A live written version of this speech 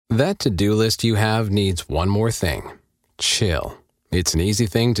That to-do list you have needs one more thing. Chill. It's an easy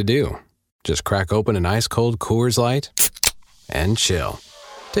thing to do. Just crack open an ice-cold Coors Light and chill.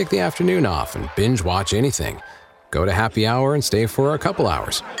 Take the afternoon off and binge watch anything. Go to happy hour and stay for a couple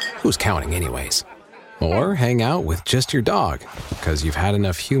hours. Who's counting anyways? Or hang out with just your dog, because you've had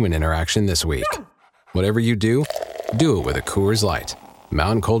enough human interaction this week. Whatever you do it with a Coors Light.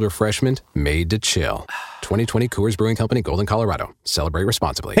 Mountain Cold Refreshment made to chill. 2020 Coors Brewing Company, Golden, Colorado. Celebrate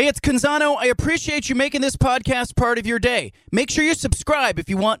responsibly. Hey, it's Canzano. I appreciate you making this podcast part of your day. Make sure you subscribe if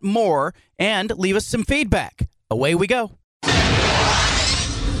you want more and leave us some feedback. Away we go.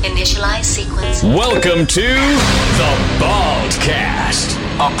 Initialize sequence. Welcome to The Baldcast,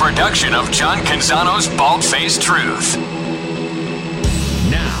 a production of John Canzano's Bald-Faced Truth.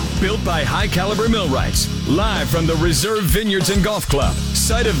 Now, built by High Caliber Millwrights, live from the Reserve Vineyards and Golf Club,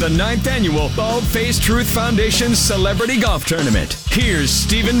 site of the 9th annual Bald-Faced Truth Foundation Celebrity Golf Tournament. Here's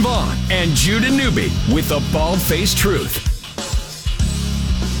Stephen Vaughn and Judah Newby with The Bald-Faced Truth.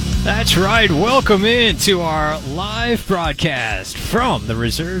 That's right. Welcome into our live broadcast from the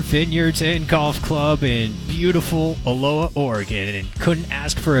Reserve Vineyards and Golf Club in beautiful Aloha, Oregon. And couldn't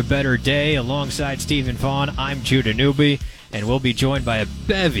ask for a better day. Alongside Stephen Vaughn, I'm Judah Newby, and we'll be joined by a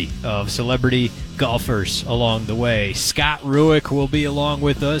bevy of celebrity golfers along the way. Scott Ruick will be along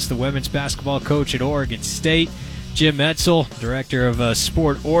with us, the women's basketball coach at Oregon State. Jim Etzel, director of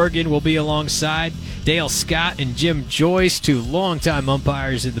Sport Oregon, will be alongside. Dale Scott and Jim Joyce, two longtime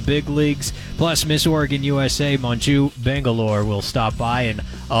umpires in the big leagues. Plus, Miss Oregon USA, Manju Bangalore, will stop by, and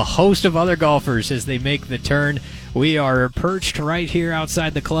a host of other golfers as they make the turn. We are perched right here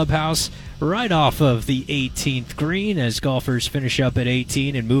outside the clubhouse, right off of the 18th green, as golfers finish up at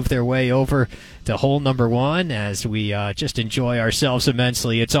 18 and move their way over to hole number 1 as we just enjoy ourselves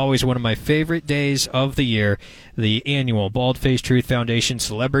immensely. It's always one of my favorite days of the year, the annual Bald-Faced Truth Foundation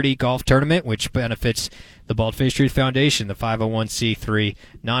Celebrity Golf Tournament, which benefits the Bald-Faced Truth Foundation, the 501c3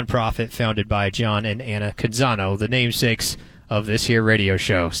 nonprofit founded by John and Anna Canzano, the namesakes of this here radio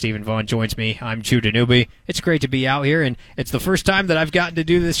show. Stephen Vaughn joins me. I'm Judah Newby. It's great to be out here, and it's the first time that I've gotten to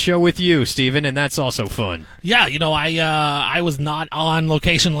do this show with you, Stephen, and that's also fun. Yeah, you know, I was not on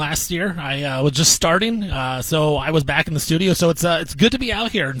location last year. I was just starting, so I was back in the studio. So it's good to be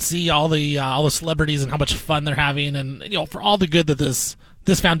out here and see all the celebrities and how much fun they're having, and you know, for all the good that this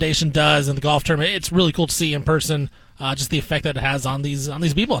foundation does and the golf tournament, it's really cool to see in person. Just the effect that it has on these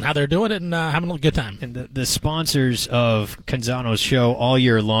people and how they're doing it and having a good time. And the sponsors of Canzano's show all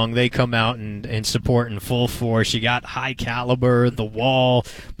year long, they come out and support in full force. You got High Caliber, The Wall,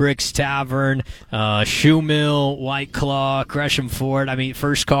 Bricks Tavern, Shoe Mill, White Claw, Gresham Ford. I mean,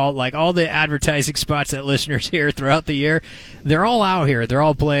 First Call, like all the advertising spots that listeners hear throughout the year, they're all out here. They're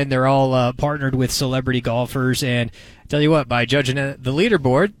all playing. They're all partnered with celebrity golfers. And tell you what, by judging the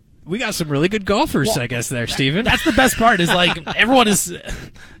leaderboard, we got some really good golfers, well, I guess, there, Steven. That's the best part is, like, everyone is,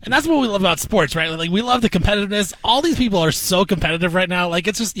 and that's what we love about sports, right? Like, we love the competitiveness. All these people are so competitive right now. Like,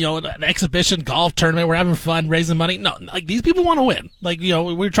 it's just, you know, an exhibition golf tournament. We're having fun, raising money. No, like, these people want to win. Like, you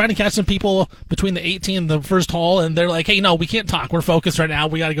know, we're trying to catch some people between the 18 and the first hole, and they're like, hey, no, we can't talk. We're focused right now.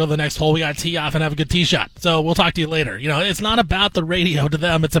 We got to go to the next hole. We got to tee off and have a good tee shot. So we'll talk to you later. You know, it's not about the radio to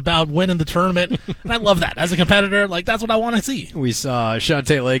them. It's about winning the tournament. And I love that. As a competitor, like, that's what I want to see. We saw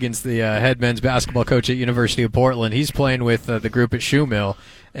Shantae Liggins, the head men's basketball coach at University of Portland. He's playing with the group at Shoe Mill,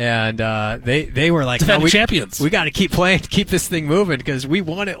 and they were like, defending champions. We got to keep playing, keep this thing moving, because we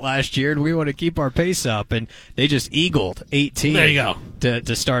won it last year, and we want to keep our pace up. And they just eagled 18. There you go.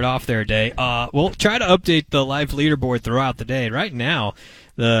 To start off their day. We'll try to update the live leaderboard throughout the day. Right now,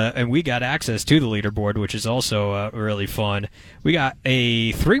 and we got access to the leaderboard, which is also really fun. We got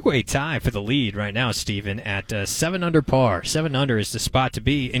a 3-way tie for the lead right now, Stephen, at 7 under par. 7 under is the spot to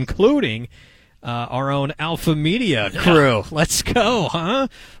be, including our own Alpha Media crew. Yeah. Let's go, huh?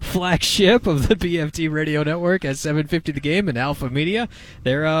 Flagship of the BFT radio network at 750 the game, and Alpha Media,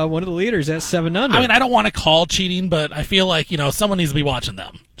 they're one of the leaders at 7 under. I mean, I don't want to call cheating, but I feel like, you know, someone needs to be watching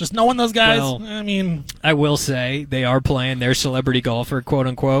them. Just knowing those guys, well, I mean, I will say they are playing. Their celebrity golfer, quote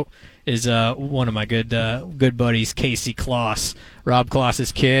unquote, is one of my good buddies, Casey Kloss. Rob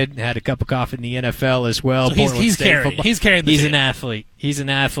Kloss's kid, had a cup of coffee in the NFL as well. So he's carrying the He's team. an athlete. He's an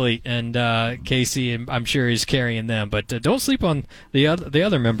athlete, and Casey, I'm sure, is carrying them. But don't sleep on the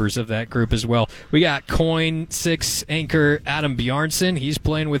other members of that group as well. We got Coin 6 anchor Adam Bjarnson. He's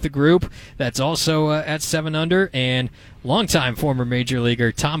playing with the group that's also at 7 under, and longtime former major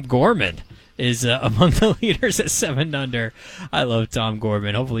leaguer Tom Gorman is among the leaders at 7 under. I love Tom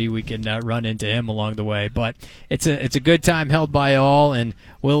Gorman. Hopefully we can run into him along the way. But it's a good time held by all, and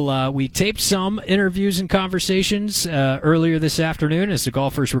we taped some interviews and conversations earlier this afternoon as the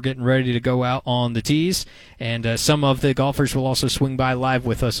golfers were getting ready to go out on the tees, and some of the golfers will also swing by live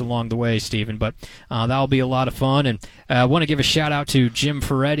with us along the way, Stephen. But that'll be a lot of fun, and I want to give a shout out to Jim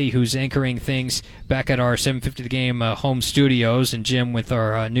Ferretti, who's anchoring things back at our 750 The Game home studios, and Jim with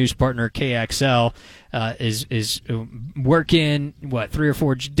our news partner KXL is working 3 or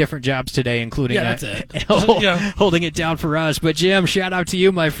 4 different jobs today, including that's it. holding it down for us. But Jim, shout out to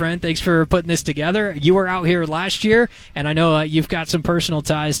you, my friend. Thanks for putting this together. You were out here last year, and I know you've got some personal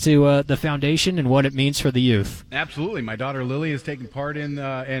ties to the foundation and what it means for the youth. Absolutely. My daughter Lily has taken part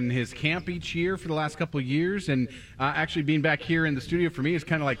in his camp each year for the last couple of years, and actually being back here in the studio for me is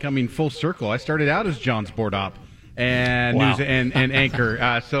kind of like coming full circle. I started out as John's board op and wow. news and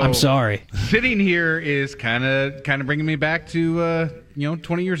anchor. So I'm sorry. Sitting here is kind of bringing me back to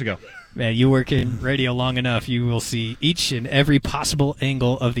 20 years ago. Man, you work in radio long enough, you will see each and every possible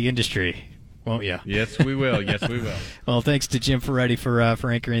angle of the industry, won't you? Yes, we will. Yes, we will. Well, thanks to Jim Ferretti for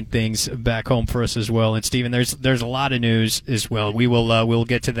anchoring things back home for us as well. And Stephen, there's a lot of news as well. We'll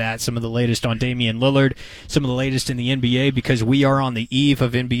get to that. Some of the latest on Damian Lillard, some of the latest in the NBA, because we are on the eve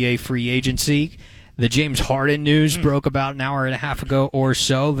of NBA free agency. The James Harden news broke about an hour and a half ago or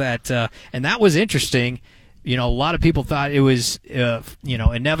so, and that was interesting. A lot of people thought it was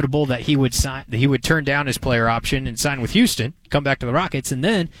inevitable that he would turn down his player option and sign with Houston, come back to the Rockets, and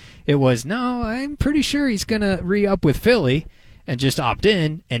then it was, no, I'm pretty sure he's going to re-up with Philly and just opt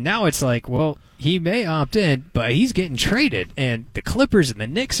in. And now it's like, well, he may opt in, but he's getting traded, and the Clippers and the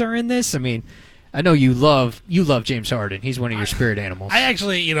Knicks are in this. I mean, I know you love James Harden. He's one of your spirit animals. I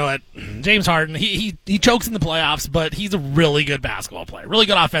actually, James Harden, he chokes in the playoffs, but he's a really good basketball player, really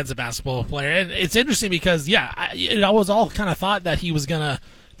good offensive basketball player. And it's interesting because, it was all kind of thought that he was going to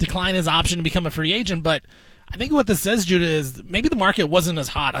decline his option to become a free agent. But I think what this says, Judah, is maybe the market wasn't as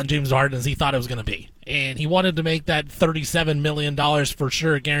hot on James Harden as he thought it was going to be. And he wanted to make that $37 million for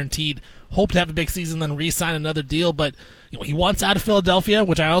sure guaranteed, hope to have a big season, then re-sign another deal. But he wants out of Philadelphia,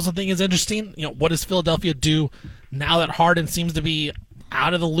 which I also think is interesting. What does Philadelphia do now that Harden seems to be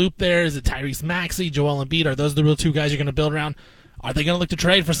out of the loop there? Is it Tyrese Maxey, Joel Embiid? Are those the real 2 guys you're going to build around? Are they going to look to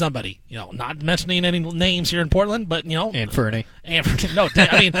trade for somebody? Not mentioning any names here in Portland, but and Fernie. No,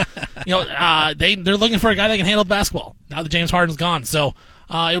 I mean, they're looking for a guy that can handle basketball now that James Harden's gone. So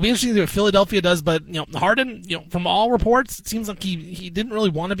it'll be interesting to see what Philadelphia does. But Harden, from all reports, it seems like he didn't really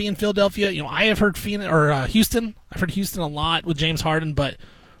want to be in Philadelphia. I have heard Houston. I've heard Houston a lot with James Harden, but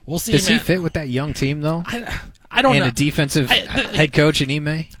we'll see. Does he fit with that young team though? I don't know. And a defensive head coach in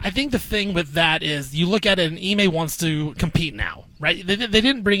Ime? I think the thing with that is you look at it, and Ime wants to compete now, right? They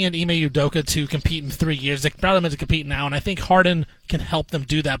didn't bring in Ime Udoka to compete in 3 years. They brought him in to compete now, and I think Harden can help them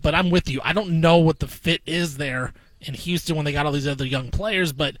do that. But I'm with you. I don't know what the fit is there in Houston when they got all these other young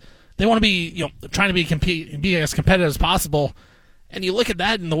players, but they want to be, trying to be as competitive as possible. And you look at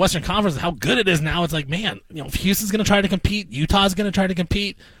that in the Western Conference, how good it is now. It's like, man, if Houston's going to try to compete, Utah's going to try to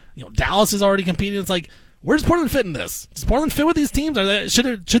compete, Dallas is already competing. It's like, where does Portland fit in this? Does Portland fit with these teams?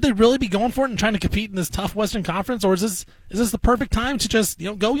 Should they really be going for it and trying to compete in this tough Western Conference, or is this the perfect time to just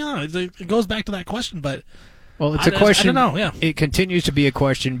go young? It goes back to that question, but well, it's a question. I don't know. Yeah, it continues to be a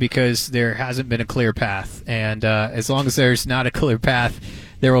question because there hasn't been a clear path, and as long as there's not a clear path,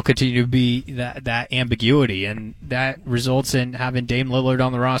 there will continue to be that ambiguity, and that results in having Dame Lillard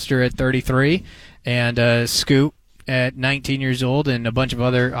on the roster at 33 and Scoot at 19 years old and a bunch of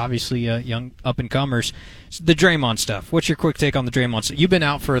other, obviously, young up-and-comers. The Draymond stuff. What's your quick take on the Draymond stuff? You've been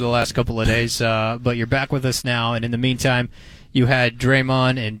out for the last couple of days, but you're back with us now, and in the meantime, you had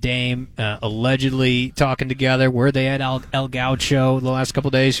Draymond and Dame allegedly talking together. Were they at El Gaucho the last couple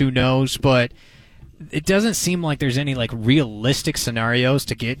of days? Who knows? But it doesn't seem like there's any realistic scenarios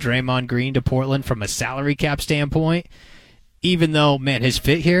to get Draymond Green to Portland from a salary cap standpoint, even though, man, his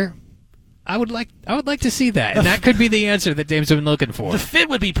fit here, I would like to see that, and that could be the answer that Dame's been looking for. The fit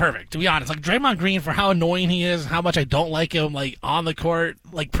would be perfect, to be honest. Draymond Green, for how annoying he is, how much I don't like him, on the court,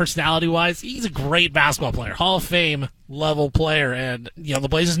 personality-wise, he's a great basketball player, Hall of Fame level player, and the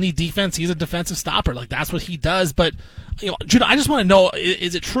Blazers need defense. He's a defensive stopper, that's what he does. But Judah, I just want to know: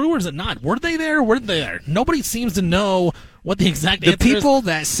 is it true or is it not? Were they there? Weren't they there? Nobody seems to know what the exact answer is. The people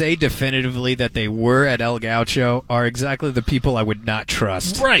that say definitively that they were at El Gaucho are exactly the people I would not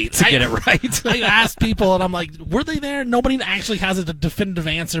trust. Right. To get it right. I asked people, and I'm like, were they there? Nobody actually has a definitive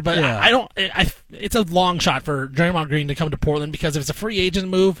answer, but yeah. It's a long shot for Draymond Green to come to Portland because if it's a free agent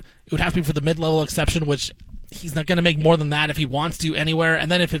move, it would have to be for the mid-level exception, which he's not going to make more than that if he wants to anywhere.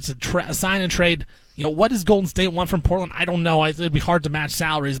 And then if it's a sign and trade, what does Golden State want from Portland? I don't know. It'd be hard to match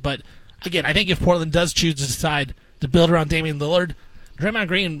salaries. But, again, I think if Portland does choose to decide to build around Damian Lillard, Draymond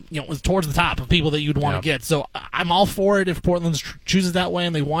Green, was towards the top of people that you'd want to get. So I'm all for it if Portland chooses that way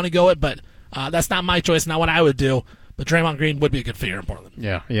and they want to go it. But that's not my choice, not what I would do. But Draymond Green would be a good figure in Portland.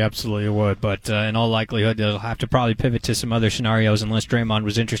 Yeah, he absolutely would. But in all likelihood, they'll have to probably pivot to some other scenarios unless Draymond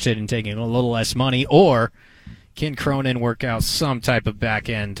was interested in taking a little less money, or can Cronin work out some type of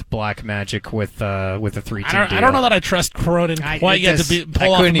back-end black magic with a 3-team deal? I don't know that I trust Cronin quite yet to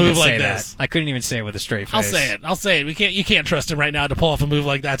pull off a move like this. I couldn't even say it with a straight face. I'll say it. You can't trust him right now to pull off a move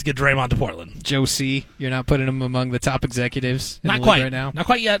like that to get Draymond to Portland. Joe C., you're not putting him among the top executives in not the quite league right now? Not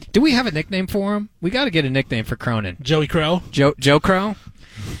quite yet. Do we have a nickname for him? We got to get a nickname for Cronin. Joey Crow? Joe Crow?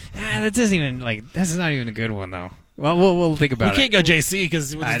 That's not even a good one, though. Well, we'll think about it. We can't go JC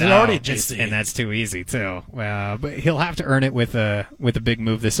because there's already JC. And that's too easy, too. But he'll have to earn it with a big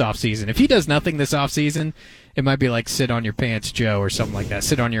move this offseason. If he does nothing this offseason, it might be like sit on your pants, Joe, or something like that.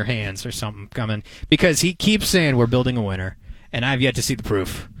 Sit on your hands or something coming. Because he keeps saying we're building a winner, and I've yet to see the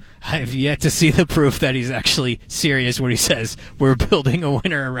proof. I've yet to see the proof that he's actually serious when he says we're building a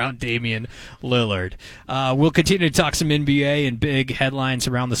winner around Damian Lillard. We'll continue to talk some NBA and big headlines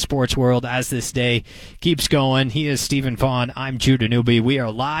around the sports world as this day keeps going. He is Stephen Vaughn. I'm Judah Newby. We are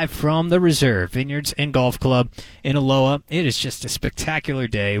live from the Reserve Vineyards and Golf Club in Aloha. It is just a spectacular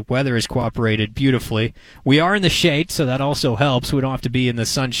day. Weather has cooperated beautifully. We are in the shade, so that also helps. We don't have to be in the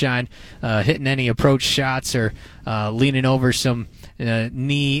sunshine hitting any approach shots or leaning over some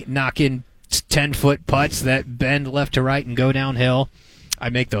knee knocking 10-foot putts that bend left to right and go downhill. I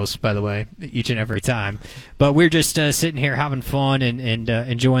make those, by the way, each and every time. But we're just sitting here having fun and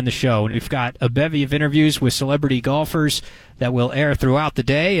enjoying the show. And we've got a bevy of interviews with celebrity golfers that will air throughout the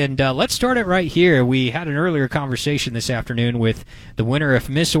day. And let's start it right here. We had an earlier conversation this afternoon with the winner of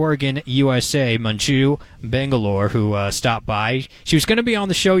Miss Oregon USA, Manju Bangalore, who stopped by. She was going to be on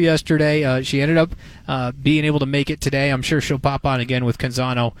the show yesterday. She ended up being able to make it today. I'm sure she'll pop on again with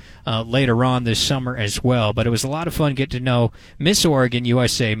Canzano later on this summer as well. But it was a lot of fun getting to know Miss Oregon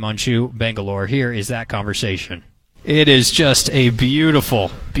USA, Manju Bangalore. Here is that conversation. It is just a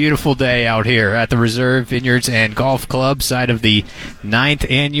beautiful, beautiful day out here at the Reserve Vineyards and Golf Club, side of the 9th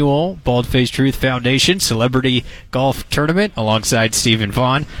annual Bald-Faced Truth Foundation Celebrity Golf Tournament, alongside Stephen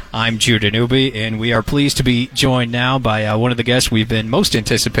Vaughn. I'm Judah Newby, and we are pleased to be joined now by one of the guests we've been most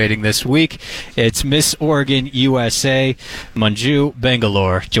anticipating this week. It's Miss Oregon USA, Manju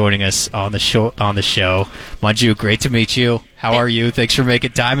Bangalore, joining us on the show. Manju, great to meet you. How are you? Thanks for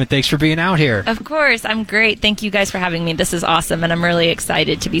making time, and thanks for being out here. Of course. I'm great. Thank you guys for having me. This is awesome, and I'm really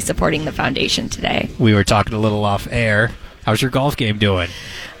excited to be supporting the foundation today. We were talking a little off air. How's your golf game doing?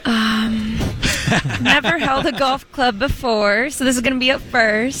 Never held a golf club before, so this is going to be a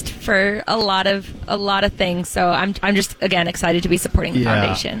first for a lot of things. So I'm just, again, excited to be considering the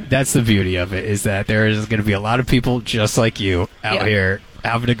foundation. That's the beauty of it, is that there is going to be a lot of people just like you out here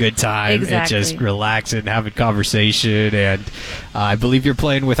having a good time and just relaxing, having conversation. And I believe you're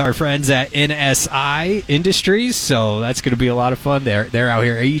playing with our friends at NSI Industries, so that's going to be a lot of fun. They're out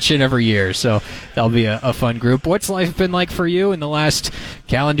here each and every year, so that'll be a fun group. What's life been like for you in the last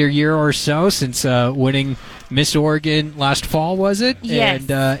calendar year or so since winning Miss Oregon last fall, was it? Yes.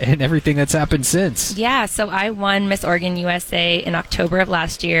 And everything that's happened since. Yeah, so I won Miss Oregon USA in October of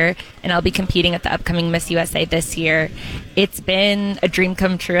last year, and I'll be competing at the upcoming Miss USA this year. It's been a dream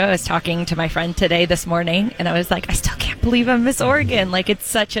come true. I was talking to my friend today this morning, and I was like, I still can't believe I'm Miss Oregon. Like, it's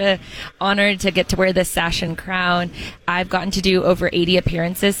such a honor to get to wear this sash and crown. I've gotten to do over 80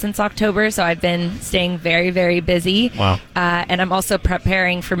 appearances since October, so I've been staying very, very busy. Wow. And I'm also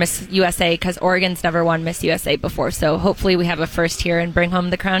preparing for Miss USA because Oregon's never won Miss USA before, so hopefully we have a first here and bring home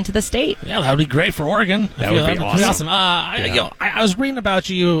the crown to the state. Yeah, that would be great for Oregon. That would be awesome. I was reading about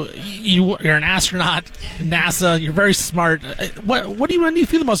you. You're an astronaut, NASA. You're very smart. When do you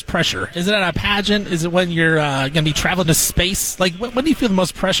feel the most pressure? Is it at a pageant? Is it when you're going to be traveling to space? Like, when do you feel the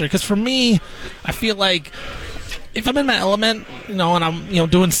most pressure? Because for me, I feel like if I'm in my element, and I'm,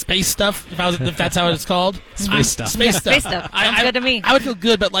 doing space stuff, if that's how it's called. Space stuff. Space stuff. Sounds good to me. I would feel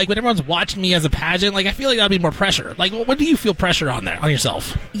good, but, when everyone's watching me as a pageant, I feel like that would be more pressure. When do you feel pressure on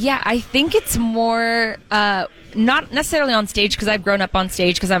yourself? Yeah, I think it's more, not necessarily on stage, because I've grown up on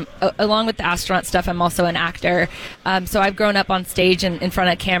stage, because I'm, along with the astronaut stuff, I'm also an actor. So I've grown up on stage and in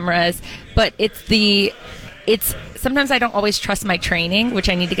front of cameras, but it's the it's sometimes I don't always trust my training, which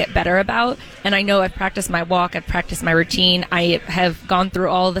I need to get better about. And I know I've practiced my walk, I've practiced my routine, I have gone through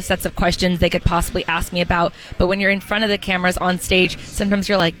all the sets of questions they could possibly ask me about. But when you're in front of the cameras on stage, sometimes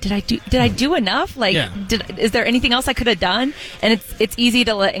you're like, did I do enough? Like, is there anything else I could have done? And it's easy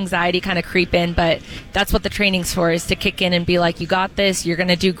to let anxiety kind of creep in, but that's what the training's for, is to kick in and be like, you got this, you're going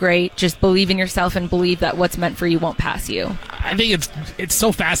to do great. Just believe in yourself and believe that what's meant for you won't pass you. I think it's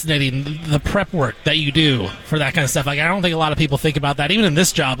so fascinating, the prep work that you do for that kind of stuff. Like, I don't think a lot of people think about that. Even in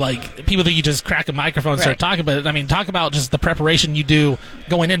this job, like, people think you just crack a microphone and start talking. But I mean, talk about just the preparation you do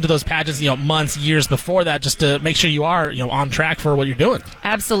going into those pageants, months, years before that, just to make sure you are, on track for what you're doing.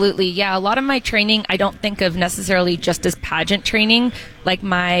 Absolutely. Yeah. A lot of my training, I don't think of necessarily just as pageant training. Like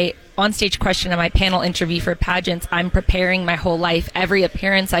my on-stage question and my panel interview for pageants, I'm preparing my whole life. Every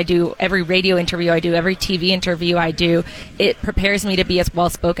appearance I do, every radio interview I do, every TV interview I do, it prepares me to be as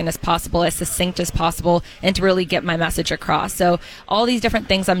well-spoken as possible, as succinct as possible, and to really get my message across. So all these different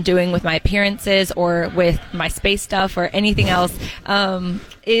things I'm doing with my appearances or with my space stuff or anything else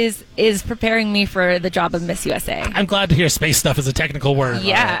is preparing me for the job of Miss USA. I'm glad to hear space stuff is a technical word.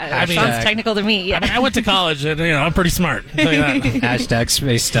 Yeah, it sounds technical to me. Yeah. I went to college and I'm pretty smart. I'll tell you that. Hashtag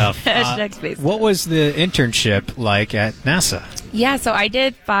space stuff. Hashtag space. What was the internship like at NASA? Yeah, so I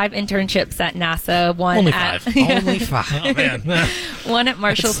did 5 internships at NASA. Only 5. Only 5. Oh, man. One at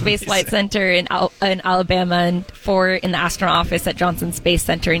Marshall Space Flight Center in Alabama, and 4 in the astronaut office at Johnson Space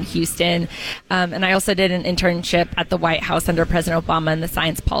Center in Houston. And I also did an internship at the White House under President Obama in the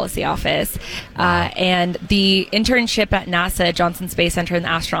Science Policy Office. And the internship at NASA, Johnson Space Center in the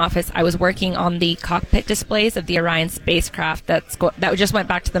astronaut office, I was working on the cockpit displays of the Orion spacecraft that just went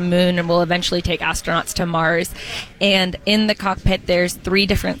back to the moon and will eventually take astronauts to Mars. And in the cockpit, there's 3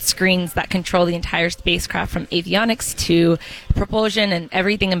 different screens that control the entire spacecraft, from avionics to propulsion and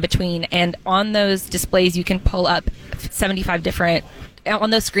everything in between. And on those displays, you can pull up 75 different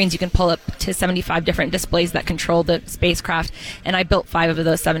on those screens, you can pull up to 75 different displays that control the spacecraft. And I built 5 of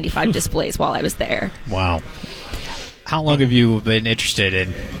those 75 displays while I was there. Wow. How long have you been interested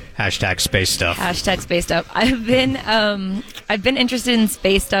in hashtag space stuff? Hashtag space stuff. I've been interested in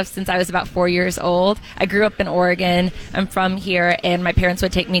space stuff since I was about 4 years old. I grew up in Oregon. I'm from here, and my parents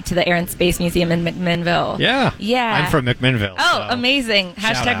would take me to the Air and Space Museum in McMinnville. Yeah. Yeah. I'm from McMinnville. Oh, so amazing.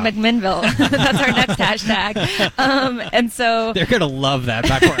 Hashtag McMinnville. That's our next hashtag. And so they're going to love that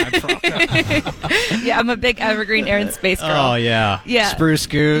back where I'm from. Yeah, I'm a big Evergreen Air and Space girl. Oh, yeah. Yeah. Spruce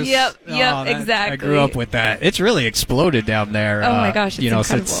Goose. Yep, exactly. I grew up with that. It's really exploded down there. Oh my gosh, it's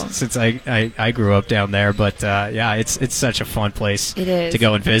incredible. Since I grew up down there, but yeah, it's such a fun place to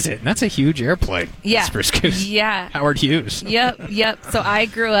go and visit. And that's a huge airplane. Yeah. Spruce Goose. Yeah. Howard Hughes. Yep. So I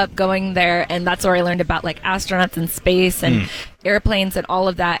grew up going there, and that's where I learned about like astronauts in space and airplanes and all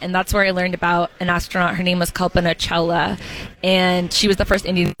of that. And that's where I learned about an astronaut. Her name was Kalpana Chawla, and she was the first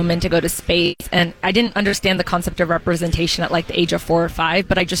Indian woman to go to space. And I didn't understand the concept of representation at like the age of 4 or 5,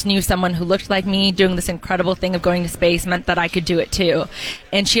 but I just knew someone who looked like me doing this incredible thing of going to space meant that I could do it too.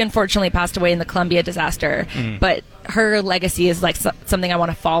 And she unfortunately passed away in the Columbia disaster, but her legacy is like something I want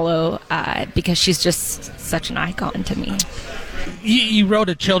to follow because she's just such an icon to me. You wrote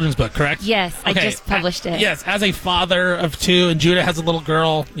a children's book, correct? Yes, okay. I just published it. Yes, as a father of 2, and Judah has a little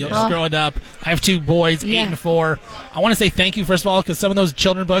girl, she's growing up. I have 2 boys, 8 and 4. I want to say thank you, first of all, because some of those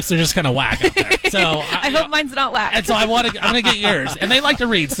children's books are just kind of whack out there. So I hope mine's not whack. And so I'm going to get yours. And they like to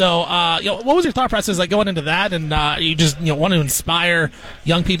read. So what was your thought process like going into that? And you just want to inspire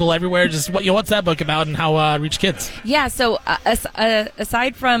young people everywhere. Just what's that book about, and how reach kids? Yeah, so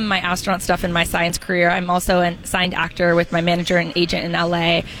aside from my astronaut stuff and my science career, I'm also a signed actor with my manager and agent in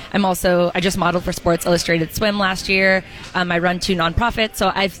LA. I just modeled for Sports Illustrated Swim last year. I run 2 nonprofits,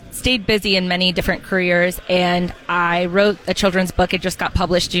 so I've stayed busy in many different careers, and I wrote a children's book. It just got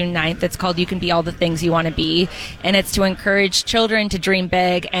published June 9th. It's called You Can Be All the Things You Want to Be, and it's to encourage children to dream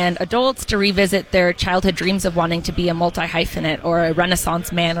big and adults to revisit their childhood dreams of wanting to be a multi-hyphenate or a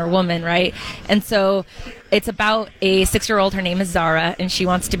Renaissance man or woman, right? And so it's about a 6-year-old. Her name is Zara, and she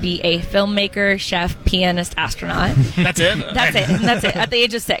wants to be a filmmaker, chef, pianist, astronaut. That's it? That's it. At the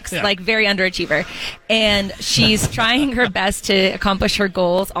age of 6, like very underachiever. And she's trying her best to accomplish her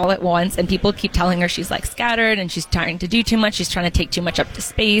goals all at once, and people keep telling her she's like scattered and she's trying to do too much. She's trying to take too much up to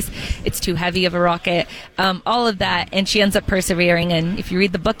space. It's too heavy of a rocket. All of that, and she ends up persevering. And if you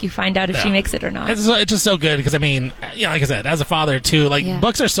read the book, you find out if she makes it or not. It's just so good because, I mean, like I said, as a father too,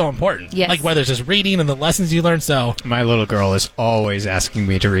 books are so important. Yes. Like whether it's just reading and the lessons you learn. So my little girl is always asking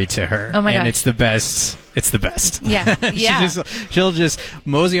me to read to her. Oh my gosh. And it's the best It's the best. Yeah. Yeah. She'll just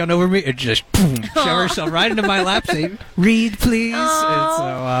mosey on over me and just boom, shove herself right into my lap, say, "Read, please." And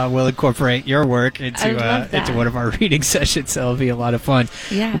so we'll incorporate your work into one of our reading sessions. So it'll be a lot of fun.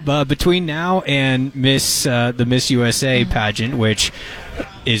 Yeah. But between now and the Miss USA pageant, which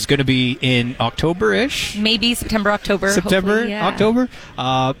is going to be in October-ish. Maybe September, October. Yeah. October.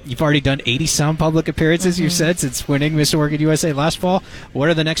 You've already done 80-some public appearances, you said, since winning Miss Oregon USA last fall. What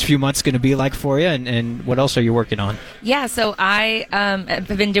are the next few months going to be like for you, and what else are you working on? Yeah, so I have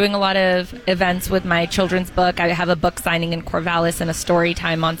been doing a lot of events with my children's book. I have a book signing in Corvallis and a story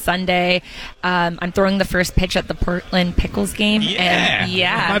time on Sunday. I'm throwing the first pitch at the Portland Pickles game. Yeah,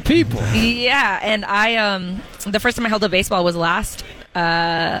 and my people. Yeah, and I the first time I held a baseball was last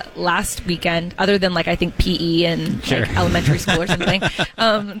weekend, other than I think PE and sure. Elementary school or something.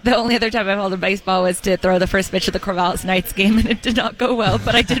 The only other time I've held a baseball was to throw the first pitch of the Corvallis Knights game, and it did not go well,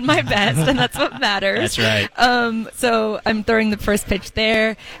 but I did my best, and that's what matters. That's right. So I'm throwing the first pitch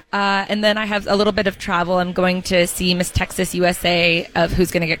there, and then I have a little bit of travel. I'm going to see Miss Texas USA, of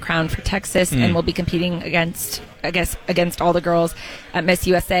who's going to get crowned for Texas, and we'll be competing against all the girls at Miss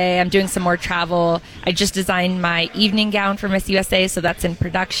USA. I'm doing some more travel. I just designed my evening gown for Miss USA, so that's in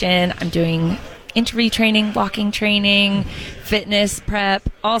production. I'm doing interview training, walking training, fitness prep,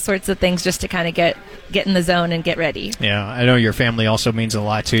 all sorts of things just to kind of get in the zone and get ready. Yeah, I know your family also means a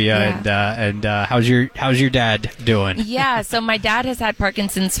lot to you. Yeah. And how's your dad doing? Yeah, so my dad has had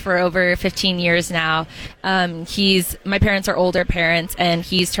Parkinson's for over 15 years now. My parents are older parents, and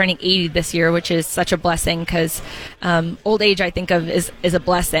he's turning 80 this year, which is such a blessing because old age I think of is a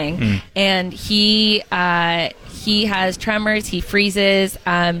blessing. And he has tremors, he freezes,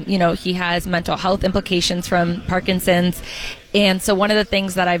 he has mental health implications from Parkinson's. And so one of the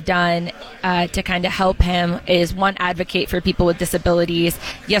things that I've done to kind of help him is, one, advocate for people with disabilities.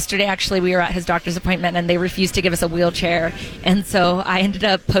 Yesterday, actually, we were at his doctor's appointment, and they refused to give us a wheelchair. And so I ended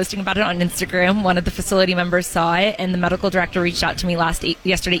up posting about it on Instagram. One of the facility members saw it, and the medical director reached out to me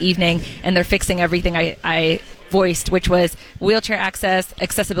yesterday evening, and they're fixing everything I voiced, which was wheelchair access,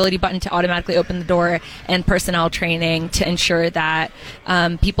 accessibility button to automatically open the door, and personnel training to ensure that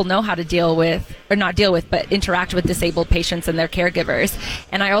people know how to but interact with disabled patients and their caregivers.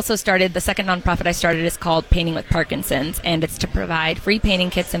 And I also started, the second nonprofit I started is called Painting with Parkinson's, and it's to provide free painting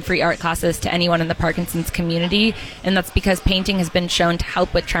kits and free art classes to anyone in the Parkinson's community. And that's because painting has been shown to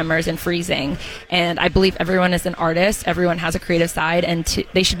help with tremors and freezing. And I believe everyone is an artist, everyone has a creative side, and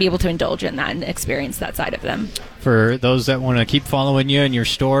they should be able to indulge in that and experience that side of them. For those that want to keep following you and your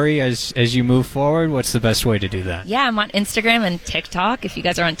story as you move forward, what's the best way to do that? Yeah, I'm on Instagram and TikTok. If you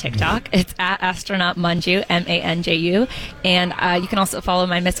guys are on TikTok, it's at Astronaut Manju, Manju. And you can also follow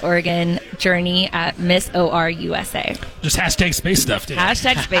my Miss Oregon journey at Miss OR USA. Just hashtag space stuff, dude.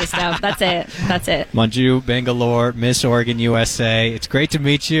 Hashtag space stuff. That's it. Manju, Bangalore, Miss Oregon USA. It's great to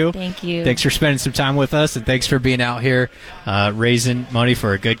meet you. Thank you. Thanks for spending some time with us, and thanks for being out here raising money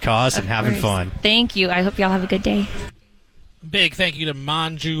for a good cause and having fun. Thank you. I hope y'all have a good day. Big thank you to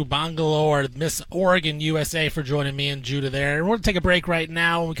Manju Bangalore, Miss Oregon USA, for joining me and Judah there. And we're going to take a break right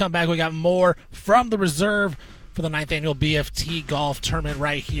now. When we come back, we got more from the reserve for the 9th annual BFT golf tournament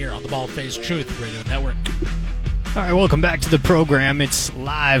right here on the Bald-Faced Truth Radio Network. All right, welcome back to the program. It's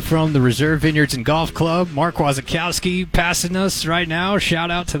live from the Reserve Vineyards and Golf Club. Mark Wazakowski passing us right now. Shout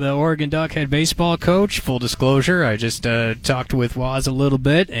out to the Oregon Duck head baseball coach. Full disclosure, I just talked with Waz a little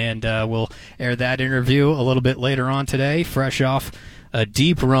bit, and we'll air that interview a little bit later on today, fresh off a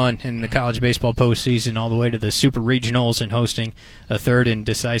deep run in the college baseball postseason all the way to the Super Regionals and hosting a third and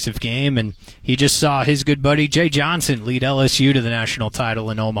decisive game. And he just saw his good buddy Jay Johnson lead LSU to the national title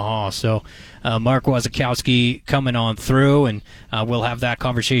in Omaha. So Mark Wazakowski coming on through, and we'll have that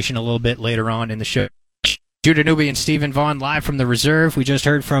conversation a little bit later on in the show. Judah Newby and Stephen Vaughn live from the reserve. We just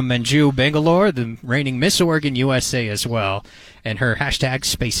heard from Manju Bangalore, the reigning Miss Oregon USA as well, and her hashtag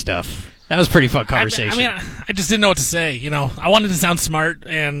space stuff. That was a pretty fun conversation. I just didn't know what to say. I wanted to sound smart,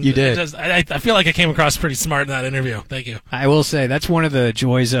 and you did. I feel like I came across pretty smart in that interview. Thank you. I will say that's one of the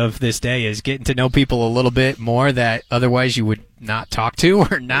joys of this day, is getting to know people a little bit more that otherwise you would not talk to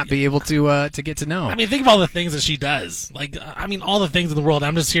or not be able to get to know. Think of all the things that she does. All the things in the world.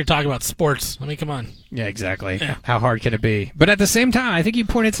 I'm just here talking about sports. Come on. Yeah, exactly. Yeah. How hard can it be? But at the same time, I think you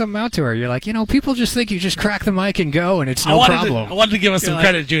pointed something out to her. You're like, people just think you just crack the mic and go, and it's no problem. I wanted to give us some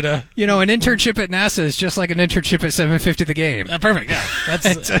credit, Judah. An internship at NASA is just like an internship at 750 the game. Perfect, yeah.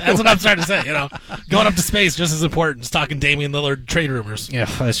 That's what I'm trying to say, Going up to space just as important as talking Damian Lillard trade rumors. Yeah,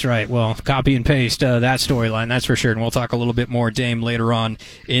 that's right. Well, copy and paste that storyline, that's for sure. And we'll talk a little bit more Notre Dame later on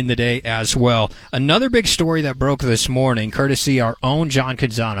in the day as well. Another big story that broke this morning, courtesy our own John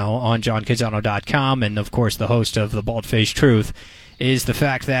Canzano on johncanzano.com, and of course the host of The Bald-Faced Truth, is the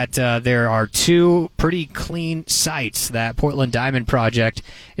fact that there are two pretty clean sites that Portland Diamond Project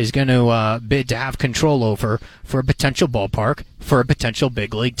is going to bid to have control over for a potential ballpark for a potential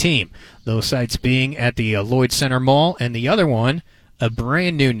big league team. Those sites being at the Lloyd Center Mall, and the other one, a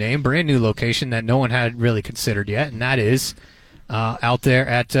brand new name, brand new location that no one had really considered yet, and that is out there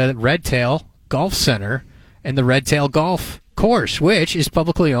at Red Tail Golf Center and the Red Tail Golf Course, which is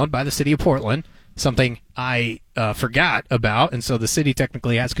publicly owned by the city of Portland. Something I forgot about, and so the city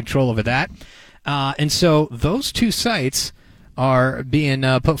technically has control over that. And so those two sites are being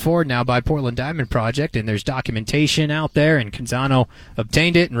put forward now by Portland Diamond Project, and there's documentation out there, and Canzano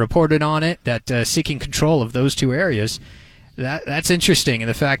obtained it and reported on it, that seeking control of those two areas. That's interesting, and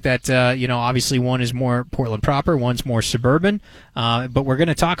the fact that, obviously one is more Portland proper, one's more suburban, but we're going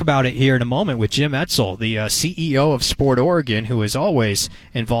to talk about it here in a moment with Jim Etzel, the CEO of Sport Oregon, who is always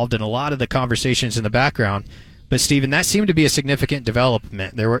involved in a lot of the conversations in the background. But, Stephen, that seemed to be a significant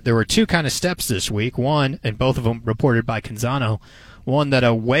development. There were two kind of steps this week. One, and both of them reported by Canzano, one that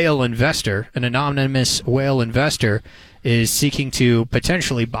a whale investor, an anonymous whale investor, is seeking to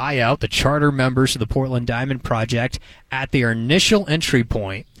potentially buy out the charter members of the Portland Diamond Project at their initial entry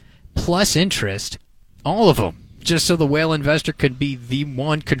point, plus interest, all of them, just so the whale investor could be the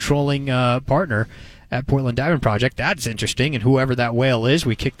one controlling partner at Portland Diamond Project. That's interesting, and whoever that whale is,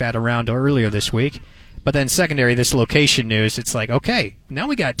 we kicked that around earlier this week. But then secondary, this location news, it's like, okay, now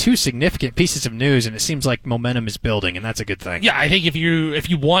we got two significant pieces of news, and it seems like momentum is building, and that's a good thing. Yeah, I think if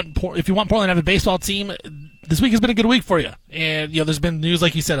you want Portland to have a baseball team, this week has been a good week for you. And there's been news,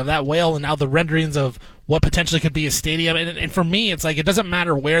 like you said, of that whale, and now the renderings of what potentially could be a stadium. And for me, it's like it doesn't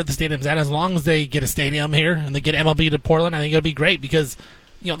matter where the stadium's at, as long as they get a stadium here and they get MLB to Portland. I think it'll be great because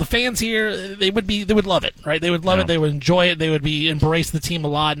the fans here, they would love it, right? They would love it. They would enjoy it. They would embrace the team a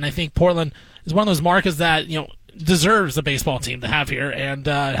lot. And I think Portland is one of those markets that deserves a baseball team to have here and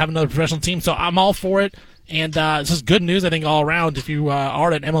have another professional team. So I'm all for it, and it's just good news, I think, all around. If you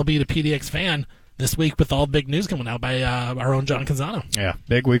are an MLB to PDX fan this week, with all big news coming out by our own John Canzano. Yeah,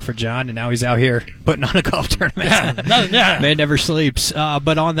 big week for John, and now he's out here putting on a golf tournament. Man never sleeps.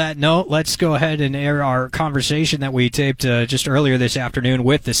 But on that note, let's go ahead and air our conversation that we taped just earlier this afternoon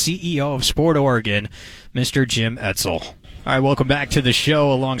with the CEO of Sport Oregon, Mr. Jim Etzel. All right, welcome back to the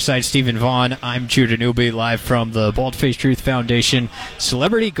show alongside Stephen Vaughn. I'm Judah Newby, live from the Bald-Faced Truth Foundation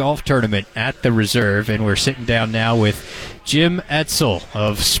Celebrity Golf Tournament at the Reserve, and we're sitting down now with Jim Etzel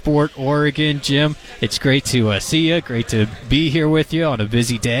of Sport Oregon. Jim, it's great to see you. Great to be here with you on a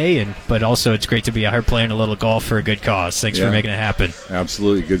busy day, but also it's great to be out here playing a little golf for a good cause. Thanks for making it happen.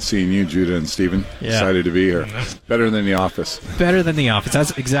 Absolutely. Good seeing you, Judah and Stephen. Excited to be here. Better than the office. Better than the office.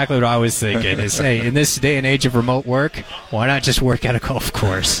 That's exactly what I was thinking. Is, hey, in this day and age of remote work, why not just work at a golf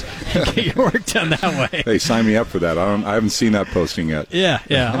course and get your work done that way? Hey, sign me up for that. I haven't seen that posting yet. Yeah.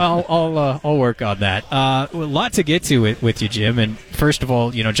 I'll work on that. A lot to get to with you, Jim. And first of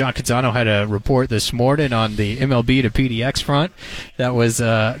all, John Canzano had a report this morning on the MLB to PDX front that was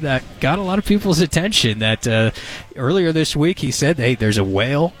that got a lot of people's attention. That earlier this week he said, hey, there's a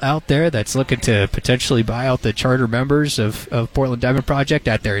whale out there that's looking to potentially buy out the charter members of Portland Diamond Project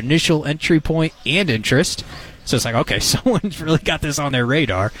at their initial entry point and interest. So it's like, okay, someone's really got this on their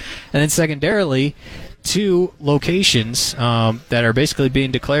radar. And then secondarily, two locations that are basically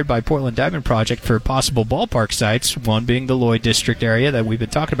being declared by Portland Diamond Project for possible ballpark sites, one being the Lloyd District area that we've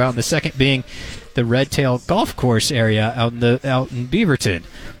been talking about, and the second being the Red Tail Golf Course area out in Beaverton.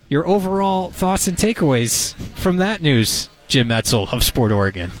 Your overall thoughts and takeaways from that news, Jim Etzel of Sport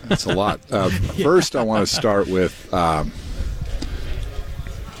Oregon? That's a lot. First, I want to start with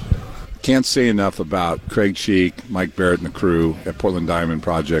can't say enough about Craig Cheek, Mike Barrett, and the crew at Portland Diamond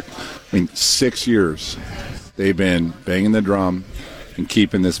Project. 6 years they've been banging the drum and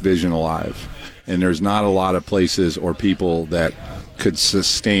keeping this vision alive. And there's not a lot of places or people that could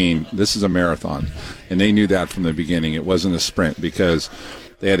sustain. This is a marathon. And they knew that from the beginning. It wasn't a sprint because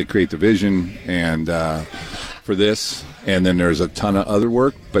they had to create the vision and for this. And then there's a ton of other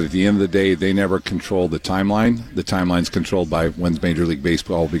work, but at the end of the day, they never control the timeline. The timeline's controlled by when's Major League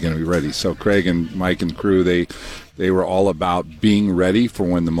Baseball going to be ready. So Craig and Mike and crew, they were all about being ready for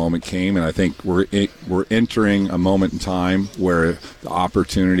when the moment came, and I think we're entering a moment in time where the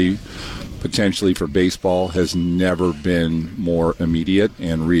opportunity potentially for baseball has never been more immediate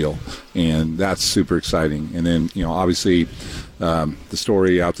and real, and that's super exciting. And then, obviously, the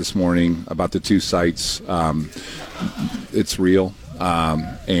story out this morning about the two sites, it's real.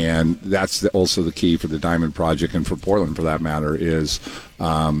 And that's also the key for the Diamond Project, and for Portland for that matter, is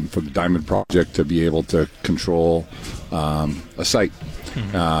for the Diamond Project to be able to control a site.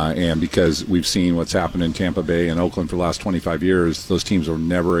 And because we've seen what's happened in Tampa Bay and Oakland for the last 25 years, those teams were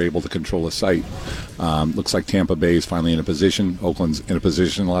never able to control a site. Looks like Tampa Bay is finally in a position. Oakland's in a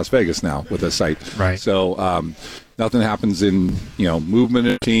position in Las Vegas now with a site. Right. So nothing happens in movement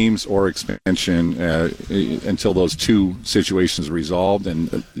of teams or expansion until those two situations are resolved, and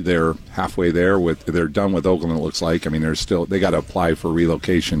they're halfway there. They're done with Oakland. It looks like. I mean, they got to apply for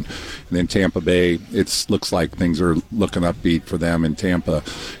relocation, and then Tampa Bay. It looks like things are looking upbeat for them in Tampa,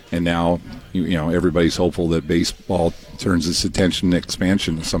 and now everybody's hopeful that baseball turns its attention to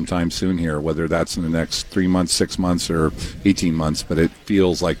expansion sometime soon here, whether that's in the next 3 months, 6 months, or 18 months. But it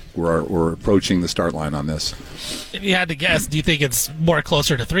feels like we're approaching the start line on this. If you had to guess, do you think it's more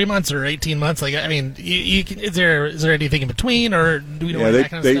closer to 3 months or 18 months? Like, I mean, is there anything in between, or do we know that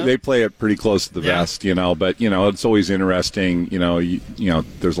kind of stuff? They play it pretty close to the vest, but it's always interesting.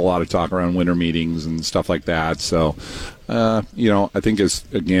 There's a lot of talk around winter meetings and stuff like that. So, I think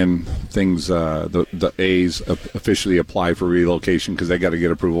things the A's officially apply for relocation because they got to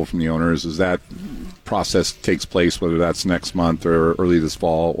get approval from the owners. As that process takes place, whether that's next month or early this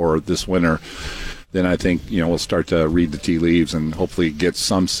fall or this winter, then I think we'll start to read the tea leaves and hopefully get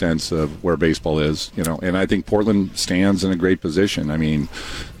some sense of where baseball is. And I think Portland stands in a great position. I mean,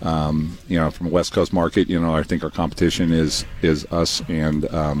 from a West Coast market, I think our competition is us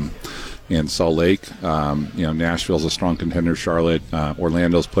and Salt Lake. Nashville's a strong contender. Charlotte,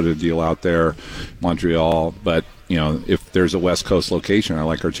 Orlando's put a deal out there. Montreal, but if there's a West Coast location, I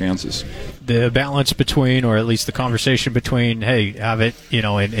like our chances. The balance between, or at least the conversation between, hey, have it,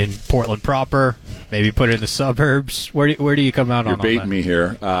 in Portland proper, maybe put it in the suburbs. Where do you come out on all that? You're baiting me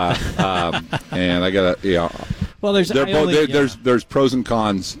here, and I gotta, Well, there's pros and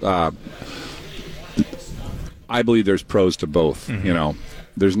cons. I believe there's pros to both. Mm-hmm.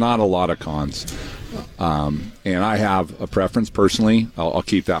 There's not a lot of cons. And I have a preference personally. I'll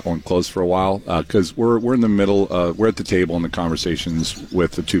keep that one close for a while because we're in the middle. We're at the table in the conversations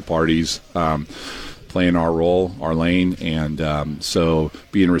with the two parties, playing our role, our lane, and so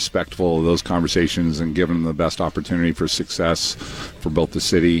being respectful of those conversations and giving them the best opportunity for success for both the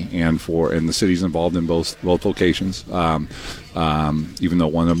city and the city's involved in both locations. Even though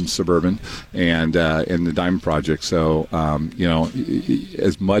one of them is suburban, and the Diamond Project. So,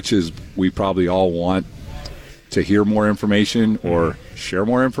 as much as we probably all want to hear more information or share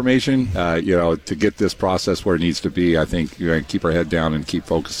more information, to get this process where it needs to be, I think keep our head down and keep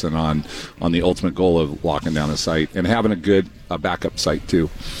focusing on the ultimate goal of locking down a site and having a good backup site too.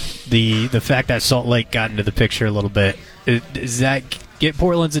 The fact that Salt Lake got into the picture a little bit, does that get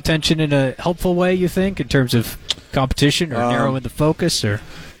Portland's attention in a helpful way, you think, in terms of competition or narrowing the focus? Or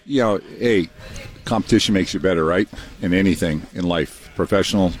competition makes you better, right? In anything in life,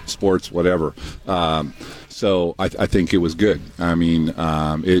 professional, sports, whatever. So I think it was good. I mean,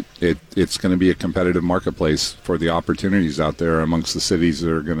 it's going to be a competitive marketplace for the opportunities out there amongst the cities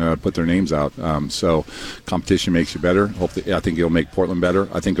that are going to put their names out. So competition makes you better. Hopefully, I think it'll make Portland better.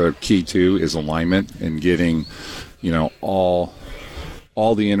 I think our key too is alignment and getting,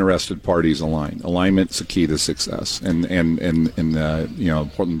 all the interested parties aligned. Alignment's the key to success. And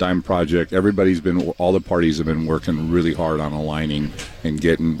Portland Diamond Project, all the parties have been working really hard on aligning and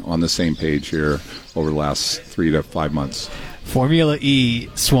getting on the same page here over the last 3 to 5 months. Formula E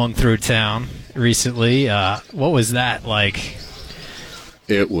swung through town recently. What was that like?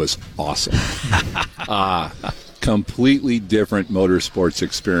 It was awesome. Completely different motorsports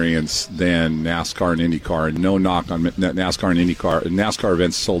experience than NASCAR and IndyCar. No knock on NASCAR and IndyCar. NASCAR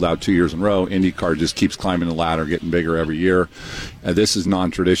events sold out 2 years in a row. IndyCar just keeps climbing the ladder, getting bigger every year. This is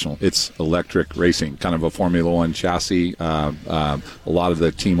non-traditional. It's electric racing, kind of a Formula One chassis. A lot of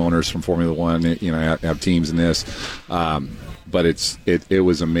the team owners from Formula One, have teams in this. But it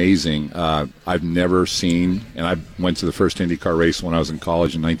was amazing. I've never seen, and I went to the first IndyCar race when I was in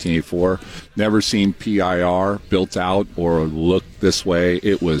college in 1984, never seen PIR built out or looked this way.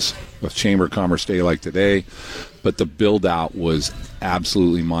 It was a Chamber of Commerce day like today, but the build-out was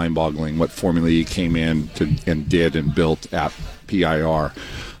absolutely mind-boggling what Formula E came in and did and built at PIR.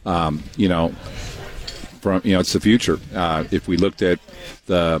 It's the future. If we looked at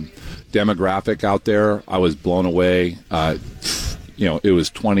the demographic out there, I was blown away. It was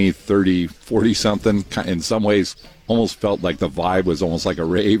 20, 30, 40 something. In some ways, almost felt like the vibe was almost like a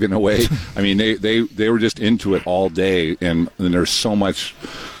rave in a way. I mean, they were just into it all day, and there's so much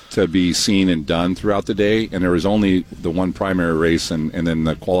to be seen and done throughout the day, and there was only the one primary race and then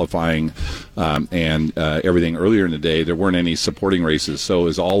the qualifying and everything earlier in the day. There weren't any supporting races, so it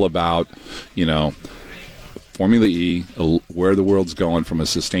was all about, Formula E, where the world's going from a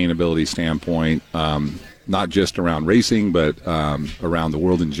sustainability standpoint, not just around racing, but around the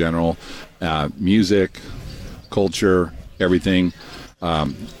world in general, music, culture, everything.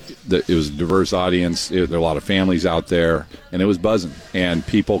 It was a diverse audience. There were a lot of families out there, and it was buzzing. And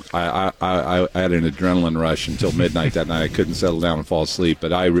people, I had an adrenaline rush until midnight that night. I couldn't settle down and fall asleep.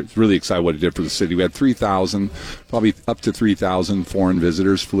 But I was really excited what it did for the city. We had 3,000, probably up to 3,000 foreign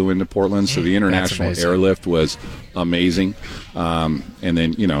visitors flew into Portland. So the international airlift was amazing. And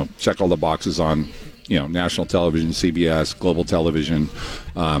then, check all the boxes on, national television, CBS, global television.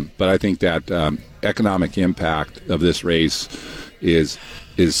 But I think that economic impact of this race is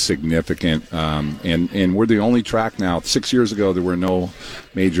significant, and we're the only track now. 6 years ago, there were no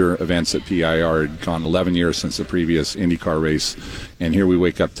major events at PIR. It had gone 11 years since the previous IndyCar race, and here we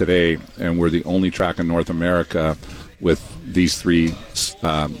wake up today, and we're the only track in North America with these three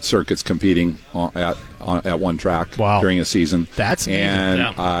circuits competing at one track during a season. That's amazing.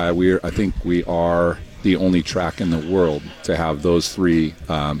 And I think we are the only track in the world to have those three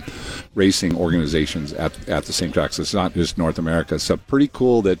racing organizations at the same track. So it's not just North America. So pretty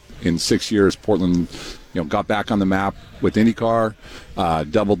cool that in 6 years Portland got back on the map with IndyCar,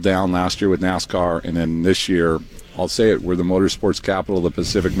 doubled down last year with NASCAR, and then this year, I'll say it, we're the motorsports capital of the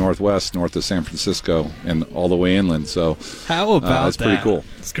Pacific Northwest, north of San Francisco, and all the way inland. So how about that's pretty cool.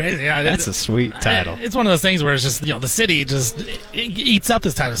 It's crazy. Yeah, that's a sweet title. It's one of those things where it's just the city just eats up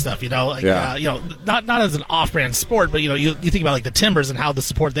this kind of stuff. Not as an off-brand sport, but you think about like the Timbers and how the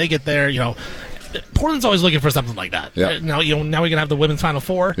support they get there. Portland's always looking for something like that. Yep. Now we're gonna have the women's Final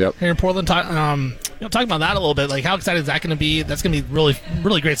Four here in Portland. Talking about that a little bit, like how excited is that going to be? That's going to be really,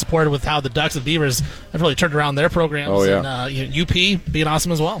 really great support with how the Ducks and Beavers have really turned around their programs. Oh, yeah. And UP being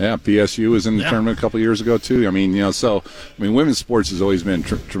awesome as well. Yeah, PSU was in the tournament a couple of years ago too. Women's sports has always been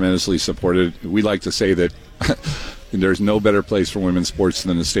tremendously supported. We like to say that. There's no better place for women's sports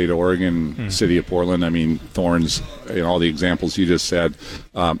than the state of Oregon, city of Portland. I mean, Thorns, all the examples you just said,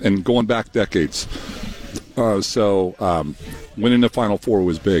 and going back decades. Winning the Final Four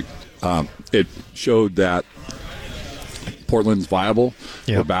was big. It showed that Portland's viable.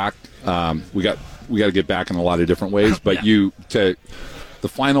 Yep. We're back. We got to get back in a lot of different ways. But the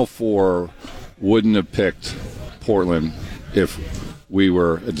Final Four wouldn't have picked Portland if we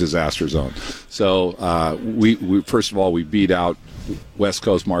were a disaster zone. So we first of all, we beat out West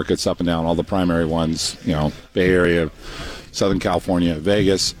Coast markets up and down, all the primary ones, Bay Area, Southern California,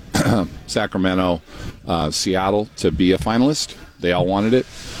 Vegas, Sacramento, Seattle to be a finalist. They all wanted it.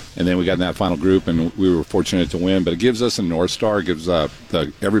 And then we got in that final group, and we were fortunate to win. But it gives us a North Star. It gives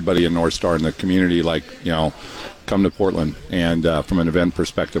everybody a North Star in the community, come to Portland. And from an event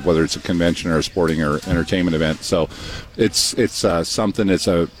perspective, whether it's a convention or a sporting or entertainment event. So it's something that's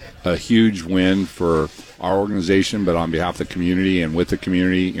a huge win for our organization, but on behalf of the community and with the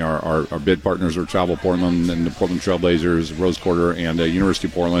community, our bid partners are Travel Portland and the Portland Trailblazers, Rose Quarter, and University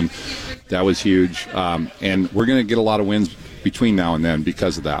of Portland. That was huge. And we're going to get a lot of wins between now and then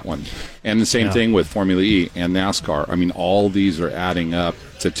because of that one. And the same thing with Formula E and NASCAR. I mean, all these are adding up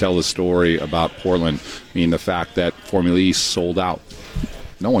to tell the story about Portland. I mean, the fact that Formula E sold out.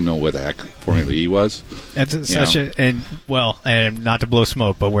 No one knew what the heck Formula E was. That's such and not to blow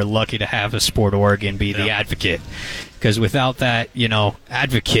smoke, but we're lucky to have a Sport Oregon be the advocate. Because without that,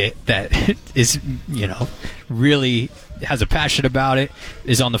 advocate that is, really has a passion about it,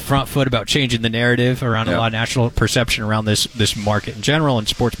 is on the front foot about changing the narrative around a lot of national perception around this market in general and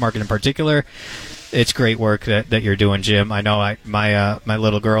sports market in particular. It's great work that you're doing, Jim. I know my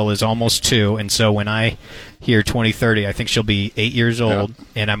little girl is almost 2, and so when I hear 2030, I think she'll be 8 years old,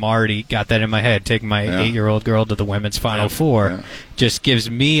 and I'm already got that in my head. Taking my 8-year-old girl to the women's Final Four just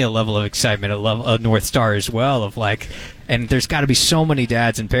gives me a level of excitement, a North Star as well of and there's got to be so many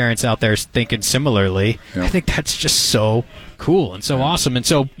dads and parents out there thinking similarly. I think that's just so cool and so awesome. And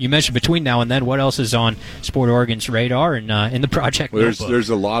so you mentioned between now and then, what else is on Sport Oregon's radar and in the project? Well, there's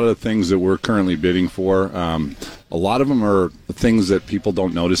a lot of things that we're currently bidding for. A lot of them are things that people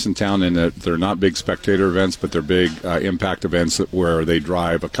don't notice in town, and that they're not big spectator events, but they're big impact events where they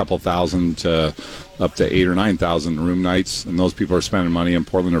drive a couple thousand to up to 8,000 or 9,000 room nights, and those people are spending money in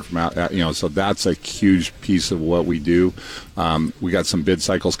Portland or from out, so that's a huge piece of what we do. We got some bid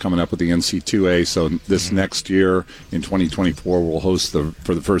cycles coming up with the NC2A, so this next year in 2024 we'll host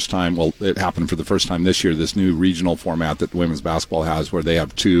for the first time, well, it happened for the first time this year, this new regional format that women's basketball has, where they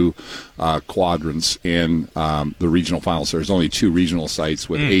have two quadrants in the regional finals. There's only 2 regional sites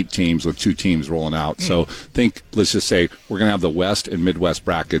with 8 teams, with 2 teams rolling out. So let's just say we're going to have the West and Midwest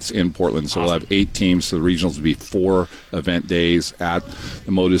brackets in Portland. So we'll have 8 teams. So the regionals will be 4 event days at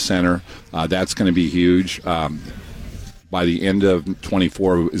the Moda Center. That's going to be huge. By the end of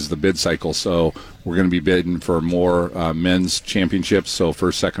 24 is the bid cycle, so we're going to be bidding for more men's championships. So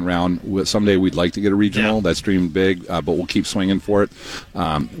first, second round. Someday we'd like to get a regional. That's dreaming big, but we'll keep swinging for it.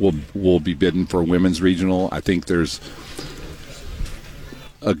 We'll be bidding for a women's regional. I think there's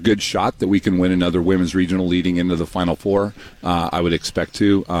a good shot that we can win another women's regional leading into the Final Four. I would expect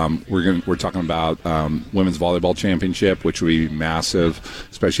to. We're talking about women's volleyball championship, which would be massive,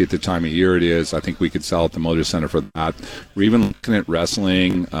 especially at the time of year it is. I think we could sell at the Motor Center for that. We're even looking at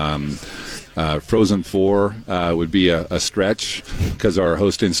wrestling. Frozen Four would be a stretch because our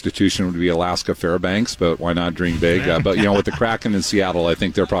host institution would be Alaska Fairbanks, but why not dream big? But with the Kraken in Seattle, I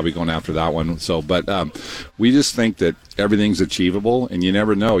think they're probably going after that one. So, but we just think that everything's achievable, and you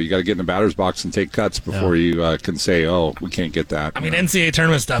never know. You got to get in the batter's box and take cuts before you can say, "Oh, we can't get that." I mean, NCAA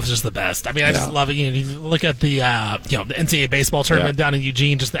tournament stuff is just the best. I mean, I just love it. You look at the the NCAA baseball tournament down in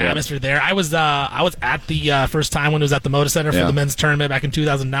Eugene, just the atmosphere there. I was at the first time when it was at the Moda Center for the men's tournament back in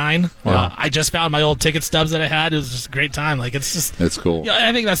 2009. I just found my old ticket stubs that I had. It was just a great time. Like it's cool.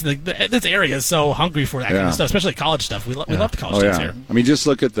 I think that's this area is so hungry for that kind of stuff, especially college stuff. We love the college stuff here. I mean, just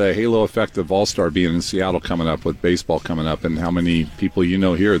look at the halo effect of All-Star being in Seattle coming up with baseball coming up, and how many people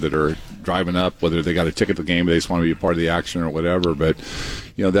here that are driving up, whether they got a ticket to the game, they just want to be a part of the action or whatever. But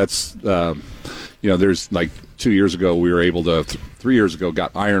that's there's like 2 years ago we were able to 3 years ago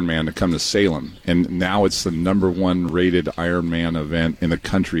got Ironman to come to Salem, and now it's the #1 rated Ironman event in the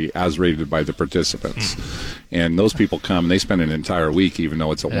country as rated by the participants. And those people come and they spend an entire week, even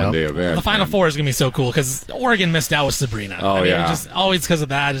though it's a one-day event. The Final Four is going to be so cool because Oregon missed out with Sabrina. Just always because of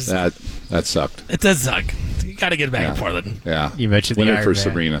that. That sucked. It does suck. You got to get back in Portland. Yeah. You mentioned the Ironman for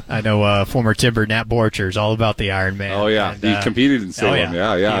Sabrina. I know former Timber Nat Borcher's all about the Ironman. Oh, yeah. And, he competed in Salem.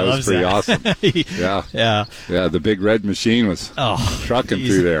 It was pretty awesome. Yeah, the big red machine was trucking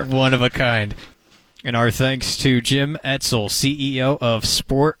through there. One of a kind. And our thanks to Jim Etzel, CEO of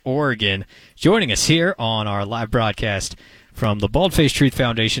Sport Oregon, joining us here on our live broadcast from the Bald-Faced Truth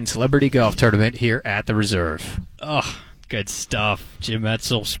Foundation Celebrity Golf Tournament here at the Reserve. Good stuff. Jim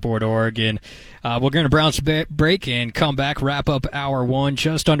Etzel, Sport Oregon. We're going to bounce break and come back, wrap up Hour 1,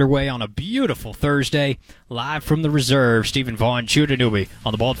 just underway on a beautiful Thursday, live from the Reserve. Stephen Vaughn, Judah Newby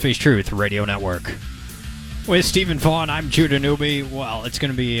on the Bald-Faced Truth Radio Network. With Stephen Vaughn, I'm Judah Newby. Well, it's going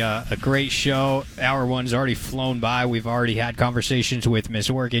to be a great show. Hour 1's already flown by. We've already had conversations with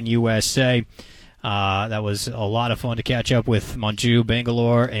Miss Oregon USA. That was a lot of fun to catch up with Manju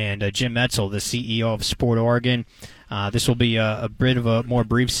Bangalore and Jim Etzel, the CEO of Sport Oregon. This will be a bit of a more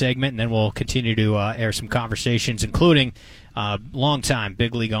brief segment, and then we'll continue to air some conversations, including longtime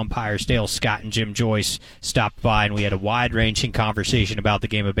big league umpires Dale Scott and Jim Joyce stopped by, and we had a wide-ranging conversation about the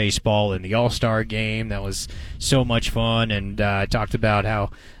game of baseball and the All-Star game. That was so much fun, and talked about how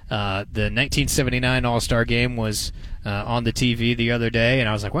the 1979 All-Star game was on the TV the other day, and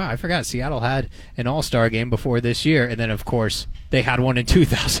I was like, wow, I forgot Seattle had an All-Star game before this year. And then, of course, they had one in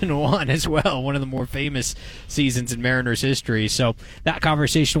 2001 as well, one of the more famous seasons in Mariners history. So that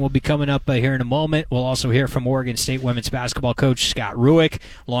conversation will be coming up here in a moment. We'll also hear from Oregon State women's basketball coach Scott Ruick,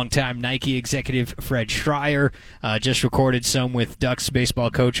 longtime Nike executive Fred Schreier, just recorded some with Ducks baseball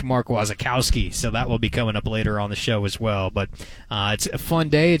coach Mark Wazakowski. So that will be coming up later on the show as well. But it's a fun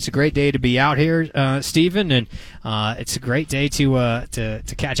day. It's a great day to be out here, Stephen, and it's a great day to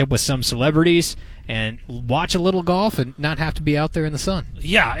catch up with some celebrities and watch a little golf and not have to be out there in the sun.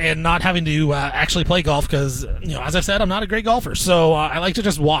 Yeah, and not having to actually play golf because, as I've said, I'm not a great golfer. So I like to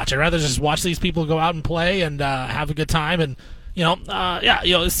just watch. I'd rather just watch these people go out and play and have a good time. And,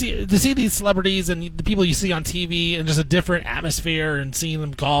 to see these celebrities and the people you see on TV and just a different atmosphere and seeing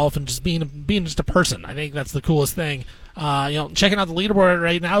them golf and just being just a person. I think that's the coolest thing. Checking out the leaderboard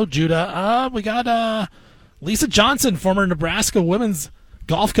right now, Judah, we got Lisa Johnson, former Nebraska women's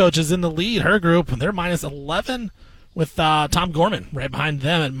golf coach, is in the lead. Her group, they're minus 11 with Tom Gorman right behind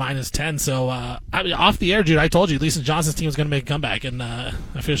them at minus 10. So off the air, Jude, I told you Lisa Johnson's team was going to make a comeback, and I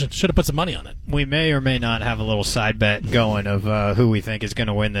should have put some money on it. We may or may not have a little side bet going of who we think is going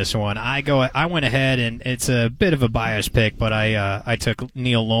to win this one. I went ahead, and it's a bit of a biased pick, but I took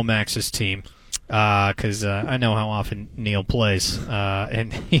Neil Lomax's team. because I know how often Neil plays,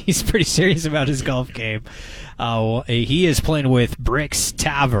 and he's pretty serious about his golf game. He is playing with Bricks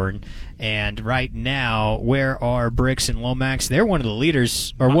Tavern, and right now, where are Bricks and Lomax? They're one of the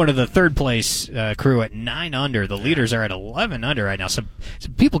leaders, or one of the third place crew at 9 under. The leaders are at 11 under right now. Some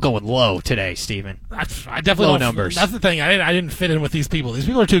people going low today, Stephen. I definitely low don't. Numbers. That's the thing. I didn't fit in with these people. These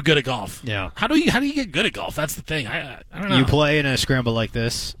people are too good at golf. Yeah. How do you get good at golf? That's the thing. I don't know. You play in a scramble like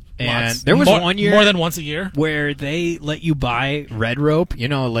this. And Lots. there was one year, more than once a year, where they let you buy red rope,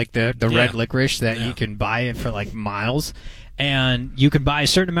 like the red licorice that you can buy it for like miles, and you can buy a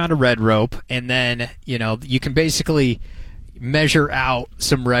certain amount of red rope, and then you can basically measure out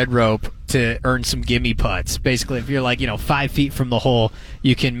some red rope to earn some gimme putts. Basically, if you're 5 feet from the hole,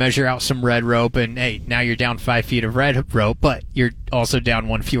 you can measure out some red rope, and hey, now you're down 5 feet of red rope, but you're also down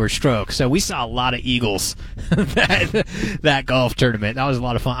one fewer stroke. So we saw a lot of eagles that golf tournament. That was a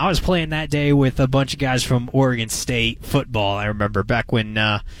lot of fun. I was playing that day with a bunch of guys from Oregon State football. I remember back when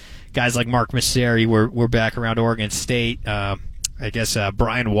guys like Mark Masseri were back around Oregon State. I guess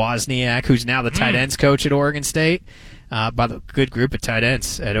Brian Wozniak, who's now the tight ends coach at Oregon State. By the good group of tight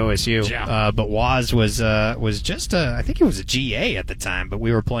ends at OSU. Yeah. But Woz was just I think he was a GA at the time, but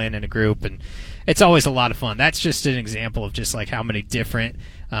we were playing in a group, and it's always a lot of fun. That's just an example of just how many different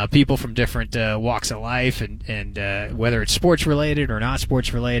people from different walks of life, and whether it's sports related or not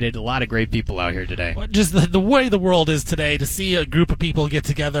sports related, a lot of great people out here today. Well, just the way the world is today, to see a group of people get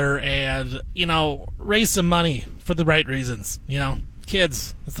together and raise some money for the right reasons.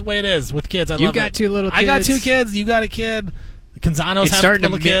 Kids. That's the way it is with kids. You got 2 little kids. I got 2 kids. You got a kid. The Canzanos it's have starting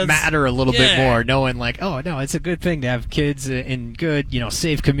little to kids. matter a little bit more, knowing oh no, it's a good thing to have kids in good,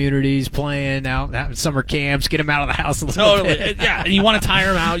 safe communities, playing out, having summer camps, get them out of the house a little bit. Yeah, and you want to tire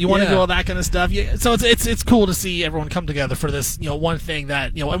them out. You want to do all that kind of stuff. So it's cool to see everyone come together for this one thing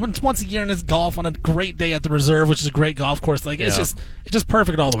that once a year, and it's golf on a great day at the Reserve, which is a great golf course. It's just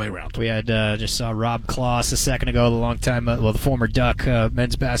perfect all the way around. We had just saw Rob Kloss a second ago, the former Duck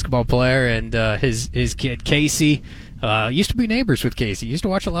men's basketball player, and his kid Casey. Used to be neighbors with Casey. Used to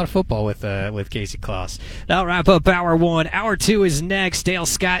watch a lot of football with Casey Kloss. That'll wrap up Hour 1. Hour 2 is next. Dale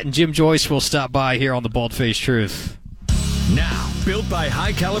Scott and Jim Joyce will stop by here on the Bald-Faced Truth. Now, built by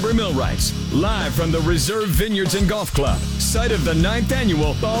High Caliber Millwrights, live from the Reserve Vineyards and Golf Club, site of the 9th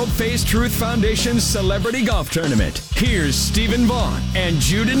annual Bald-Faced Truth Foundation Celebrity Golf Tournament. Here's Stephen Vaughn and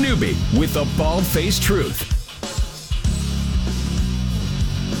Judah Newby with the Bald-Faced Truth.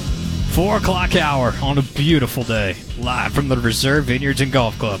 4 o'clock hour on a beautiful day, live from the Reserve Vineyards and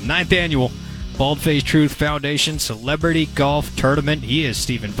Golf Club. 9th annual Bald-Faced Truth Foundation Celebrity Golf Tournament. He is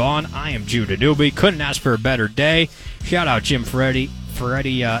Stephen Vaughn. I am Judah Newby. Couldn't ask for a better day. Shout out Jim Ferretti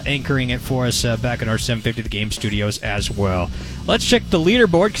anchoring it for us back in our 750 The Game studios as well. Let's check the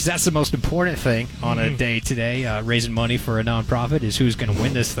leaderboard, because that's the most important thing on a day today. Raising money for a nonprofit is who's going to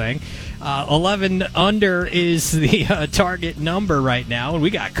win this thing. 11 under is the target number right now, and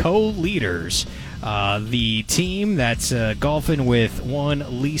we got co-leaders. The team that's golfing with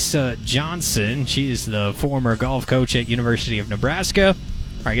one Lisa Johnson. She is the former golf coach at University of Nebraska.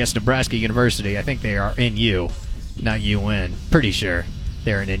 Or I guess Nebraska University. I think they are NU, not UN. Pretty sure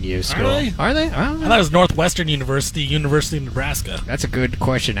they're an NU school. Are they? I thought it was Northwestern University, University of Nebraska. That's a good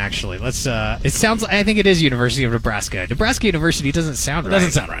question, actually. Let's. It sounds. I think it is University of Nebraska. Nebraska University doesn't sound right. It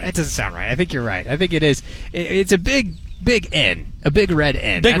doesn't sound right. It doesn't sound right. I think you're right. I think it is. It's a big N, a big red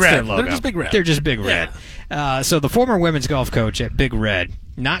N. Big That's Red. Their logo. They're just Big Red. They're just Big Red. Yeah. So the former women's golf coach at Big Red,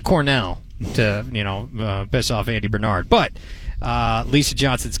 not Cornell, to piss off Andy Bernard, but. Lisa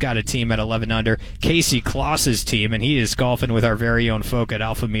Johnson's got a team at 11 under. Casey Kloss's team, and he is golfing with our very own folk at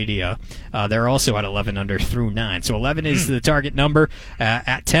Alpha Media. They're also at 11 under through 9. So 11 is the target number.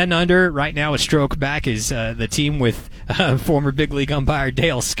 At 10 under, right now a stroke back is the team with former big league umpire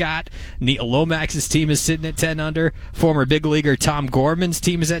Dale Scott. Neil Lomax's team is sitting at 10 under. Former big leaguer Tom Gorman's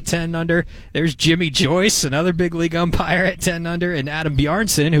team is at 10 under. There's Jimmy Joyce, another big league umpire, at 10 under. And Adam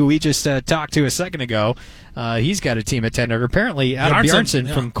Bjarnson, who we just talked to a second ago, he's got a team at 10 under. Apparently, Adam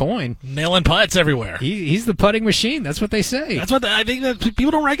Bjarnson from Coin. Nailing putts everywhere. He's the putting machine. That's what they say. That's what I think that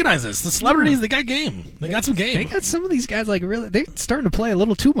people don't recognize this. The celebrities, they got game. They got some game. They got some of these guys, really, they're starting to play a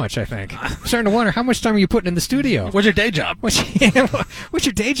little too much, I think. I'm starting to wonder, how much time are you putting in the studio? What's your day job? What's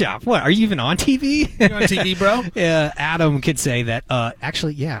your day job? What, are you even on TV? You're on TV, bro? Yeah, Adam could say that.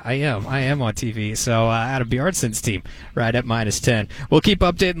 Actually, yeah, I am. I am on TV. So Adam Bjarnson's team right at -10. We'll keep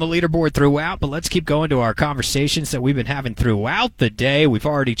updating the leaderboard throughout, but let's keep going to our conversations that we've been having throughout the day. We've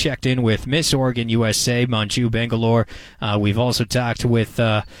already checked in with Miss Oregon USA, Manju Bangalore. We've also talked with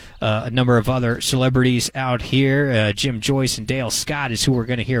a number of other celebrities out here. Jim Joyce and Dale Scott is who we're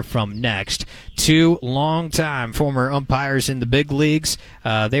going to hear from next. Two longtime former umpires in the big leagues.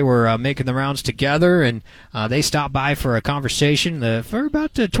 They were making the rounds together, and they stopped by for a conversation for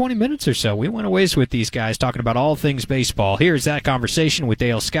about 20 minutes or so. We went a ways with these guys talking about all things baseball. Here's that conversation with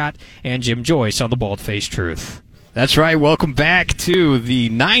Dale Scott and Jim Joyce on the Bald-Faced Truth. That's right. Welcome back to the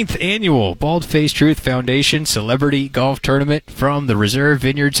 9th annual Bald-Faced Truth Foundation Celebrity Golf Tournament from the Reserve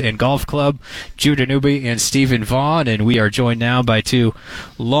Vineyards and Golf Club, Judah Newby and Stephen Vaughn, and we are joined now by two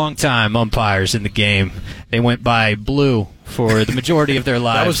longtime umpires in the game. They went by blue for the majority of their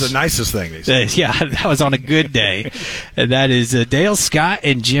lives. That was the nicest thing they said. Yeah, that was on a good day. And that is Dale Scott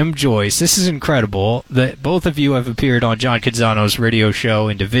and Jim Joyce. This is incredible that both of you have appeared on John Canzano's radio show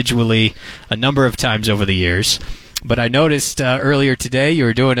individually a number of times over the years. But I noticed earlier today you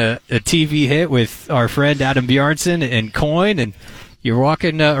were doing a TV hit with our friend Adam Bjarnson and Coyne, and you're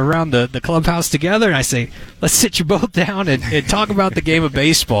walking around the clubhouse together, and I say, let's sit you both down and talk about the game of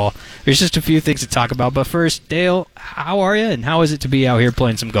baseball. There's just a few things to talk about. But first, Dale, how are you, and how is it to be out here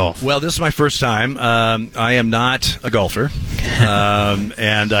playing some golf? Well, this is my first time. I am not a golfer,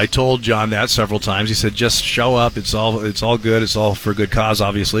 and I told John that several times. He said, just show up. It's all good. It's all for a good cause,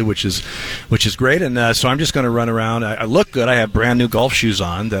 obviously, which is great. And so I'm just going to run around. I look good. I have brand new golf shoes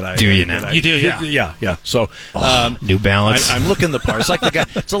on. Do you now? You do, yeah. Yeah. So New Balance. I'm looking the part. It's like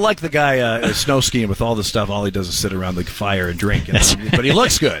the guy snow skiing with all the stuff. All he does is sit around the fire and drink. But he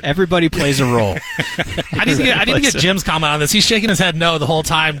looks good. Everybody plays a role. I need to get Jim's comment on this. He's shaking his head no the whole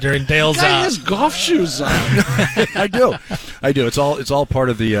time during Dale's. The guy has golf shoes on. I do. It's all part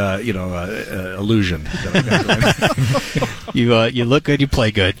of the illusion. That You look good. You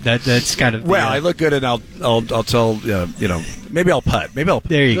play good. That's kind of I look good, and I'll tell maybe I'll putt.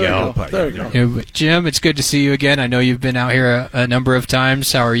 There you go. There you go. Jim, it's good to see you again. I know you've been out here a number of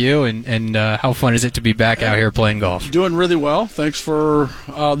times. How are you? And how fun is it to be back out here playing golf? Doing really well. Thanks for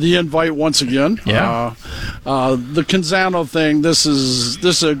the invite once again. Yeah. The Canzano thing. This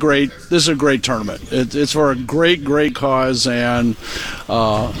is a great tournament. It's for a great cause, and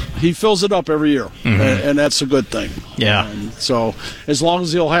he fills it up every year, and that's a good thing. Yeah. And so as long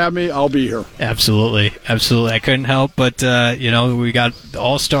as he'll have me, I'll be here. Absolutely. I couldn't help but we got the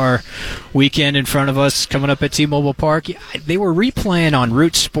All-Star weekend in front of us coming up at T-Mobile Park. They were replaying on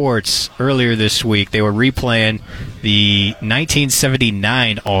Root Sports earlier this week. They were replaying the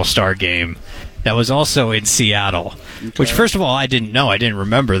 1979 All-Star game that was also in Seattle, which, first of all, I didn't know. I didn't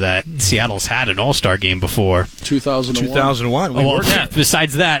remember that Seattle's had an All-Star game before. 2001.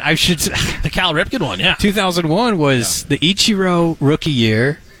 Besides that, I should... The Cal Ripken one, yeah. 2001 was the Ichiro rookie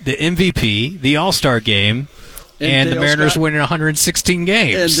year, the MVP, the All-Star game, and the Mariners winning 116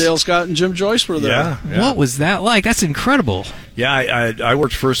 games. And Dale Scott and Jim Joyce were there. Yeah. What was that like? That's incredible. Yeah, I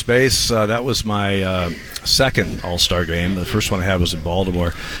worked first base. That was my second All-Star game. The first one I had was in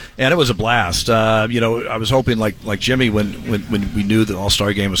Baltimore, and it was a blast. I was hoping, like Jimmy, when we knew the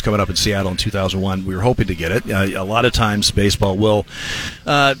All-Star game was coming up in Seattle in 2001, we were hoping to get it. A lot of times, baseball will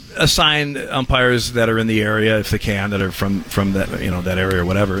assign umpires that are in the area if they can, that are from that that area or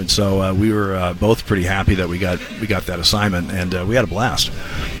whatever. And so we were both pretty happy that we got that assignment, and we had a blast.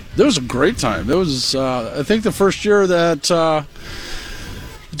 It was a great time. It was, I think, the first year that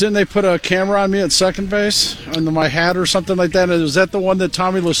didn't they put a camera on me at second base on my hat or something like that? And was that the one that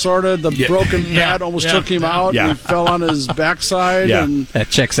Tommy Lasorda, the broken bat, almost took him out? Yeah. And he fell on his backside. Yeah. And That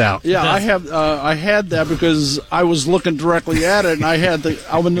checks out. yeah, I had that because I was looking directly at it, and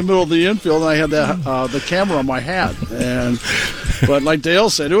I'm in the middle of the infield, and I had the camera on my hat. But like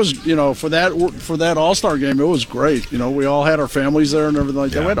Dale said, it was for that All-Star game, it was great. We all had our families there and everything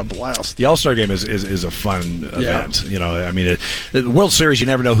like that. We had a blast. The All-Star game is a fun event. The World Series, you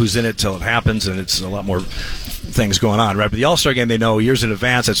never know who's in it till it happens, and it's a lot more things going on, right? But the All-Star game, they know years in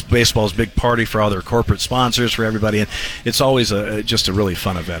advance. It's baseball's big party for all their corporate sponsors, for everybody, and it's always just a really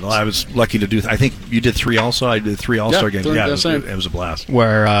fun event. I was lucky to do. I think you did 3 also. I did 3 All-Star games. Yeah, it was a blast.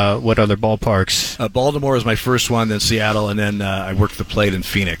 Where what other ballparks? Baltimore was my first one, then Seattle, and then I worked the plate in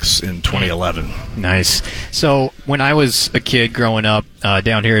Phoenix in 2011. Nice. So when I was a kid growing up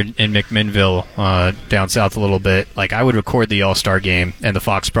down here in McMinnville, down south a little bit, like I would record the All-Star game and the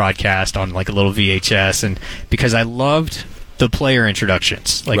Fox broadcast on like a little VHS, and because I loved the player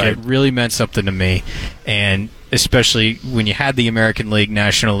introductions, like right. It really meant something to me. And especially when you had the American League,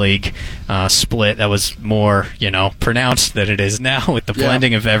 National League split, that was more, pronounced than it is now with the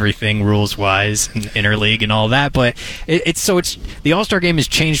blending of everything rules-wise and interleague and all that. But it's the All-Star Game has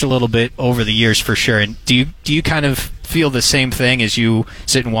changed a little bit over the years for sure. And do you kind of feel the same thing as you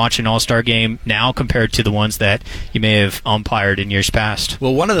sit and watch an All-Star Game now compared to the ones that you may have umpired in years past?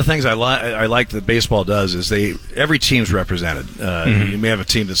 Well, one of the things I like that baseball does is every team's represented. You may have a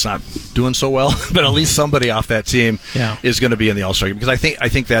team that's not doing so well, but at least somebody off that team is going to be in the All-Star Game, because I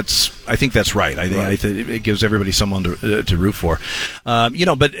think that's right. I think it gives everybody someone to root for.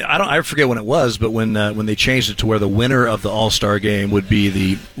 But I forget when it was, but when they changed it to where the winner of the All-Star Game would be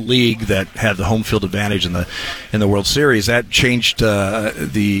the league that had the home field advantage in the World Series, that changed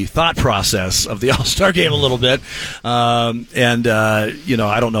the thought process of the All-Star Game a little bit. I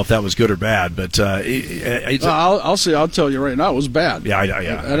don't know if that was good or bad, but I'll tell you right now, it was bad. Yeah, I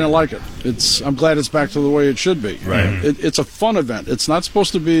didn't like it. I'm glad it's back to the way it should be. Right. It's a fun event. It's not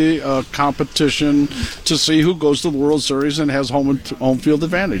supposed to be a competition to see who goes to the World Series and has home field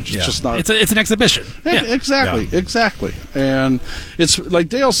advantage. It's just not. It's an exhibition. Exactly. And it's like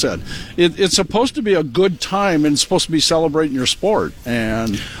Dale said, it's supposed to be a good time, and it's supposed to be celebrating your sport.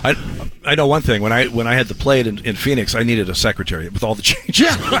 And I know one thing. When I had the plate in Phoenix, I needed a secretary with all the changes.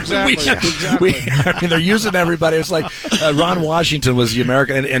 Yeah, exactly. They're using everybody. It's like Ron Washington was the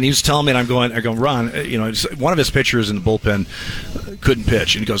American, and he was telling me, and I'm going, Ron, one of his pitchers in the bullpen couldn't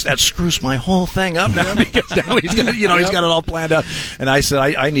pitch, and he goes, that screws my whole thing up now, because now he's got he's got it all planned out. And I said,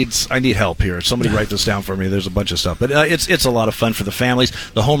 I need help here. Somebody write this down for me. There's a bunch of stuff, but it's a lot of fun for the families.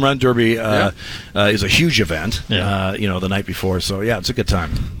 The home run derby is a huge event. The night before, so it's a good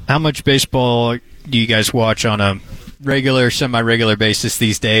time. How much baseball do you guys watch on a regular, semi-regular basis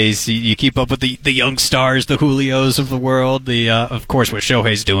these days? You keep up with the young stars, the Julios of the world. Of course, what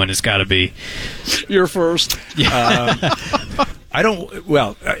Shohei's doing has got to be. You're first. I don't.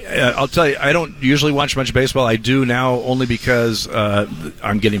 Well, I'll tell you, I don't usually watch much baseball. I do now only because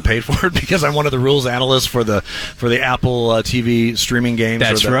I'm getting paid for it, because I'm one of the rules analysts for the Apple TV streaming games.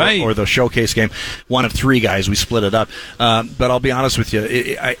 That's right. Or the showcase game. One of three guys. We split it up. But I'll be honest with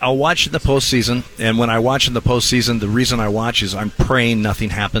you, I'll watch in the postseason, and when I watch in the postseason, the reason I watch is I'm praying nothing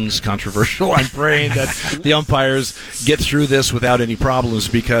happens controversial. I'm praying that the umpires get through this without any problems,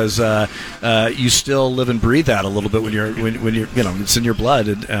 because you still live and breathe that a little bit when you're it's in your blood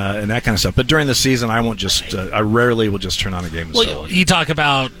and that kind of stuff. But during the season, I rarely will just turn on a game. You talk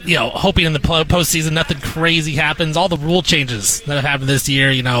about hoping in the postseason nothing crazy happens. All the rule changes that have happened this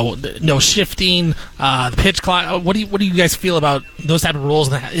year, no shifting, the pitch clock. What do you guys feel about those type of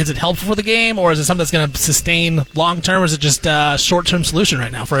rules? Is it helpful for the game, or is it something that's going to sustain long term, or is it just a short term solution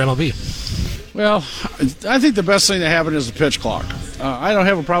right now for MLB? Well, I think the best thing that happened is the pitch clock. I don't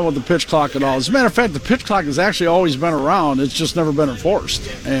have a problem with the pitch clock at all. As a matter of fact, the pitch clock has actually always been around. It's just never been enforced.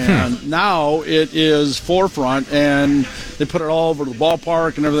 And now it is forefront, and they put it all over the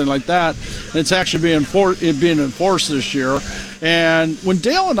ballpark and everything like that. And it's actually being enforced this year. And when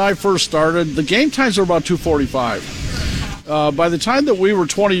Dale and I first started, the game times were about 2:45. By the time that we were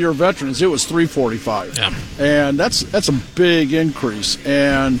 20-year veterans, it was 3:45. Yeah. And that's a big increase.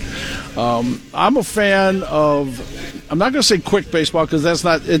 And I'm a fan of, I'm not going to say quick baseball, because that's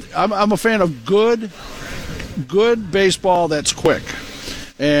not it. I'm a fan of good baseball that's quick.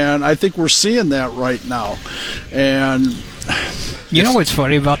 And I think we're seeing that right now. And you know what's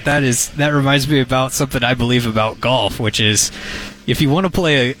funny about that is that reminds me about something I believe about golf, which is if you want to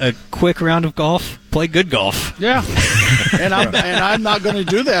play a quick round of golf, play good golf. Yeah. And I'm not going to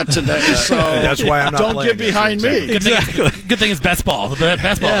do that today. So that's why I'm not don't get behind me. Exactly. Good thing it's best ball. The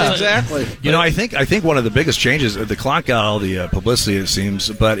best ball. Yeah, exactly. I think one of the biggest changes, the clock got all the publicity, it seems,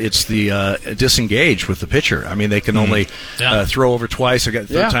 but it's the disengage with the pitcher. I mean, they can only throw over twice. Third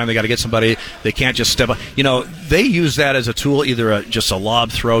time they got to get somebody. They can't just step up. They use that as a tool, either just a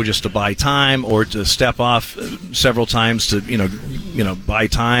lob throw just to buy time, or to step off several times to buy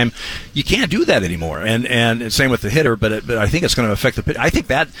time. You can't do that anymore. And same with the hitter, but I think it's going to affect the pitch. I think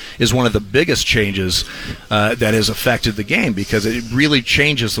that is one of the biggest changes that has affected the game, because it really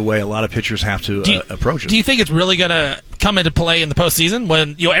changes the way a lot of pitchers have to approach it. Do you think it's really going to come into play in the postseason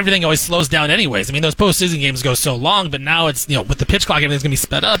when everything always slows down anyways? I mean, those postseason games go so long, but now it's with the pitch clock, everything's going to be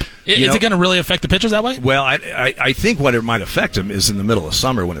sped up. Is it going to really affect the pitchers that way? Well, I think what it might affect them is in the middle of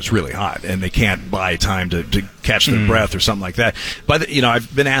summer when it's really hot and they can't buy time to catch their breath or something like that. But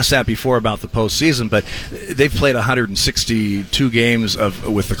I've been asked that before about the postseason, but they've played 162 games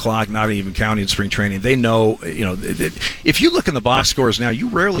with the clock, not even counting spring training. They know, if you look in the box scores now, you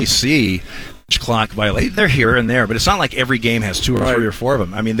rarely see clock violation. They're here and there, but it's not like every game has 2 or 3 or 4 of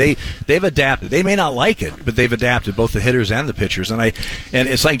them. I mean, they've adapted. They may not like it, but they've adapted, both the hitters and the pitchers. And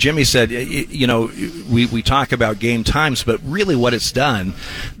it's like Jimmy said, you know, we talk about game times, but really what it's done,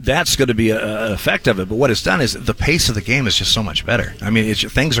 that's going to be an effect of it. But what it's done is the pace of the game is just so much better. I mean,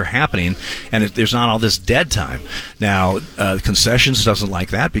 things are happening, and there's not all this dead time. Now, concessions doesn't like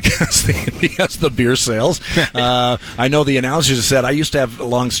that because the beer sales. I know the announcers have said, I used to have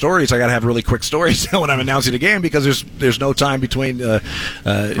long stories. I got to have really quick stories when I'm announcing a game because there's no time between you know,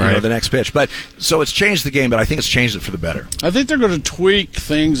 the next pitch. But so it's changed the game, but I think it's changed it for the better. I think they're going to tweak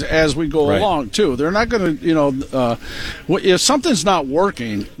things as we go along too. They're not going to, you know, if something's not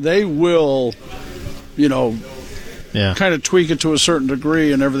working, they will, you know, kind of tweak it to a certain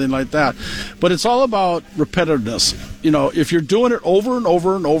degree and everything like that. But it's all about repetitiveness. You know, if you're doing it over and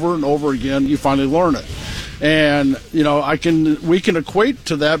over and over and over again, you finally learn it. And, you know, we can equate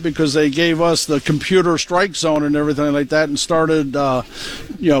to that because they gave us the computer strike zone and everything like that and started,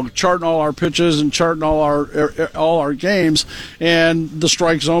 you know, charting all our pitches and charting all our games. And the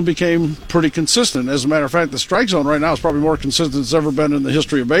strike zone became pretty consistent. As a matter of fact, the strike zone right now is probably more consistent than it's ever been in the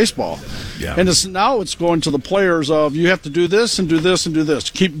history of baseball. Yeah. And now it's going to the players of you have to do this and do this and do this.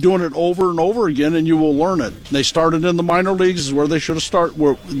 Keep doing it over and over again and you will learn it. They started in the minor leagues is where they should have started,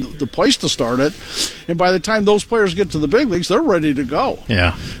 where the place to start it. And by the time those players get to the big leagues, they're ready to go.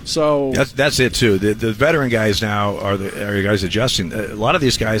 Yeah. So that's it too. The veteran guys now are the guys adjusting. A lot of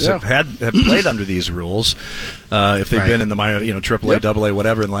these guys have played under these rules. If they've been in the minor, you know, AAA, AA,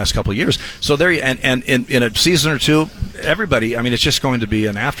 whatever, in the last couple of years. So they're and in a season or two, everybody. I mean, it's just going to be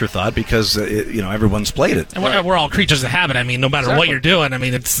an afterthought because you know, everyone's played it. And we're all creatures of habit. I mean, no matter what you're doing, I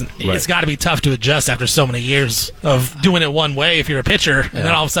mean, it's got to be tough to adjust after so many years of doing it one way. If you're a pitcher, and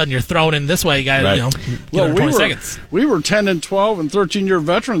then all of a sudden you're thrown in this way, you got you know, 20 seconds. We were 10 and 12 and 13-year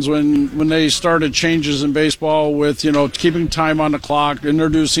veterans when they started changes in baseball with, you know, keeping time on the clock,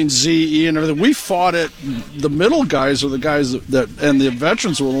 introducing ZE and everything. We fought it. The middle guys are the guys that and the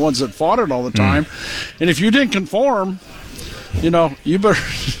veterans were the ones that fought it all the time. And if you didn't conform, you know, you better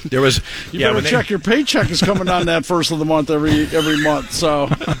check your paycheck is coming on that first of the month every month. So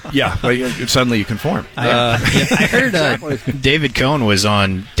suddenly you conform. I heard David Cohn was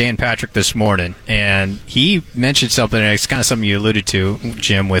on Dan Patrick this morning, and he mentioned something, and it's kind of something you alluded to,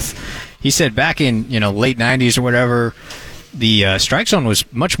 Jim. He said back in, you know, late '90s or whatever, the strike zone was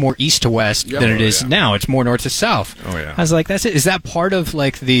much more east to west than it is now. It's more north to south. Oh yeah. I was like, that's it. Is that part of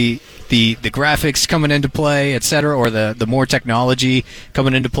like the graphics coming into play, et cetera, or the more technology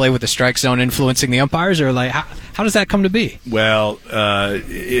coming into play with the strike zone influencing the umpires, or like how does that come to be? Well,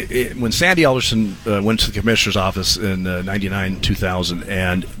 when Sandy Alderson went to the commissioner's office in '99, 2000,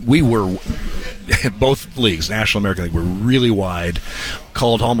 and we were both leagues, National American League, were really wide,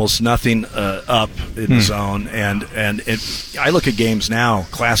 called almost nothing up in the zone, and I look at games now,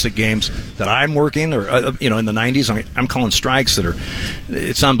 classic games that I'm working, or you know, in the '90s, I'm calling strikes that are,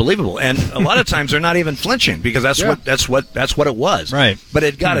 it's unbelievable, and a lot of times they're not even flinching because that's what it was, right? But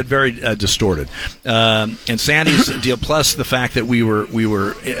it got it very distorted, and Sandy's deal, plus the fact that we were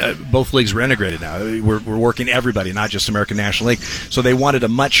both leagues were integrated now. We're working everybody, not just American National League, so they wanted a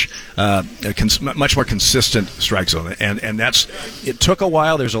much more consistent strike zone, and that's it took a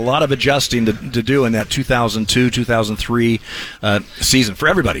while. There's a lot of adjusting to do in that 2002, 2003 season for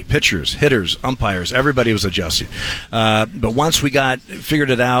everybody, pitchers, hitters, umpires, everybody was adjusting. But once we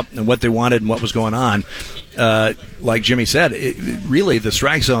figured it out and what they wanted and what was going on, like Jimmy said, really the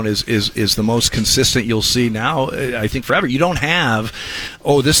strike zone is the most consistent you'll see now, I think, forever. You don't have,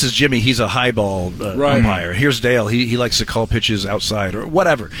 this is Jimmy, he's a high ball umpire. Here's Dale, he likes to call pitches outside or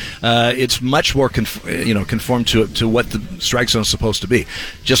whatever. It's much more conformed to what the strike zone is supposed to be.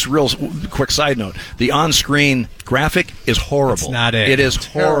 Just real quick side note: the on-screen graphic is horrible. It's not it. It is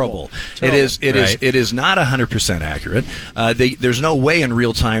horrible. Terrible. It is not 100% accurate. There's no way in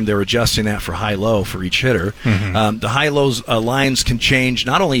real time they're adjusting that for high-low for each hitter. Mm-hmm. The high-lows lines can change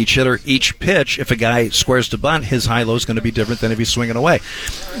not only each hitter, each pitch. If a guy squares to bunt, his high-low is going to be different than if he's swinging away.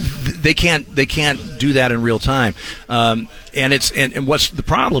 They can't do that in real time. And what's the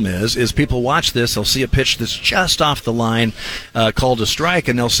problem is people watch this, they'll see a pitch that's just off the line, called a strike,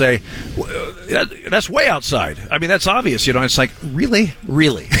 and they'll say, that's way outside. I mean, that's obvious, you know. It's like, really?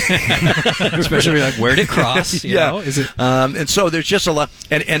 Especially like, where'd it cross? You know? Is it? And so there's just a lot,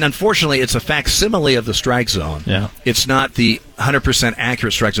 and unfortunately, it's a facsimile of the strike zone. Yeah. It's not the 100%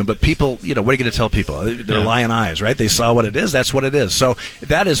 accurate strike zone, but people, you know, what are you going to tell people? They're lion eyes, right? They saw what it is, that's what it is. So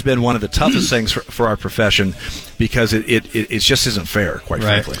that has been one of the toughest things for our profession, because it just isn't fair, quite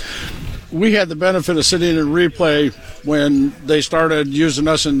frankly. we had the benefit of sitting in replay when they started using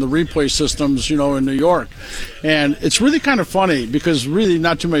us in the replay systems, in New York. And it's really kind of funny because really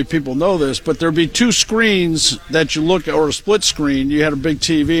not too many people know this, but there'd be two screens that you look at, or a split screen. You had a big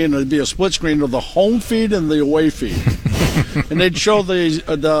TV, and there'd be a split screen of the home feed and the away feed. And they'd show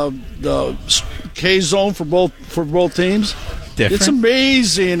the K zone for both teams. Different. It's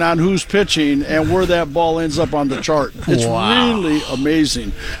amazing on who's pitching and where that ball ends up on the chart. It's really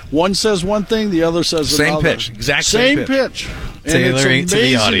amazing. One says one thing, the other says another. Same pitch, exact same pitch. And Tailoring it's to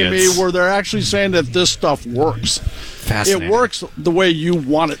the amazing to audience. me where they're actually saying that this stuff works. Fascinating. It works the way you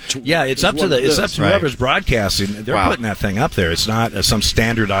want it to work. Yeah, it's up to whoever's broadcasting. They're putting that thing up there. It's not some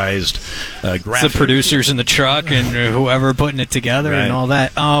standardized graphic. It's the producers in the truck and whoever putting it together and all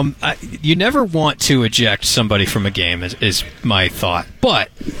that. You never want to eject somebody from a game, is my thought. But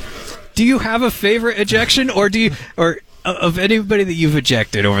do you have a favorite ejection, or of anybody that you've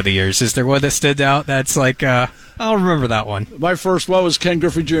ejected over the years? Is there one that stood out that's like, I'll remember that one? My first one was Ken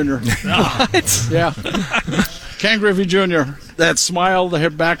Griffey Jr. What? Yeah. Ken Griffey Jr., that smile, the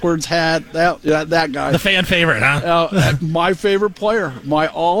hip backwards hat, that guy. The fan favorite, huh? My favorite player, my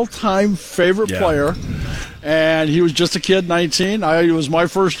all-time favorite player. And he was just a kid, 19. It was my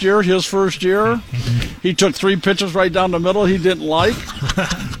first year, his first year. He took 3 pitches right down the middle he didn't like,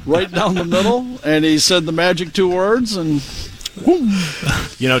 right down the middle, and he said the magic 2 words, and...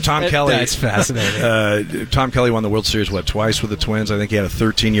 Tom Kelly. That's fascinating. Tom Kelly won the World Series, twice with the Twins? I think he had a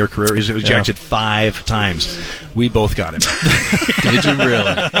 13-year career. He was ejected 5 times. We both got him. Did you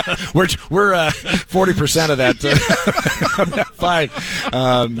really? We're 40% of that. 5.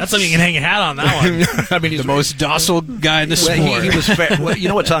 That's something you can hang your hat on, that one. I mean, he's the most docile guy in the sport. He was fair. Well, you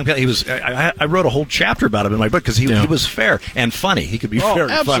know what, Tom Kelly? He was. I wrote a whole chapter about him in my book because he was fair and funny. He could be fair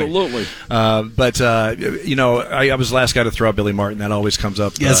and funny. Absolutely. But I was the last guy to throw out Billy Martin. That always comes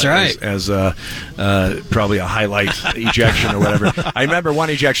up. That's right. As probably a highlight ejection or whatever. I remember one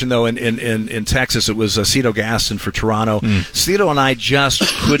ejection though in Texas. It was Cito Gaston for Toronto. Cito and I just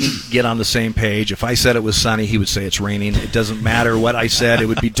couldn't get on the same page. If I said it was sunny, he would say it's raining. It doesn't matter what I said. It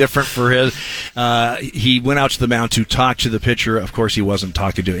would be different for his. He went out to the mound to talk to the pitcher. Of course, he wasn't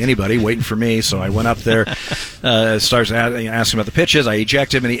talking to anybody, waiting for me. So I went up there, starts asking about the pitches. I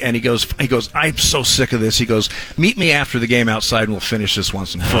eject him, and he goes, I'm so sick of this. He goes, meet me after the game outside, and we'll finish this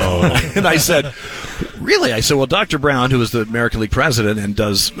once and for all. And I said, really? I said, well, Dr. Brown, who is the American League president and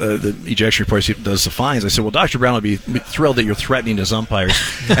does the ejection reports, he does the fines. I said, well, Dr. Brown would be thrilled that you're threatening his umpires.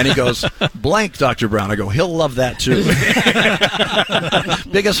 And he goes, blank Dr. Brown. I go, he'll love that too.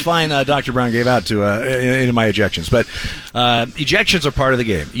 Biggest fine Dr. Brown gave out to in my ejections. But ejections are part of the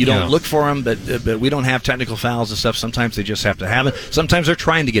game. You don't look for them, but we don't have technical fouls and stuff. Sometimes they just have to have it. Sometimes they're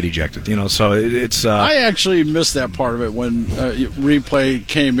trying to get ejected. So it's. I actually missed that part of it when replay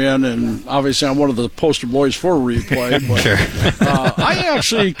came in, and obviously I'm one of the poster boys for replay. But Sure. I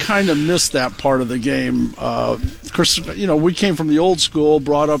actually kind of missed that part of the game. Of course, we came from the old school,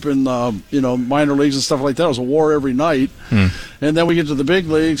 brought up in minor leagues and stuff like that. It was a war every night, and then we get to the big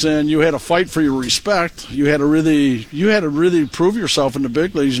leagues, and you had to fight for your respect. You had to really prove yourself in the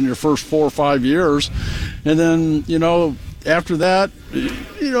big leagues in your first 4 or 5 years, and then after that,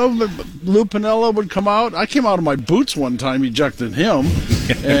 Lou Piniella would come out. I came out of my boots one time, ejected him,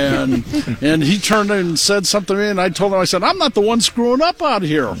 and he turned and said something to me, and I told him, I said, I'm not the one screwing up out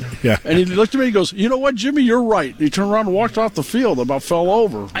here. Yeah. And he looked at me and goes, you know what, Jimmy, you're right. And he turned around and walked off the field, about fell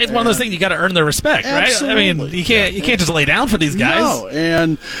over. It's one of those things you got to earn their respect, Absolutely. right? I mean, you can't just lay down for these guys. No,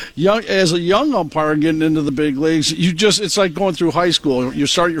 and as a young umpire getting into the big leagues, it's like going through high school. You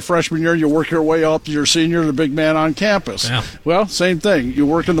start your freshman year, you work your way up to your senior, the big man on campus. Yeah. Well, same thing. You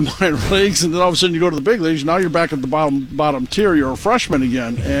work in the minor leagues, and then all of a sudden you go to the big leagues. Now you're back at the bottom tier. You're a freshman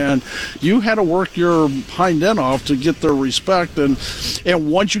again, and you had to work your hind end off to get their respect. And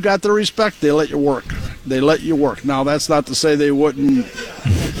once you got their respect, they let you work. Now that's not to say they wouldn't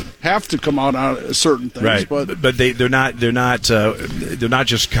have to come out on certain things, right? But they're not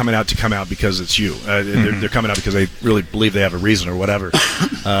just coming out to come out because it's you. They're coming out because they really believe they have a reason or whatever.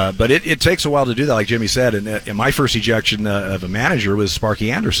 But it takes a while to do that, like Jimmy said. And my first ejection of a manager was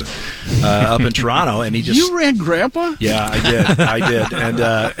Sparky Anderson up in Toronto, and he just you ran Grandpa. Yeah, I did,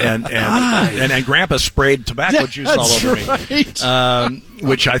 and Grandpa sprayed tobacco juice all over me.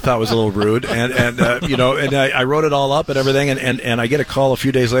 Which I thought was a little rude, and I wrote it all up and everything, and I get a call a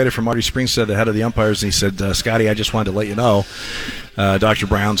few days later from Marty Springstead, the head of the umpires, and he said, Scotty, I just wanted to let you know Dr.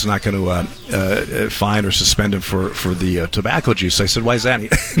 Brown's not going to fine or suspend him for the tobacco juice. I said, why is that?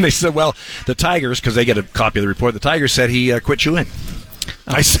 And they said, well, the Tigers, because they get a copy of the report, the Tigers said he quit chewing.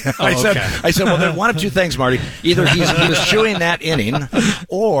 I said, well, then one of two things, Marty. Either he was chewing that inning,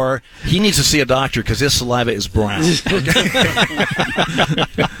 or he needs to see a doctor because his saliva is brown.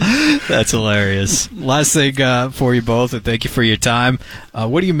 That's hilarious. Last thing for you both, and thank you for your time.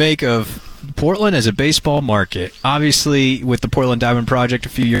 What do you make of Portland as a baseball market? Obviously, with the Portland Diamond Project a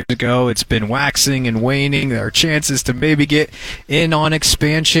few years ago, it's been waxing and waning. There are chances to maybe get in on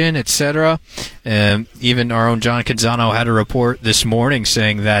expansion, etc. Even our own John Canzano had a report this morning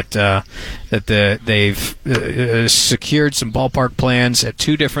saying that they've secured some ballpark plans at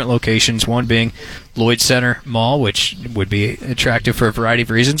 2 different locations, one being Lloyd Center Mall, which would be attractive for a variety of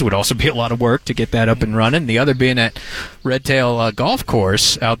reasons, would also be a lot of work to get that up and running. The other being at Redtail Golf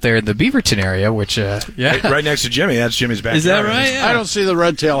Course out there in the Beaverton area, which, right next to Jimmy. That's Jimmy's backyard. Is that right? I don't see the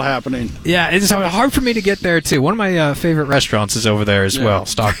Redtail happening. Yeah, it's hard for me to get there, too. One of my favorite restaurants is over there as well,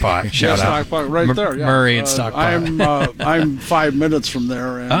 Stockpot. Shout out. Stockpot, right there. Yeah. Murray and Stockpot. I'm 5 minutes from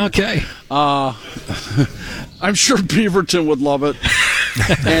there. And, okay. I'm sure Beaverton would love it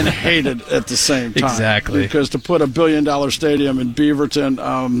and hate it at the same time. Exactly. Because to put $1 billion stadium in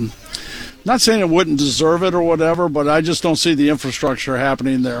Beaverton, not saying it wouldn't deserve it or whatever, but I just don't see the infrastructure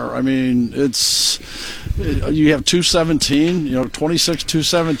happening there. I mean, you have 217, 26,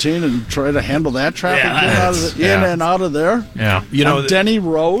 217, and try to handle that traffic in and out of there. Yeah. On Denny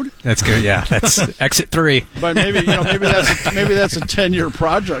Road. That's good. Yeah, that's exit 3. But maybe that's a 10-year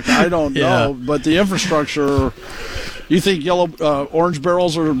project. I don't know. But the infrastructure. You think orange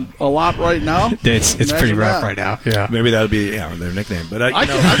barrels are a lot right now? It's pretty rough right now. Yeah, maybe that would be their nickname. But I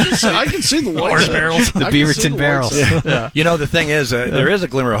can see the orange barrels, the Beaverton barrels. Yeah. The thing is, there is a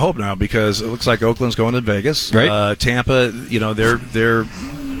glimmer of hope now because it looks like Oakland's going to Vegas. Right. Tampa,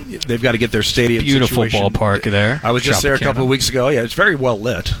 they've got to get their stadium beautiful situation. Ballpark there. I was just there a couple of weeks ago. Yeah, it's very well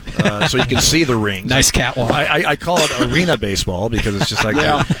lit, so you can see the rings. Nice catwalk. I call it arena baseball because it's just like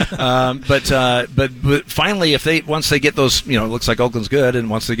that. But finally, once they get those, it looks like Oakland's good, and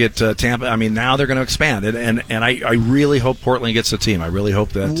once they get Tampa, I mean, now they're going to expand it, and I really hope Portland gets a team. I really hope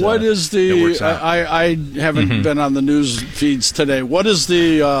that. What is the? It works out. I haven't been on the news feeds today. What is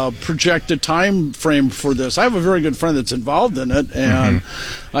the projected time frame for this? I have a very good friend that's involved in it, and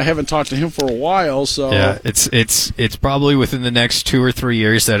I haven't talked to him for a while. So yeah, it's probably within the next 2 or 3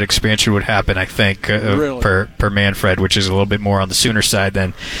 years that expansion would happen. I think really? per Manfred, which is a little bit more on the sooner side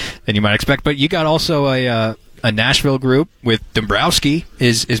than you might expect. But you got also a Nashville group with Dombrowski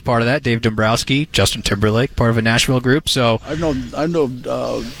is part of that. Dave Dombrowski, Justin Timberlake, part of a Nashville group. So I know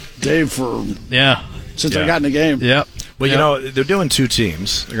Dave since I got in the game. Yep. Well, they're doing 2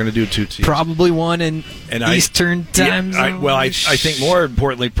 teams. They're going to do 2 teams. Probably one in Eastern time zone. I think more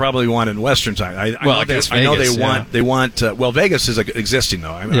importantly, probably one in Western time. I know they want. Vegas is existing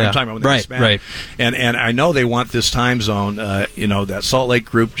though. I'm talking about when they expand. Right. And I know they want this time zone. That Salt Lake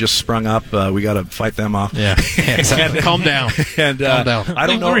group just sprung up. We got to fight them off. Yeah. Exactly. Calm down. And calm down. I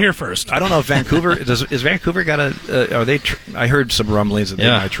don't know. We're here first. I don't know if Vancouver is Vancouver got a? Are they? I heard some rumblings that they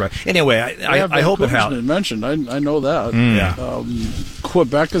might try. Anyway, I hope it happens. Mentioned. I know that. Yeah.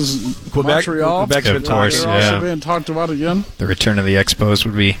 Quebec, Montreal. Quebec's been talked. Also being talked about again. The return of the Expos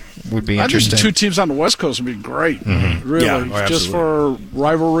would be interesting. I think 2 teams on the West Coast would be great. Really, just for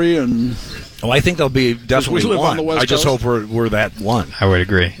rivalry and. Oh, I think there'll be definitely one. I just hope we're that one. I would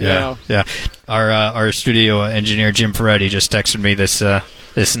agree. Yeah. Our studio engineer Jim Ferretti just texted me this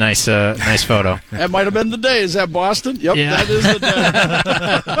nice photo. That might have been the day. Is that Boston? Yep, that is the day.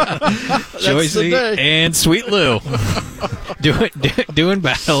 Joycey and Sweet Lou doing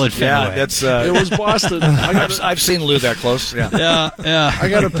battle at Fenway. Yeah, that's. It was Boston. I've seen Lou that close. Yeah. I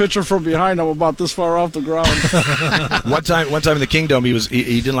got a picture from behind. I'm about this far off the ground. One time in the Kingdom,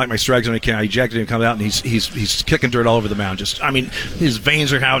 he didn't like my strikes when I ejected him. Come out and he's kicking dirt all over the mound. His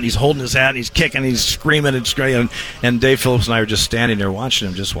veins are out. And he's holding his hat. And he's kicking. He's screaming and screaming. And Dave Phillips and I are just standing there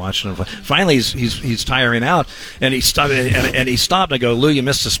watching him. Finally, he's tiring out, and he stopped. And he stopped. And I go, Lou, you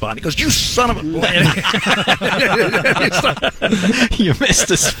missed a spot. And he goes, you son of a. You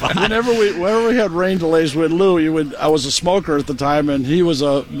missed a spot. Whenever we had rain delays with Lou, I was a smoker at the time, and he was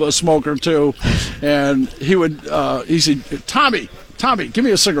a smoker too, and he said, Tommy, give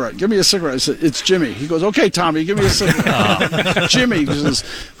me a cigarette. Give me a cigarette. I said, it's Jimmy. He goes, okay, Tommy, give me a cigarette. Jimmy says,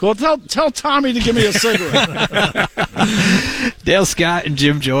 well, tell Tommy to give me a cigarette. Dale Scott and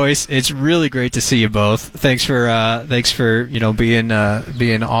Jim Joyce, it's really great to see you both. Thanks for being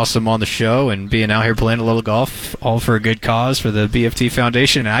awesome on the show and being out here playing a little golf, all for a good cause for the BFT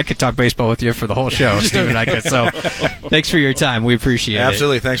Foundation. And I could talk baseball with you for the whole show, Steve and I could. So thanks for your time. We appreciate it.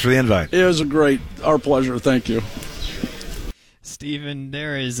 Absolutely. Thanks for the invite. It was our pleasure. Thank you. Steven,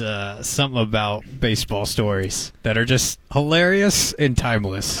 there is something about baseball stories that are just hilarious and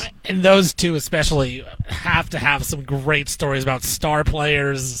timeless. And those two especially have to have some great stories about star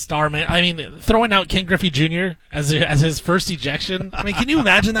players, star man. I mean, throwing out Ken Griffey Jr. as his first ejection. I mean, can you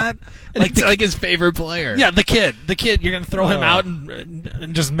imagine that? Like his favorite player. Yeah, the kid. You're going to throw him out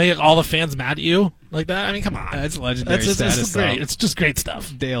and just make all the fans mad at you like that? I mean, come on. That's legendary It's great. It's just great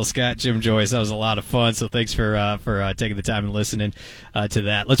stuff. Dale, Scott, Jim Joyce, that was a lot of fun, so thanks for taking the time and listening to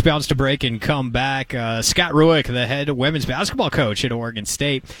that. Let's bounce to break and come back. Scott Ruick, the head women's basketball coach at Oregon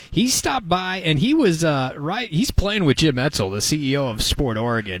State, he stopped by, and he was he's playing with Jim Etzel, the CEO of Sport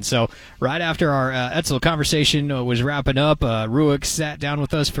Oregon. So right after our Etzel conversation was wrapping up, Ruick sat down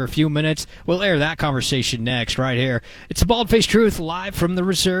with us for a few minutes. We'll air that conversation next right here. It's the Bald-Faced Truth, live from the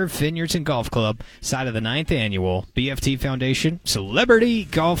Reserve Vineyards and Golf Club, side of the 9th Annual BFT Foundation Celebrity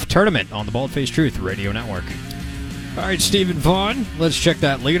Golf Tournament on the Bald-Faced Truth Radio Network. All right, Stephen Vaughn, let's check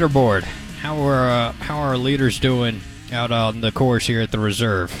that leaderboard. How are our leaders doing out on the course here at the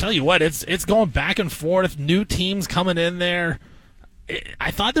Reserve? Tell you what, it's going back and forth. New teams coming in there.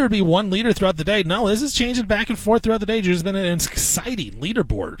 I thought there would be one leader throughout the day. No, this is changing back and forth throughout the day. There's been an exciting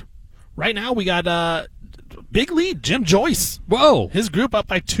leaderboard. Right now, we got big lead, Jim Joyce. Whoa. His group up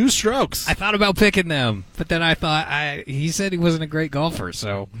by 2 strokes. I thought about picking them, but then I thought he said he wasn't a great golfer,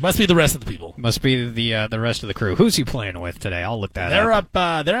 so must be the rest of the people. Must be the rest of the crew. Who's he playing with today? I'll look that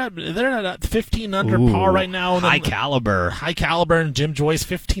up. They're at 15 under par right now. High caliber, and Jim Joyce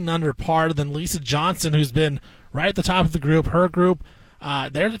 15 under par. Then Lisa Johnson, who's been right at the top of the group, her group,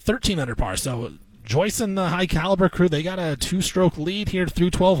 they're at 13 under par. So Joyce and the high caliber crew, they got a 2-stroke lead here through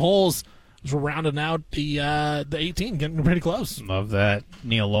 12 holes. We're rounding out the 18, getting pretty close. Love that.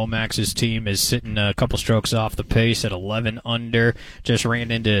 Neil Lomax's team is sitting a couple strokes off the pace at 11 under. Just ran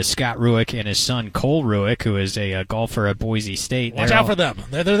into Scott Ruick and his son Cole Ruick, who is a golfer at Boise State. Watch out for them.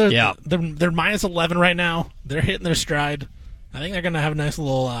 They're minus 11 right now. They're hitting their stride. I think they're going to have a nice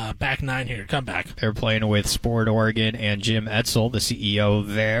little back nine here, comeback. They're playing with Sport Oregon and Jim Etzel, the CEO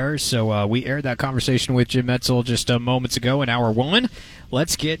there. So we aired that conversation with Jim Etzel just moments ago in hour 1.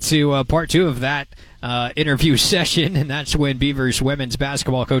 Let's get to part 2 of that interview session, and that's when Beavers women's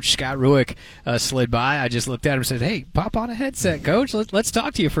basketball coach Scott Ruick slid by. I just looked at him and said, "Hey, pop on a headset, coach. Let's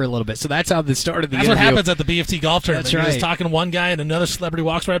talk to you for a little bit." So that's how the start of the interview. That's what happens at the BFT golf tournament. That's right. You're just talking to one guy, and another celebrity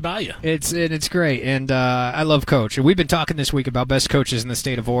walks right by you. It's great, and I love Coach. We've been talking this week about best coaches in the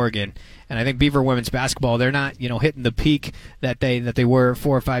state of Oregon, and I think Beaver women's basketball, they're not hitting the peak that they were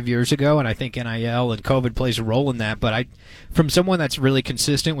 4 or 5 years ago, and I think NIL and COVID plays a role in that. But from someone that's really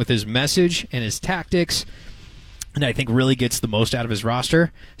consistent with his message and his tactics, and I think really gets the most out of his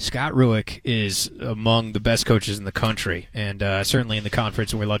roster, Scott Ruick is among the best coaches in the country, and certainly in the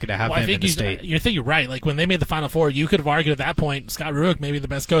conference, and we're lucky to have him in the state. You think you're right. Like, when they made the Final Four, you could have argued at that point Scott Ruick may be the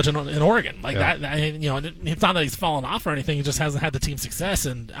best coach in Oregon. Like, that, it's not that he's fallen off or anything. He just hasn't had the team success,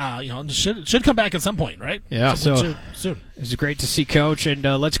 and should come back at some point, right? Yeah, soon. It's great to see Coach, and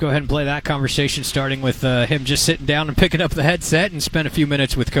let's go ahead and play that conversation, starting with him just sitting down and picking up the headset and spend a few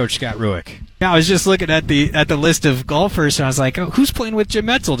minutes with Coach Scott Ruick. Yeah, I was just looking at the list of golfers, and I was like, oh, who's playing with Jim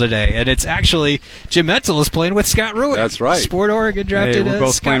Etzel today? And it's actually Jim Etzel is playing with Scott Ruick. That's right. Sport Oregon drafted we're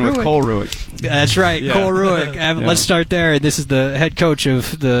both Scott playing Ruick. with Cole Ruick. That's right, yeah. Cole Ruick. Let's start there. This is the head coach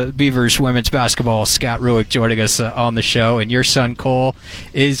of the Beavers women's basketball, Scott Ruick, joining us on the show. And your son, Cole,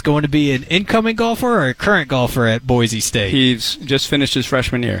 is going to be an incoming golfer or a current golfer at Boise State? He's just finished his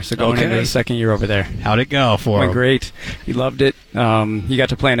freshman year, so going into his second year over there. How'd it go for him? Went great. He loved it. He got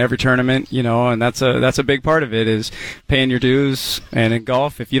to play in every tournament, and that's a big part of it is paying your dues. And in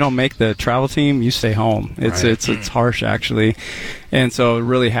golf, if you don't make the travel team, you stay home. It's harsh, actually. And so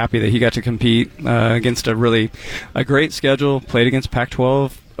really happy that he got to compete against a great schedule, played against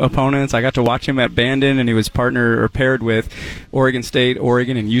Pac-12 opponents. I got to watch him at Bandon, and he was paired with Oregon State,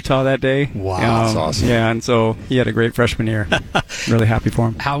 Oregon, and Utah that day. Wow, that's awesome. Yeah, and so he had a great freshman year. Really happy for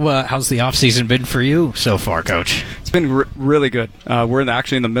him. How's the offseason been for you so far, Coach? It's been really good. We're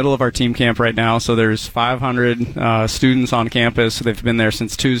actually in the middle of our team camp right now, so there's 500 students on campus. They've been there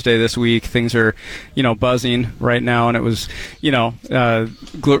since Tuesday this week. Things are, buzzing right now, and it was,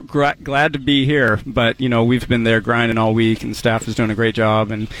 glad to be here. But we've been there grinding all week, and staff is doing a great job.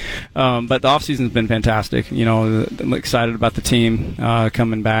 And but the off season's been fantastic. I'm excited about the team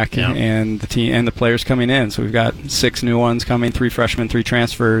coming back and the team and the players coming in. So we've got 6 new ones coming, 3 freshmen, 3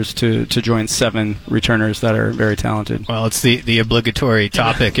 transfers to join 7 returners that are very talented. talented. Well, it's the obligatory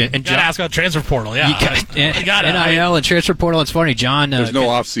topic. And you got to ask about transfer portal, yeah. You got NIL and transfer portal. It's funny, John. There's no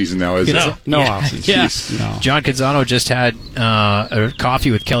off season now, is there? No off season. Yeah. No. John Canzano just had a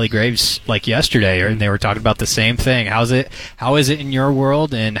coffee with Kelly Graves like yesterday, and they were talking about the same thing. How is it in your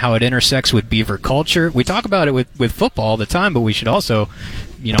world, and how it intersects with Beaver culture? We talk about it with football all the time, but we should also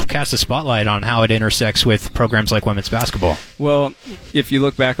cast a spotlight on how it intersects with programs like women's basketball. Well, if you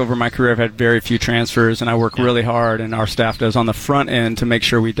look back over my career, I've had very few transfers, and I work really hard, and our staff does on the front end to make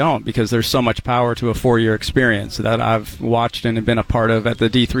sure we don't, because there's so much power to a 4-year experience that I've watched and have been a part of at the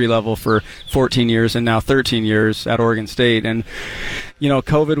D3 level for 14 years and now 13 years at Oregon State. And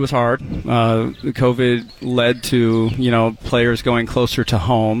COVID was hard. COVID led to players going closer to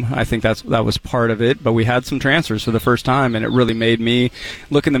home. I think that was part of it. But we had some transfers for the first time, and it really made me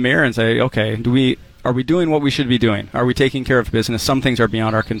look in the mirror and say, okay, are we doing what we should be doing? Are we taking care of business? Some things are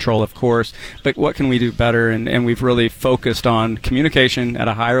beyond our control, of course, but what can we do better? And we've really focused on communication at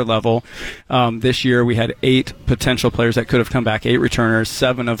a higher level. This year we had 8 potential players that could have come back, 8 returners.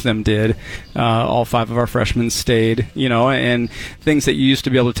 7 of them did. All 5 of our freshmen stayed, and things that you used to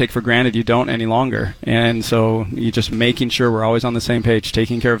be able to take for granted, you don't any longer. And so you're just making sure we're always on the same page,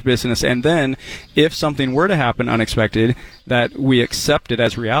 taking care of business. And then if something were to happen unexpected, that we accept it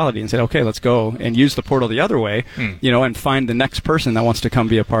as reality and say, okay, let's go and use the portal the other way, and find the next person that wants to come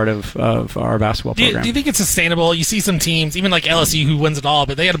be a part of our basketball program. Do you think it's sustainable? You see some teams, even like LSU, who wins it all,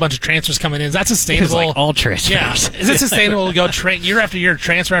 but they had a bunch of transfers coming in. Is that sustainable? It's like all transfers. Yeah. Is it sustainable to go year after year,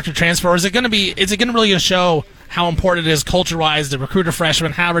 transfer after transfer, or is it really going to show how important it is culture-wise to recruit a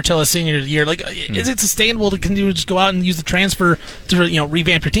freshman, have her till a senior year? Like, is it sustainable to continue to just go out and use the transfer to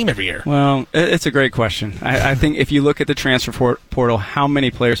revamp your team every year? Well, it's a great question. I think if you look at the transfer portal, how many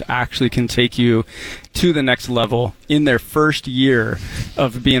players actually can take you to the next level in their first year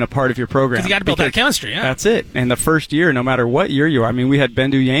of being a part of your program? Because you got to build that chemistry, yeah. That's it. And the first year, no matter what year you are, I mean, we had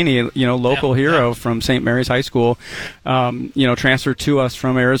Bendu Yaney, local hero from St. Mary's High School, transferred to us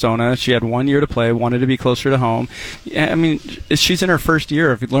from Arizona. She had 1 year to play, wanted to be closer to home. I mean, she's in her first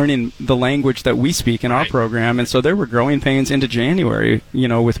year of learning the language that we speak in our program, and so there were growing pains into January,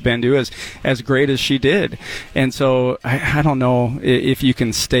 with Bendu as great as she did. And so I don't know if you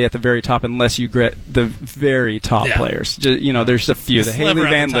can stay at the very top unless you get the very top players. There's a few, the Haley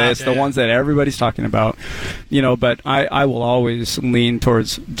Van List, the ones that everybody's talking about, but I will always lean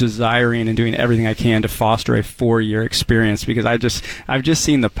towards desiring and doing everything I can to foster a 4-year experience, because I've just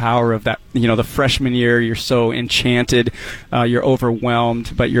seen the power of that. The freshman year, you're so enchanted, you're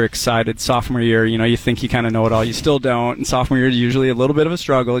overwhelmed, but you're excited. Sophomore year, you think you kind of know it all. You still don't. And sophomore year is usually a little bit of a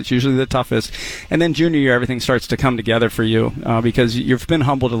struggle. It's usually the toughest. And then junior year, everything starts to come together for you because you've been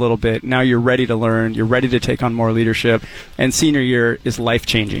humbled a little bit. Now you're ready to learn. You're ready to take on more leadership. And senior year is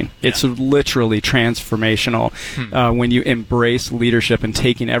life-changing. It's literally transformational when you embrace leadership and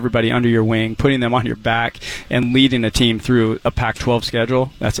taking everybody under your wing, putting them on your back, and leading a team through a Pac-12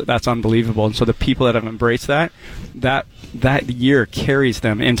 schedule. That's unbelievable. And so the people that have embraced that year carries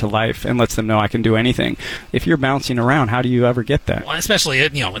them into life and lets them know I can do anything. If you're bouncing around, how do you ever get that? Well, especially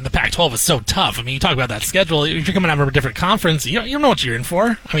in the Pac-12 is so tough. I mean, you talk about that schedule. If you're coming out of a different conference, you don't know what you're in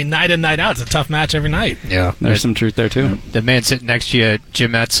for. I mean, night in, night out, it's a tough match every night. Yeah, there's some truth there too. The man sitting next to you,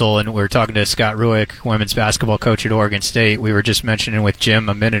 Jim Etzel, and we were talking to Scott Ruick, women's basketball coach at Oregon State. We were just mentioning with Jim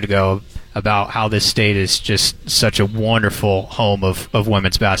a minute ago about how this state is just such a wonderful home of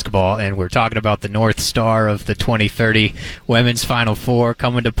women's basketball, and we're talking about the North Star of the 2030 Women's Final Four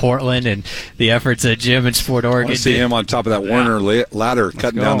coming to Portland, and the efforts that Jim and Sport Oregon I want to see him on top of that Werner ladder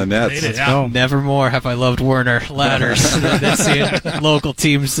cutting down the nets. Let's go. Never more have I loved Werner ladders than seeing local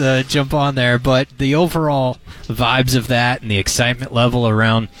teams jump on there, but the overall vibes of that and the excitement level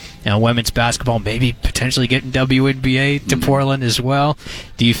around women's basketball, maybe potentially getting WNBA to Portland as well.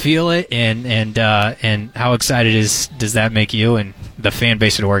 Do you feel it? And how excited does that make you and the fan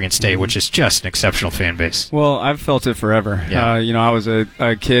base at Oregon State, which is just an exceptional fan base? Well, I've felt it forever. Yeah. I was a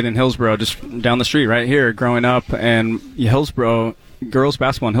kid in Hillsborough, just down the street right here, growing up, and Hillsborough, girls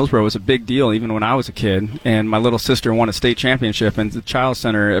basketball in Hillsborough was a big deal even when I was a kid. And my little sister won a state championship, and the Child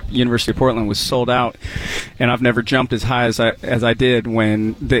Center at University of Portland was sold out. And I've never jumped as high as I did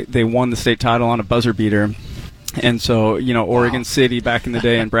when they won the state title on a buzzer beater. And so, Oregon City back in the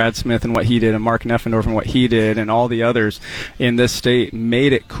day, and Brad Smith and what he did, and Mark Neffendorf and what he did, and all the others in this state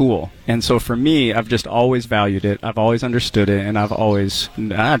made it cool And so for me, I've just always valued it. I've always understood it, and I've always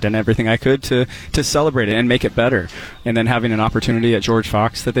done everything I could to celebrate it and make it better. And then having an opportunity at George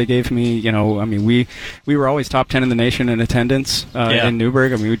Fox that they gave me, we were always top 10 in the nation in attendance in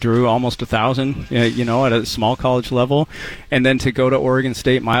Newburgh. I mean, we drew almost 1,000, at a small college level. And then to go to Oregon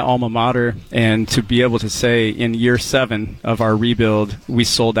State, my alma mater, and to be able to say in year 7 of our rebuild, we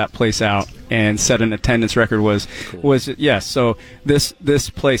sold that place out and set an attendance record was yes. So this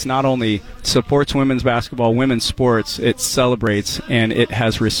place not only supports women's basketball, women's sports, it celebrates and it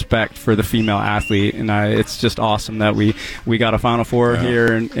has respect for the female athlete, and it's just awesome that we got a Final Four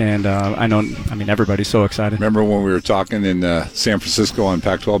here, and I know everybody's so excited. Remember when we were talking in San Francisco on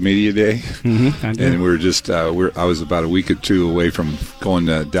Pac-12 Media Day? Mm-hmm, I did. And we were just I was about a week or two away from going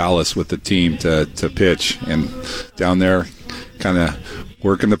to Dallas with the team to pitch, and down there kind of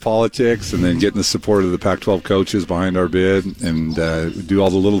working the politics and then getting the support of the Pac-12 coaches behind our bid, and do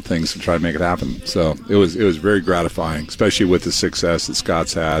all the little things to try to make it happen. So it was very gratifying, especially with the success that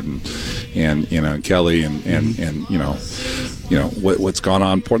Scott's had and Kelly and what's gone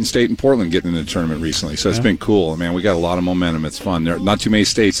on. Portland State and Portland getting in the tournament recently. So it's been cool. Man, we got a lot of momentum. It's fun. There not too many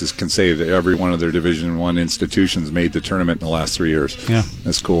states can say that every one of their Division I institutions made the tournament in the last 3 years. Yeah,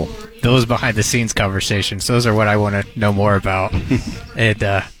 that's cool. Those behind-the-scenes conversations, those are what I want to know more about. And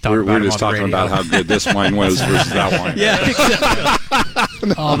we're just talking about how good this wine was versus that wine. Yeah,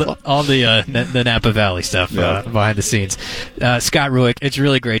 exactly. all the Napa Valley stuff behind the scenes. Scott Ruick, it's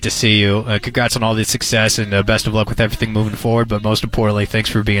really great to see you. Congrats on all the success, and best of luck with everything moving forward. But most importantly, thanks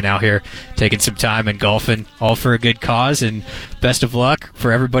for being out here, taking some time and golfing, all for a good cause. And best of luck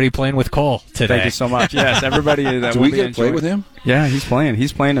for everybody playing with Cole today. Thank you so much. Yes, everybody. Do we get to play with him? Yeah, he's playing.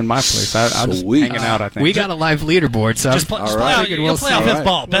 He's playing in my place. I'm just hanging out, I think. We got a live leaderboard, so just play off his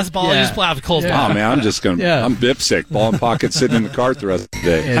ball. Best ball, you just play off Cole's ball. Oh, man, I'm just going to I'm bip sick. Ball in pocket, sitting in the cart the rest of the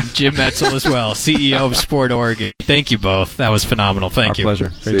day. And Jim Metzel as well, CEO of Sport Oregon. Thank you both. That was phenomenal. Thank you. Our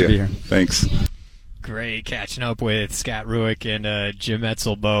pleasure. Great to be here. Thanks. Great catching up with Scott Ruick and Jim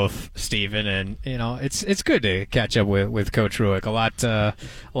Metzel both, Stephen, and it's good to catch up with Coach Ruick. A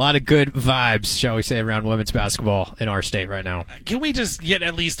lot of good vibes, shall we say, around women's basketball in our state right now. Can we just get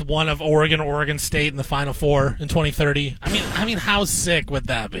at least one of Oregon State in the Final Four in 2030? I mean, how sick would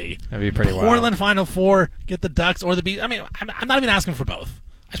that be? That'd be pretty wild. Portland Final Four, get the Ducks or the Bees. I mean, I'm not even asking for both.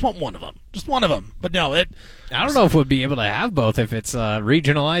 I just want one of them. Just one of them. But no, I don't know if we'll be able to have both if it's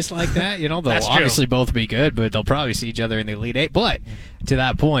regionalized like that. They'll obviously both be good, but they'll probably see each other in the Elite Eight. But to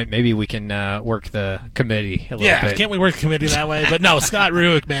that point, maybe we can work the committee a little bit. Yeah, can't we work the committee that way? But no, Scott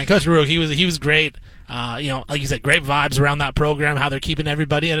Ruick, man, Coach Ruick, he was great. Like you said, great vibes around that program, how they're keeping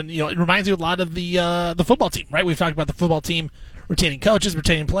everybody, and it reminds you a lot of the football team, right? We've talked about the football team retaining coaches,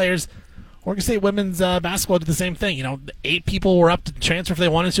 retaining players. Oregon State women's basketball did the same thing. 8 people were up to transfer if they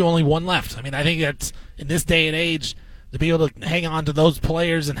wanted to, only 1 left. I mean, I think that's, in this day and age, to be able to hang on to those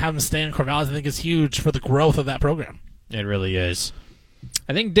players and have them stay in Corvallis, I think is huge for the growth of that program. It really is.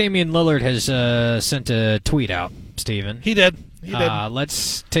 I think Damian Lillard has sent a tweet out, Stephen. He did.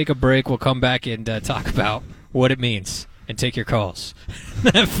 Let's take a break. We'll come back and talk about what it means and take your calls.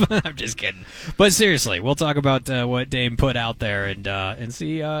 I'm just kidding. But seriously, we'll talk about what Dame put out there and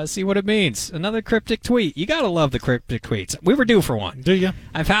see what it means. Another cryptic tweet. You got to love the cryptic tweets. We were due for one. Do you?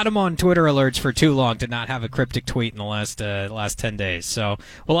 I've had them on Twitter alerts for too long to not have a cryptic tweet in the last 10 days. So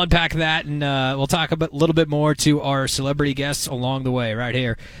we'll unpack that, and we'll talk a little bit more to our celebrity guests along the way right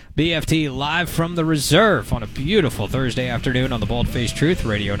here. BFT live from the Reserve on a beautiful Thursday afternoon on the Bald-Faced Truth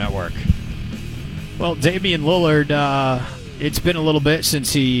Radio Network. Well, Damian Lillard, it's been a little bit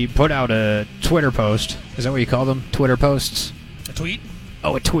since he put out a Twitter post. Is that what you call them? Twitter posts? A tweet?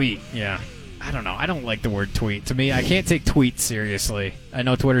 Oh, a tweet. Yeah. I don't know. I don't like the word tweet. To me, I can't take tweets seriously. I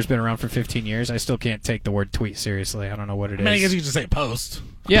know Twitter's been around for 15 years. I still can't take the word tweet seriously. I don't know what it is. I guess you could just say post.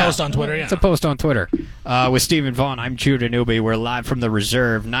 Post on Twitter, yeah. It's a post on Twitter. With Stephen Vaughn, I'm Judah Newby. We're live from the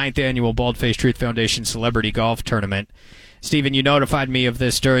Reserve, 9th Annual Bald-Faced Truth Foundation Celebrity Golf Tournament. Stephen, you notified me of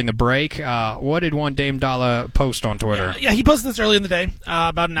this during the break. What did one Dame Dalla post on Twitter? Yeah, he posted this early in the day,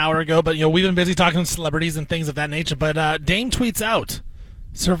 about an hour ago. But we've been busy talking to celebrities and things of that nature. But Dame tweets out,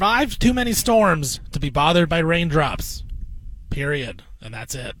 "Survived too many storms to be bothered by raindrops." Period. And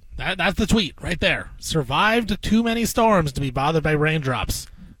that's it. That's the tweet right there. Survived too many storms to be bothered by raindrops.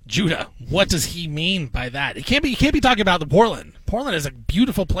 Judah, what does he mean by that? He can't be talking about the Portland. Portland is a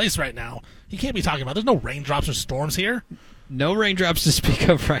beautiful place right now. He can't be talking about there's no raindrops or storms here. No raindrops to speak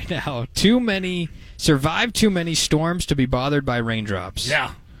of right now. Survived too many storms to be bothered by raindrops.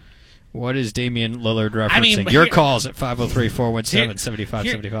 Yeah. What is Damian Lillard referencing? I mean, Your calls at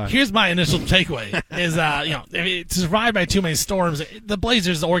 503-417-7575. Here's my initial takeaway: is to survive by too many storms. The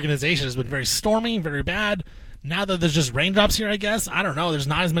Blazers organization has been very stormy, very bad. Now that there's just raindrops here, I guess I don't know. There's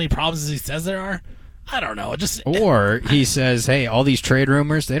not as many problems as he says there are. I don't know. Or he says, "Hey, all these trade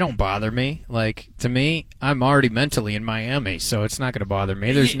rumors, they don't bother me. Like, to me, I'm already mentally in Miami, so it's not going to bother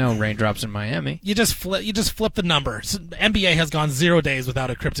me. There's no raindrops in Miami." You just flip the number. So NBA has gone 0 days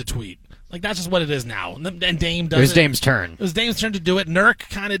without a cryptid tweet. Like, that's just what it is now. And Dame does it. It was Dame's turn. It was Dame's turn to do it. Nurk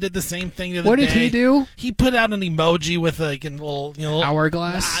kind of did the same thing the other day. What did he do? He put out an emoji with like a little,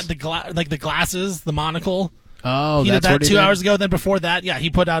 hourglass, the glasses, the monocle. Oh, he that's did that what he 2 did? hours ago. Then before that,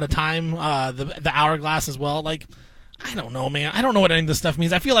 he put out a time, the hourglass as well. Like, I don't know, man. I don't know what any of this stuff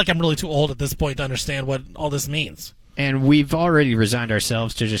means. I feel like I'm really too old at this point to understand what all this means. And we've already resigned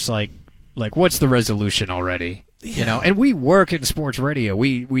ourselves to just like what's the resolution already? Yeah. And we work in sports radio.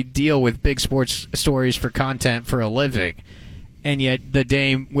 We deal with big sports stories for content for a living. And yet the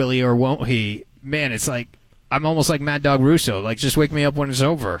Dame, will he or won't he? Man, it's like I'm almost like Mad Dog Russo. Like, just wake me up when it's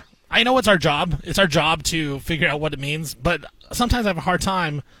over. I know it's our job. It's our job to figure out what it means, but sometimes I have a hard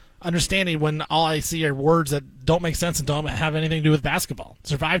time understanding when all I see are words that don't make sense and don't have anything to do with basketball.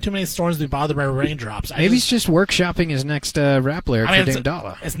 Survive too many storms to be bothered by raindrops. Maybe he's just workshopping his next rap lyric for Dame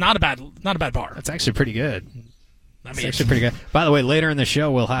Dollar. It's not a bad bar. That's actually pretty good. It's actually pretty good. By the way, later in the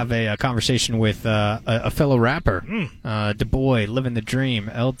show, we'll have a conversation with a fellow rapper, DuBois, Living the Dream,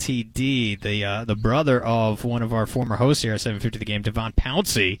 LTD, the brother of one of our former hosts here at 750 The Game, Devon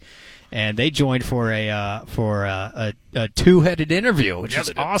Pouncey, and they joined for a two-headed interview, which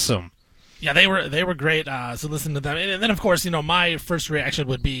is awesome. Yeah, they were great. So listen to them, and then of course, my first reaction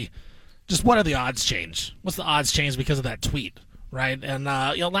would be, just what are the odds change? What's the odds change because of that tweet, right? And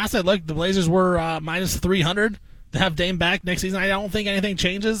last I looked, the Blazers were minus 300. To have Dame back next season, I don't think anything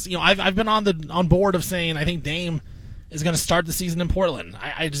changes. I've been on board of saying I think Dame is going to start the season in Portland.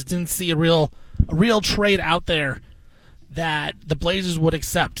 I just didn't see a real trade out there that the Blazers would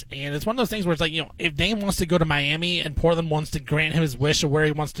accept. And it's one of those things where it's like, if Dame wants to go to Miami and Portland wants to grant him his wish of where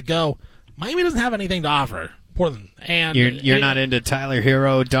he wants to go, Miami doesn't have anything to offer Portland. And you're not into Tyler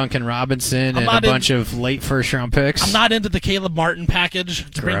Hero, Duncan Robinson, and a bunch of late first-round picks? I'm not into the Caleb Martin package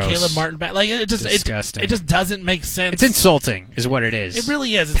to bring Caleb Martin back. Like, disgusting. It just doesn't make sense. It's insulting, is what it is. It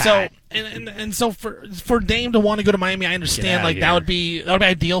really is. And so for Dame to want to go to Miami, I understand. Like, that would be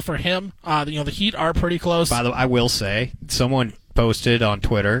ideal for him. The Heat are pretty close. By the way, I will say, someone posted on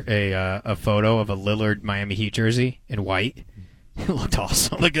Twitter a photo of a Lillard Miami Heat jersey in white. It looked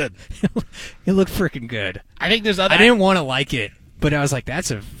awesome. Looked good. It looked freaking good. I think there's other. I didn't want to like it, but I was like, "That's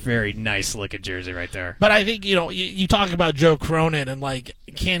a very nice looking jersey right there." But I think you talk about Joe Cronin and like,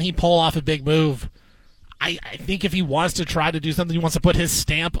 can he pull off a big move? I think if he wants to try to do something, he wants to put his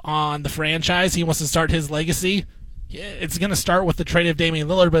stamp on the franchise. He wants to start his legacy. It's going to start with the trade of Damian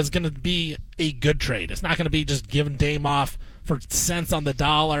Lillard, but it's going to be a good trade. It's not going to be just giving Dame off for cents on the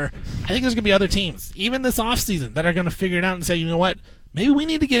dollar. I think there's going to be other teams, even this offseason, that are going to figure it out and say, you know what, maybe we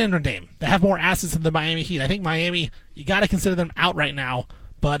need to get into Dame. They have more assets than the Miami Heat. I think Miami, you got to consider them out right now.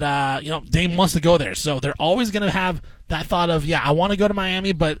 But, Dame wants to go there. So they're always going to have that thought of, I want to go to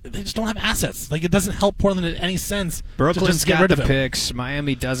Miami, but they just don't have assets. Like, it doesn't help Portland in any sense. Brooklyn's to get got rid the of him. Picks.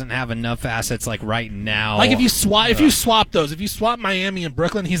 Miami doesn't have enough assets, like, right now. Like, if you swap those, if you swap Miami and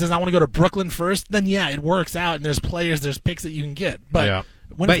Brooklyn, he says, I want to go to Brooklyn first, then, it works out, and there's picks that you can get. But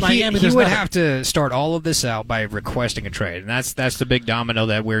when it's Miami, he would have to start all of this out by requesting a trade, and that's the big domino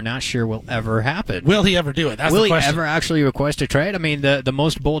that we're not sure will ever happen. Will he ever do it? That's will the question. He ever actually request a trade? I mean, the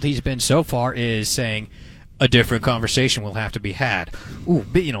most bold he's been so far is saying a different conversation will have to be had. Ooh,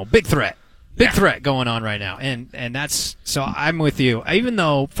 big threat. Big threat going on right now. And that's so I'm with you. Even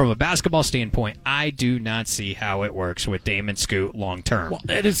though from a basketball standpoint, I do not see how it works with Dame and Scoot long term. Well,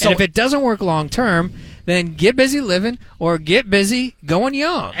 and if it doesn't work long term, then get busy living or get busy going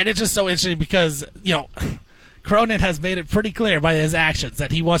young. And it's just so interesting because, Cronin has made it pretty clear by his actions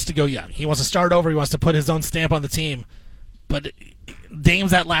that he wants to go young. He wants to start over. He wants to put his own stamp on the team. But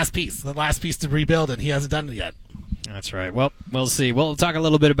Dame's the last piece to rebuild, and he hasn't done it yet. That's right. Well, we'll see. We'll talk a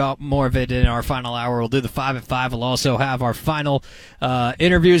little bit about more of it in our final hour. We'll do the 5 at 5. We'll also have our final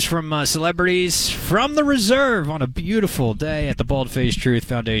interviews from celebrities from the reserve on a beautiful day at the Bald-Faced Truth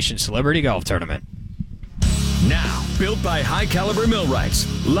Foundation Celebrity Golf Tournament. Now, built by High Caliber Millwrights,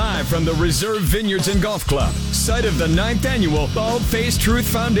 live from the Reserve Vineyards and Golf Club, site of the 9th Annual Bald-Faced Truth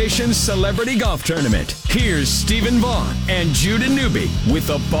Foundation Celebrity Golf Tournament. Here's Stephen Vaughn and Judah Newby with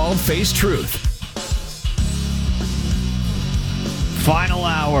the Bald-Faced Truth. Final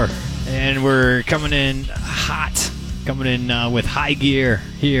hour, and we're coming in hot, with high gear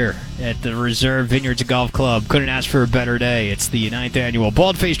here at the Reserve Vineyards Golf Club. Couldn't ask for a better day. It's the 9th annual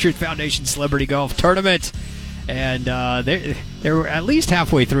Bald-Faced Truth Foundation Celebrity Golf Tournament. And they're at least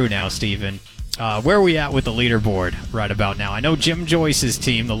halfway through now, Steven. Where are we at with the leaderboard right about now? I know Jim Joyce's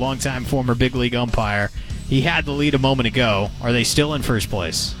team, the longtime former big league umpire, he had the lead a moment ago. Are they still in first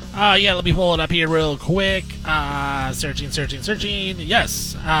place? Yeah, let me pull it up here real quick. Searching.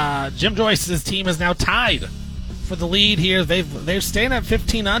 Yes, Jim Joyce's team is now tied for the lead here. They're staying at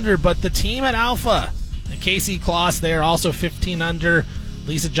 15 under, but the team at Alpha, and Casey Kloss, they're also 15 under.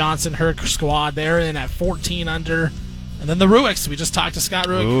 Lisa Johnson, her squad, they're in at 14 under. And then the Ruicks, we just talked to Scott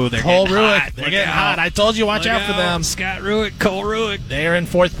Ruick. Ooh, they're Cole getting Ruick. hot. They're getting hot. I told you, watch out for them. Scott Ruick, Cole Ruick. They're in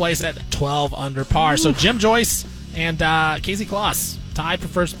fourth place at 12 under par. So Jim Joyce and Casey Kloss tied for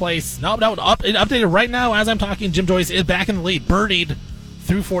first place. It updated right now as I'm talking. Jim Joyce is back in the lead. Birdied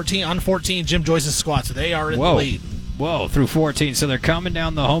through 14 on 14. Jim Joyce's squad. So they are in the lead. Whoa, through 14. So they're coming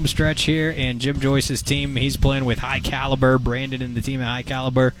down the home stretch here, and Jim Joyce's team, he's playing with High Caliber. Brandon and the team at High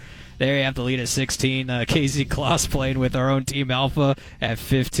Caliber. There you have the lead at 16. Casey Kloss playing with our own team Alpha at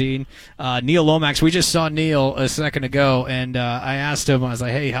 15. Neil Lomax, we just saw Neil a second ago, and I asked him, I was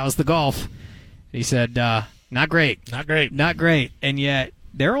like, hey, how's the golf? He said, not great. Not great. And yet,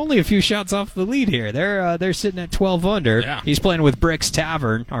 they're only a few shots off the lead here. They're sitting at 12 under. Yeah. He's playing with Bricks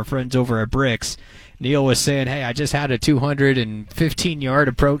Tavern, our friends over at Bricks. Neil was saying, hey, I just had a 215-yard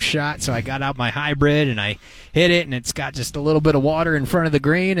approach shot, so I got out my hybrid, and I hit it, and it's got just a little bit of water in front of the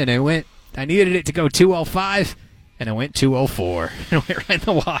green, and I needed it to go 205, and it went 204. And it went right in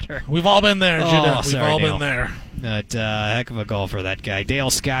the water. We've all been there, Judah. We've all Neil. been there. But heck of a golfer, that guy. Dale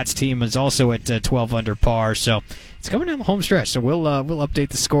Scott's team is also at 12 under par, so it's coming down the home stretch. So we'll update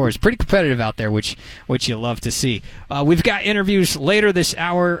the scores. Pretty competitive out there, which you love to see. We've got interviews later this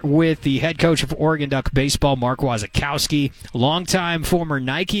hour with the head coach of Oregon Duck baseball, Mark Wasikowski, longtime former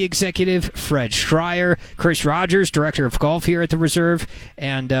Nike executive Fred Schreier, Chris Rogers, director of golf here at the Reserve,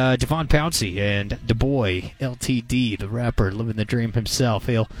 and Devon Pouncey and DuBois LTD, the rapper living the dream himself.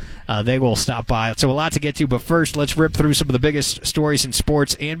 They will stop by. So a lot to get to, but first, let's rip through some of the biggest stories in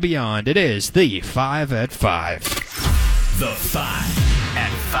sports and beyond. It is the 5 at 5. The 5 at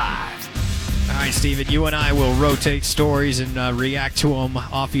 5. All right, Steven, you and I will rotate stories and react to them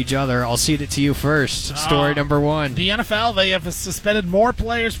off each other. I'll cede it to you first. Story number 1. The NFL, they have suspended more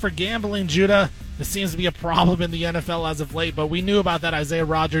players for gambling, Judah. This seems to be a problem in the NFL as of late, but we knew about that. Isaiah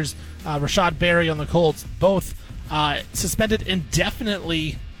Rodgers, Rashad Berry on the Colts, both suspended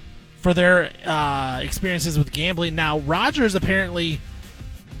indefinitely for their experiences with gambling. Now, Rodgers apparently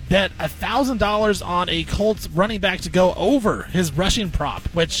bet $1,000 on a Colts running back to go over his rushing prop,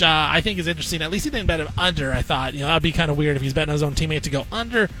 which I think is interesting. At least he didn't bet him under. I thought, that would be kind of weird if he's betting his own teammate to go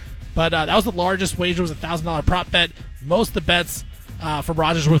under. But that was the largest wager, was a $1,000 prop bet. Most of the bets for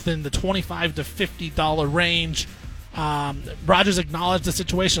Rodgers were within the $25 to $50 range. Rodgers acknowledged the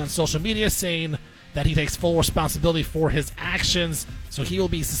situation on social media, saying that he takes full responsibility for his actions, so he will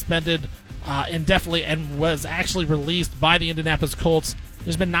be suspended indefinitely and was actually released by the Indianapolis Colts.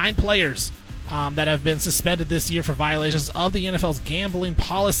 There's been 9 players that have been suspended this year for violations of the NFL's gambling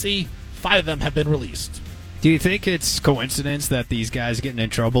policy. 5 of them have been released. Do you think it's coincidence that these guys getting in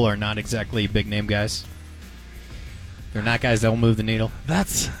trouble are not exactly big-name guys? They're not guys that will move the needle?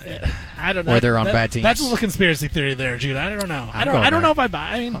 I don't know. Or they're on bad teams? That's a little conspiracy theory there, Judah. I don't know. I don't know if I buy.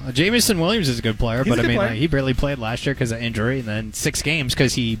 I mean, Jameson Williams is a good player, but player. he barely played last year because of injury, and then 6 games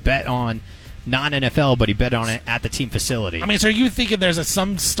because he bet on non-NFL, but he bet on it at the team facility. I mean, so are you thinking there's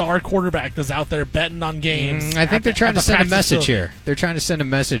some star quarterback that's out there betting on games? I think they're trying to send a message here. They're trying to send a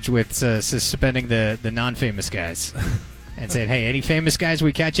message with suspending the non-famous guys. And saying, hey, any famous guys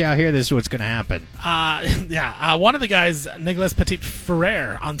we catch out here, this is what's going to happen. One of the guys, Nicolas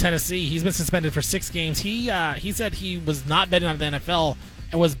Petit-Ferrer on Tennessee, he's been suspended for 6 games. He said he was not betting on the NFL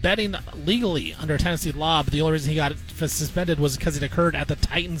and was betting legally under Tennessee law, but the only reason he got suspended was because it occurred at the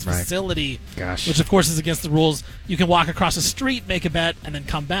Titans facility, which, of course, is against the rules. You can walk across the street, make a bet, and then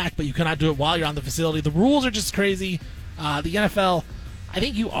come back, but you cannot do it while you're on the facility. The rules are just crazy. The NFL... I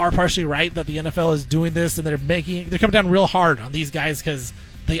think you are partially right that the NFL is doing this and they're coming down real hard on these guys because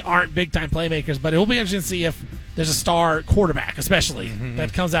they aren't big-time playmakers. But it will be interesting to see if there's a star quarterback, especially,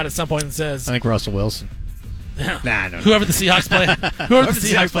 that comes out at some point and says... I think Russell Wilson. Nah, no. Whoever the Seahawks play. Whoever the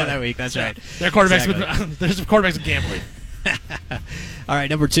Seahawks play that week, that's right. Their quarterbacks there's quarterbacks with gambling. All right,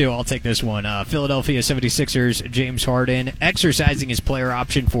 number 2, I'll take this one. Philadelphia 76ers, James Harden, exercising his player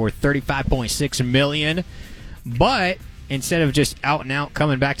option for $35.6 million. But... instead of just out and out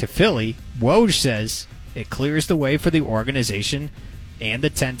coming back to Philly, Woj says it clears the way for the organization and the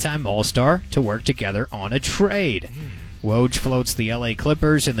 10-time All-Star to work together on a trade. Woj floats the LA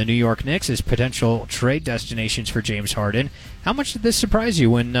Clippers and the New York Knicks as potential trade destinations for James Harden. How much did this surprise you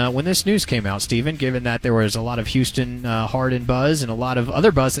when this news came out, Steven, given that there was a lot of Houston Harden buzz and a lot of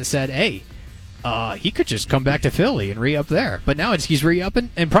other buzz that said, hey, he could just come back to Philly and re-up there. But now he's re-upping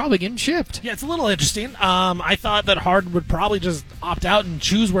and probably getting shipped. Yeah, it's a little interesting. I thought that Harden would probably just opt out and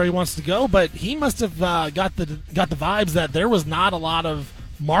choose where he wants to go, but he must have got the vibes that there was not a lot of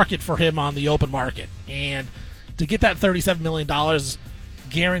market for him on the open market. And to get that $37 million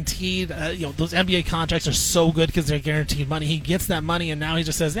guaranteed, those NBA contracts are so good because they're guaranteed money. He gets that money, and now he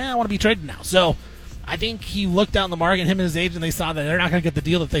just says, I want to be traded now. So I think he looked out in the market, him and his agent, they saw that they're not going to get the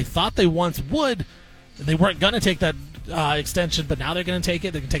deal that they thought they once would. They weren't going to take that extension, but now they're going to take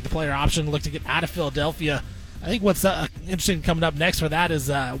it. They can take the player option, look to get out of Philadelphia. I think what's interesting coming up next for that is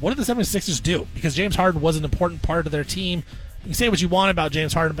what did the 76ers do? Because James Harden was an important part of their team. You can say what you want about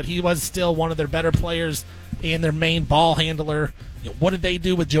James Harden, but he was still one of their better players and their main ball handler. What did they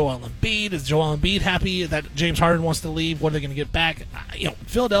do with Joel Embiid? Is Joel Embiid happy that James Harden wants to leave? What are they going to get back?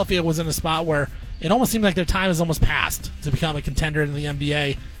 Philadelphia was in a spot where it almost seemed like their time has almost passed to become a contender in the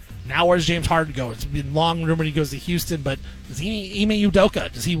NBA. Now where's James Harden go? It's been long rumored he goes to Houston, but does Ime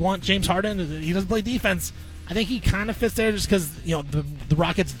Udoka, does he want James Harden? He doesn't play defense. I think he kind of fits there just because the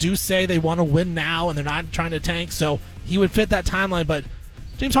Rockets do say they want to win now and they're not trying to tank, so he would fit that timeline. But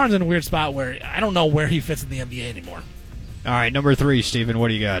James Harden's in a weird spot where I don't know where he fits in the NBA anymore. All right, number 3, Steven, what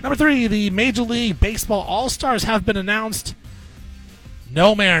do you got? Number 3, the Major League Baseball All-Stars have been announced.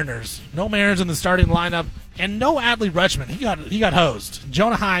 No Mariners. No Mariners in the starting lineup. And no Adley Rutschman. He got hosed.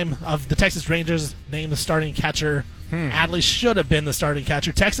 Jonah Heim of the Texas Rangers named the starting catcher. Adley should have been the starting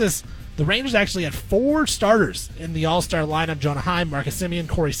catcher. The Rangers actually had 4 starters in the All-Star lineup. Jonah Heim, Marcus Semien,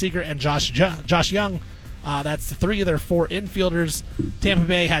 Corey Seager, and Josh Young. That's 3 of their 4 infielders. Tampa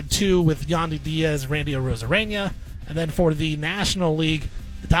Bay had 2 with Yandy Diaz, Randy Arozarena. And then for the National League,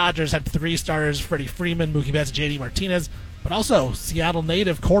 the Dodgers had 3 starters, Freddie Freeman, Mookie Betts, J.D. Martinez, but also Seattle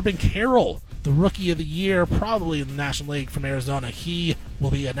native Corbin Carroll, the Rookie of the Year, probably in the National League from Arizona. He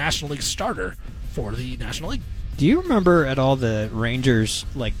will be a National League starter for the National League. Do you remember at all the Rangers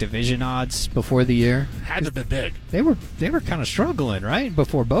division odds before the year? Had to have been big. They were kind of struggling, right,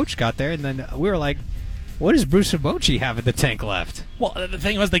 before Boch got there, and then we were like, what does Bruce Bochy have in the tank left? Well, the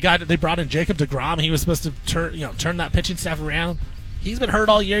thing was they brought in Jacob deGrom. He was supposed to turn that pitching staff around. He's been hurt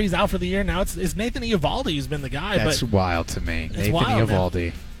all year. He's out for the year. Now it's Nathan Eovaldi who's been the guy. That's wild to me. Nathan wild, Eovaldi.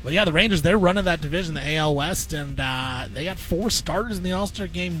 Man. But yeah, the Rangers, they're running that division, the AL West, and they got 4 starters in the All-Star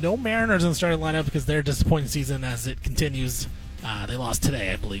game. No Mariners in the starting lineup because their disappointing season as it continues. They lost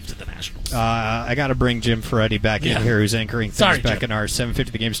today, I believe, to the Nationals. I got to bring Jim Ferretti back in here, who's anchoring things back in our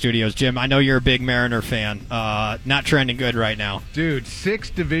 750 The Game studios. Jim, I know you're a big Mariner fan. Not trending good right now. Dude, 6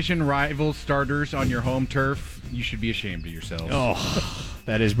 division rival starters on your home turf. You should be ashamed of yourselves. Oh,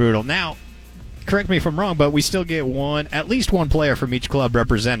 that is brutal. Now, correct me if I'm wrong, but we still get at least one player from each club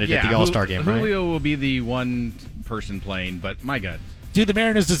represented at the All-Star game, right? Julio will be the one person playing, but my God. Do the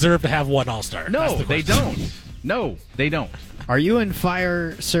Mariners deserve to have one All-Star? No, they don't. No, they don't. Are you in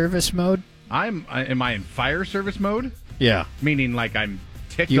fire service mode? Am I in fire service mode? Yeah. Meaning I'm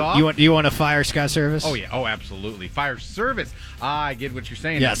ticked off? You want to fire Scott Service? Oh, yeah. Oh, absolutely. Fire service. I get what you're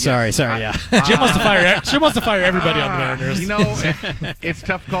saying. Yeah, sorry, yeah. Jim wants to fire everybody on the Mariners. It's a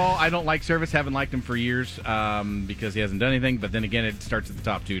tough call. I don't like Service. Haven't liked him for years because he hasn't done anything. But then again, it starts at the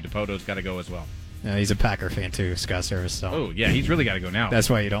top, too. DePoto's got to go as well. Yeah, he's a Packer fan, too, Scott Service. So. Oh, yeah, he's really got to go now. That's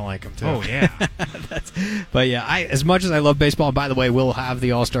why you don't like him, too. Oh, yeah. But, yeah, as much as I love baseball, and by the way, we'll have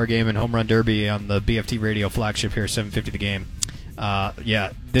the All-Star Game and Home Run Derby on the BFT radio flagship here, 750 The Game.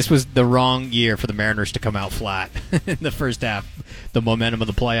 This was the wrong year for the Mariners to come out flat in the first half. The momentum of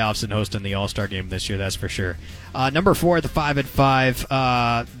the playoffs and hosting the All-Star Game this year, that's for sure. Number 4 at the 5 at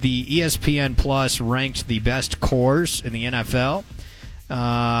 5, the ESPN Plus ranked the best cores in the NFL.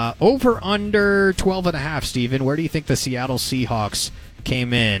 Over under 12.5, Steven. Where do you think the Seattle Seahawks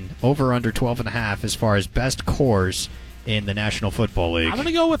came in? Over under 12.5 as far as best cores in the National Football League. I'm going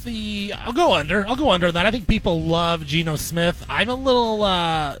to go with I'll go under that. I think people love Geno Smith. I'm a little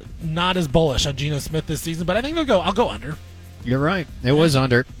not as bullish on Geno Smith this season, but I think I'll go under. You're right. It was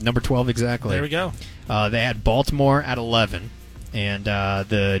under. Number 12 exactly. There we go. They had Baltimore at 11. And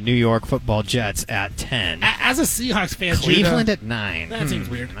the New York Football Jets at 10. As a Seahawks fan, Cleveland Judah, at 9. That seems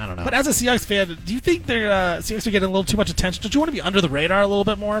weird. I don't know. But as a Seahawks fan, do you think their Seahawks are getting a little too much attention? Don't you want to be under the radar a little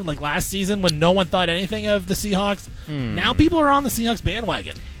bit more? Like last season when no one thought anything of the Seahawks? Now people are on the Seahawks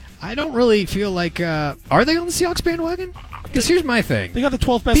bandwagon. I don't really feel like... are they on the Seahawks bandwagon? Because here's my thing. They got the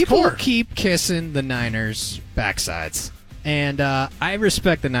 12th best people core. Keep kissing the Niners' backsides. And I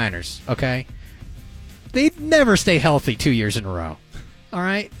respect the Niners, okay? They never stay healthy 2 years in a row. All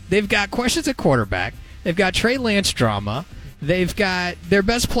right? They've got questions at quarterback. They've got Trey Lance drama. They've got their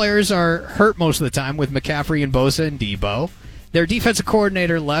best players are hurt most of the time with McCaffrey and Bosa and Debo. Their defensive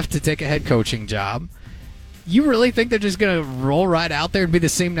coordinator left to take a head coaching job. You really think they're just going to roll right out there and be the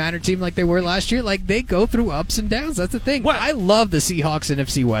same Niner team like they were last year? Like, they go through ups and downs. That's the thing. What? I love the Seahawks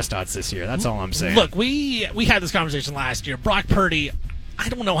NFC West odds this year. That's all I'm saying. Look, we had this conversation last year. Brock Purdy, I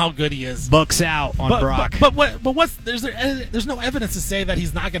don't know how good he is. Bucks out on Brock. But what's there's no evidence to say that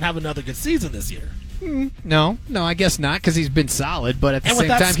he's not going to have another good season this year. No, I guess not because he's been solid. But at the same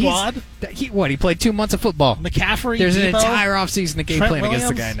time, squad, he played 2 months of football. McCaffrey, there's Debo, an entire offseason of game Trent plan Williams.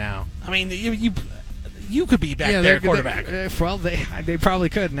 against the guy now. I mean, you could be back there quarterback. Well, they probably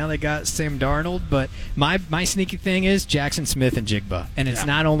could. Now they got Sam Darnold. But my sneaky thing is Jackson Smith and Jigba, and it's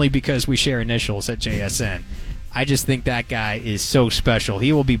not only because we share initials at JSN. I just think that guy is so special.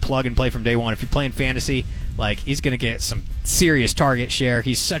 He will be plug and play from day one. If you're playing fantasy, like, he's going to get some serious target share.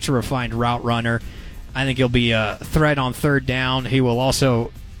 He's such a refined route runner. I think he'll be a threat on third down. He will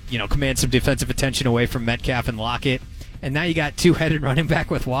also, command some defensive attention away from Metcalf and Lockett. And now you got two-headed running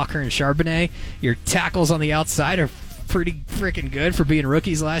back with Walker and Charbonnet. Your tackles on the outside are pretty freaking good for being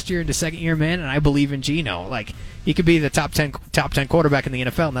rookies last year into second-year man, and I believe in Geno. Like, he could be the top 10 quarterback in the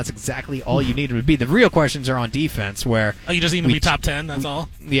NFL, and that's exactly all you need him to be. The real questions are on defense, where you just need to be top 10. That's all.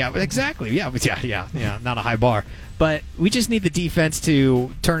 Yeah, exactly. Yeah, not a high bar. But we just need the defense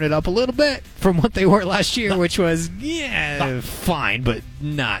to turn it up a little bit from what they were last year, which was, fine, but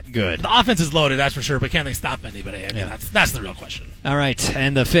not good. The offense is loaded, that's for sure, but can they stop anybody? I mean, that's the real question. All right,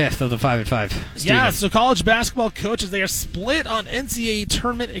 and the fifth of the 5 and 5. Yeah, so college basketball coaches, they are split on NCAA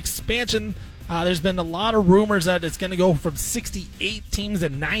tournament expansion. There's been a lot of rumors that it's going to go from 68 teams to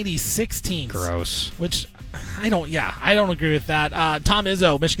 96 teams. Gross. Which I don't agree with that. Tom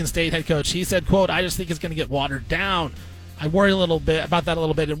Izzo, Michigan State head coach, he said, quote, "I just think it's going to get watered down. I worry a little bit about that a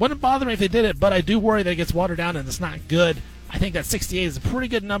little bit. It wouldn't bother me if they did it, but I do worry that it gets watered down and it's not good. I think that 68 is a pretty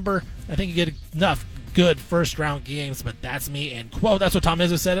good number. I think you get enough good first-round games, but that's me." And quote, that's what Tom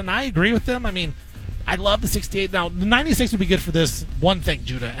Izzo said, and I agree with him. I mean, I love the 68. Now, the 96 would be good for this one thing,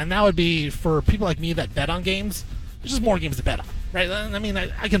 Judah, and that would be for people like me that bet on games. There's just more games to bet on, right? I mean,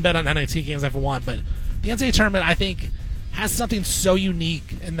 I can bet on NIT games if I want, but the NCAA tournament, I think, has something so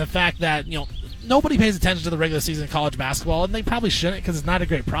unique in the fact that, nobody pays attention to the regular season in college basketball, and they probably shouldn't because it's not a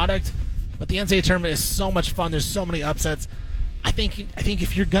great product. But the NCAA tournament is so much fun. There's so many upsets. I think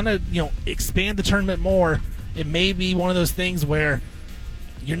if you're gonna expand the tournament more, it may be one of those things where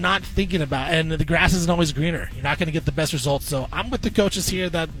you're not thinking about, and the grass isn't always greener. You're not going to get the best results. So I'm with the coaches here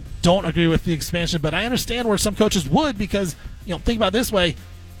that don't agree with the expansion, but I understand where some coaches would because, think about it this way.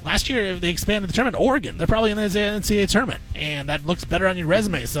 Last year, they expanded the tournament. Oregon, they're probably in the NCAA tournament, and that looks better on your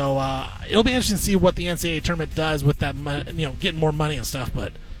resume. So it'll be interesting to see what the NCAA tournament does with that, getting more money and stuff.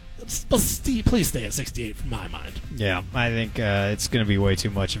 But please stay at 68 from my mind. Yeah, I think it's going to be way too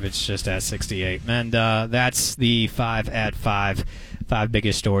much if it's just at 68. And that's the 5 at 5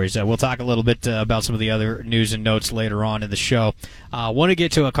 biggest stories. We'll talk a little bit about some of the other news and notes later on in the show. I want to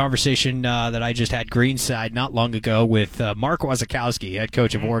get to a conversation that I just had Greenside not long ago with Mark Wasikowski, head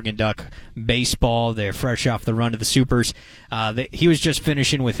coach of Oregon Duck baseball. They're fresh off the run to the Supers. He was just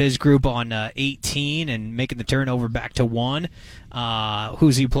finishing with his group on 18 and making the turnover back to 1.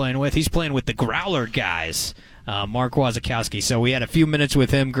 Who's he playing with? He's playing with the Growler guys, Mark Wasikowski. So we had a few minutes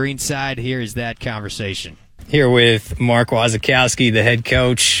with him. Greenside, here is that conversation. Here with Mark Wasikowski, the head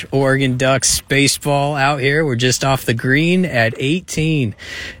coach, Oregon Ducks baseball out here. We're just off the green at 18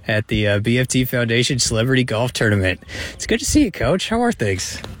 at the BFT Foundation Celebrity Golf Tournament. It's good to see you, Coach. How are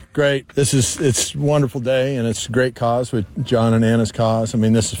things? Great. It's a wonderful day, and it's a great cause with John and Anna's cause. I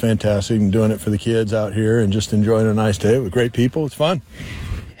mean, this is fantastic. I'm doing it for the kids out here and just enjoying a nice day with great people. It's fun.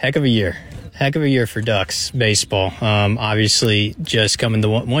 Heck of a year. Heck of a year for Ducks baseball. Obviously, just coming to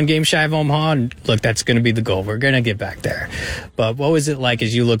one game shy of Omaha, and look, that's going to be the goal. We're going to get back there. But what was it like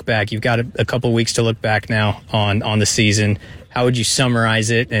as you look back? You've got a couple weeks to look back now on the season. How would you summarize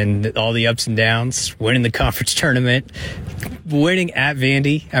it and all the ups and downs? Winning the conference tournament, winning at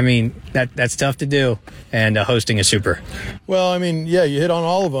Vandy. I mean, that's tough to do, and hosting a Super. Well, I mean, yeah, you hit on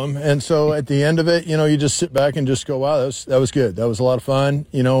all of them, and so at the end of it, you just sit back and just go, wow, that was good. That was a lot of fun,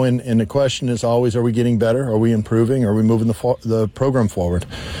 and the question is always, are we getting better? Are we improving? Are we moving the program forward?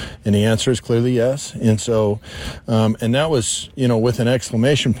 And the answer is clearly yes. And so, and that was, with an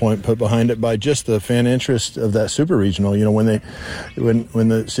exclamation point put behind it by just the fan interest of that super regional. When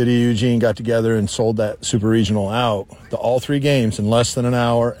the city of Eugene got together and sold that super regional out, all 3 games in less than an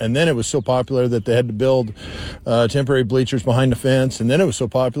hour, and then it was so popular that they had to build temporary bleachers behind the fence, and then it was so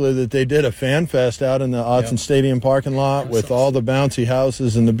popular that they did a fan fest out in the Autzen Stadium parking lot with all the bouncy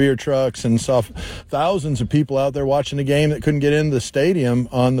houses and the beer trucks, and saw thousands of people out there watching the game that couldn't get into the stadium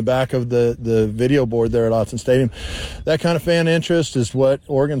on the back of the video board there at Autzen Stadium. That kind of fan interest is what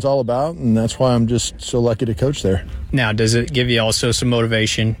Oregon's all about, and that's why I'm just so lucky to coach there. Now, does it give you also some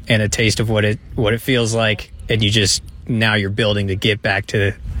motivation and a taste of what it feels like, and now you're building to get back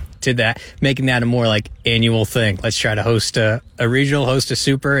to that, making that a more like annual thing? Let's try to host a regional, host a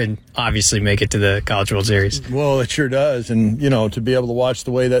super, and obviously make it to the College World Series. Well, it sure does. And, to be able to watch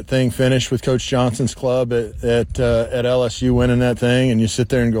the way that thing finished with Coach Johnson's club at LSU winning that thing, and you sit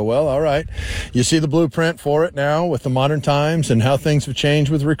there and go, well, all right. You see the blueprint for it now with the modern times and how things have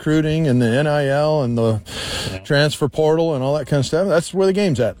changed with recruiting and the NIL and the transfer portal and all that kind of stuff. That's where the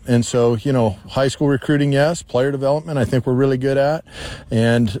game's at. And so, high school recruiting, yes. Player development, I think we're really good at.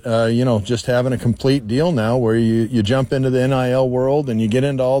 And, just having a complete deal now where you jump into the NIL world and you get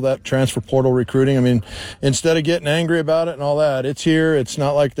into all that transfer portal recruiting. I mean, instead of getting angry about it and all that, it's here. It's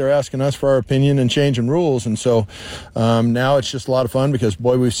not like they're asking us for our opinion and changing rules. And so now it's just a lot of fun because,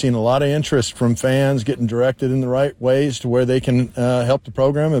 boy, we've seen a lot of interest from fans getting directed in the right ways to where they can help the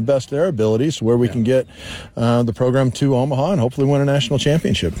program at best their abilities, to where we can get the program to Omaha and hopefully win a national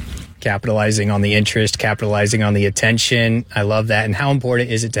championship. Capitalizing on the interest, capitalizing on the attention. I love that. And how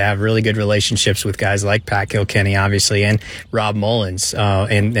important is it to have really good relationships with guys like Pat Kilkenny, obviously, and Rob Mullins,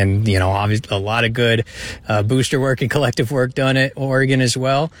 and obviously a lot of good booster work and collective work done at Oregon as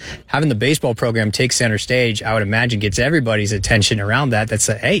well. Having the baseball program take center stage, I would imagine, gets everybody's attention around that. That's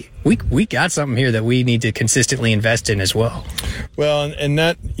hey, we got something here that we need to consistently invest in as well. Well, and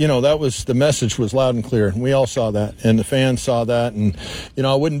that, that was, the message was loud and clear. We all saw that, and the fans saw that, and,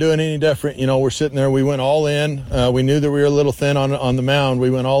 I wouldn't do it any different. We're sitting there, we went all in. We knew that we were a little thin on the mound. We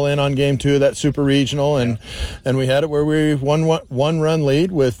went all in on game 2 of that super regional, and we had it where we won one run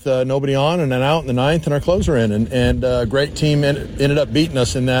lead with nobody on and an out in the 9th, and our closer in, and a great team ended up beating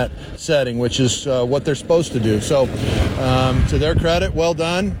us in that setting, which is what they're supposed to do. So to their credit, well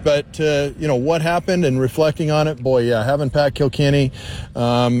done. But what happened, and reflecting on it, boy, having Pat Kilkenny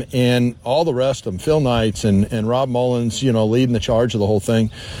and all the rest of them, Phil Knights and Rob Mullins, leading the charge of the whole thing.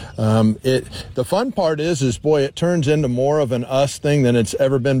 The fun part is boy, it turns into more of an us thing than it's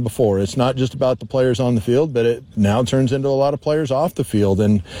ever been before. It's not just about the players on the field, but it now turns into a lot of players off the field,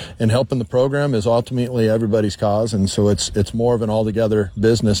 and helping the program is ultimately everybody's cause. And so it's more of an all-together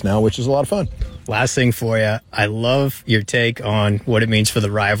business now, which is a lot of fun. Last thing for you, I love your take on what it means for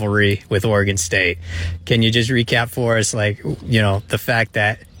the rivalry with Oregon State. Can you just recap for us, the fact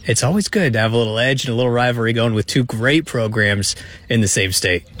that it's always good to have a little edge and a little rivalry going with 2 great programs in the same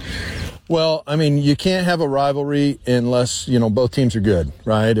state? Well, I mean, you can't have a rivalry unless, both teams are good,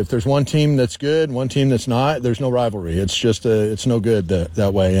 right? If there's one team that's good and one team that's not, there's no rivalry. It's just it's no good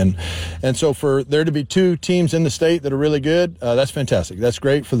that way. And so for there to be 2 teams in the state that are really good, that's fantastic. That's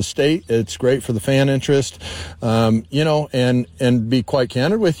great for the state. It's great for the fan interest. And be quite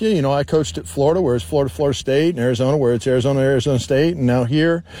candid with you, I coached at Florida, where it's Florida State, and Arizona, where it's Arizona State, and now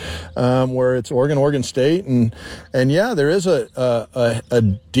here, where it's Oregon State. And yeah, there is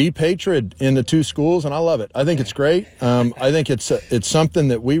a deep hatred in the 2 schools, and I love it. I think it's great. I think it's something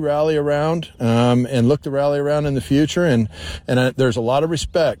that we rally around and look to rally around in the future. And there's a lot of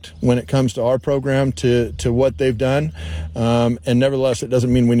respect when it comes to our program to what they've done. And nevertheless, it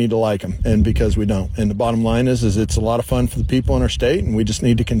doesn't mean we need to like them, and because we don't. And the bottom line is it's a lot of fun for the people in our state, and we just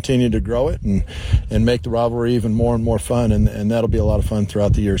need to continue to grow it and make the rivalry even more and more fun. And that'll be a lot of fun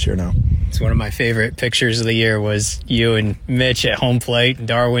throughout the years here now. It's one of my favorite pictures of the year was you and Mitch at home plate, and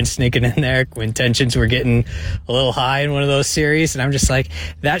Darwin sneaking in there when tensions were getting a little high in one of those series. And I'm just like,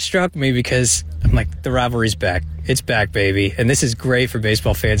 that struck me because I'm like, the rivalry's back. It's back, baby. And this is great for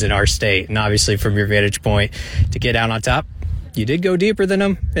baseball fans in our state. And obviously from your vantage point to get out on top, you did go deeper than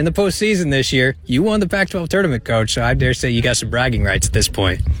them in the postseason this year. You won the Pac-12 tournament, Coach. So I dare say you got some bragging rights at this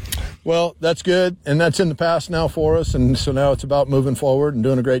point. Well, that's good, and that's in the past now for us, and so now it's about moving forward and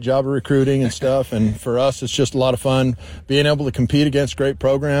doing a great job of recruiting and stuff. And for us, it's just a lot of fun being able to compete against great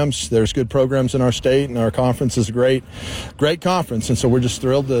programs. There's good programs in our state, and our conference is a great conference. And so we're just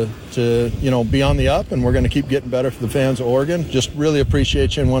thrilled to be on the up, and we're going to keep getting better for the fans of Oregon. Just really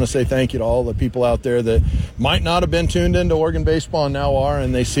appreciate you and want to say thank you to all the people out there that might not have been tuned into Oregon baseball and now are,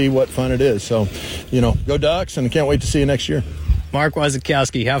 and they see what fun it is. So, go Ducks, and I can't wait to see you next year. Mark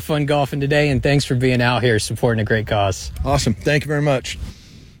Wazakowski, have fun golfing today, and thanks for being out here supporting a great cause. Awesome. Thank you very much.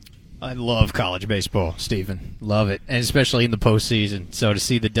 I love college baseball, Stephen. Love it, and especially in the postseason. So to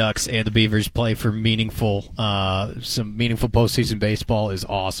see the Ducks and the Beavers play for some meaningful postseason baseball is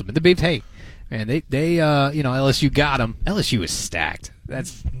awesome. And the Beavs, hey, man, they LSU got them. LSU is stacked.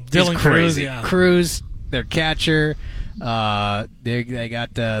 That's Dylan crazy. Cruz, Cruz, their catcher. They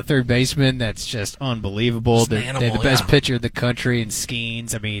got the third baseman that's just unbelievable. They're the best pitcher in the country in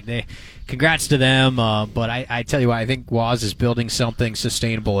Skeens. I mean, congrats to them. But I tell you what, I think Waz is building something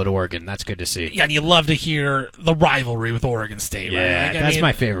sustainable at Oregon. That's good to see. Yeah, and you love to hear the rivalry with Oregon State, right? Yeah, that's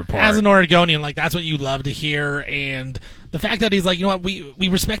my favorite part. As an Oregonian, that's what you love to hear, and the fact that he's like, you know what, we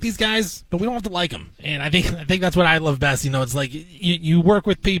respect these guys, but we don't have to like them. And I think that's what I love best. It's like you work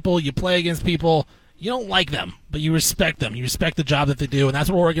with people, you play against people. You don't like them, but you respect them. You respect the job that they do, and that's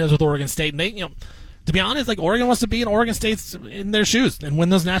what Oregon is with Oregon State. And they, to be honest, Oregon wants to be in Oregon State's in their shoes and win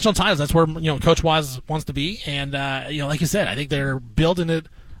those national titles. That's where Coach Waz wants to be. And like you said, I think they're building it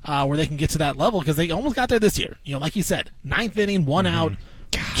where they can get to that level because they almost got there this year. Like you said, 9th inning, 1 out,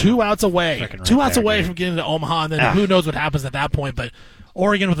 2 outs away, from getting to Omaha, and then who knows what happens at that point. But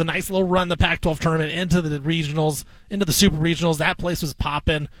Oregon with a nice little run in the Pac-12 tournament into the regionals, into the super regionals. That place was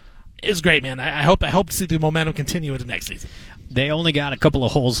popping. It's great, man. I hope to see the momentum continue into next season. They only got a couple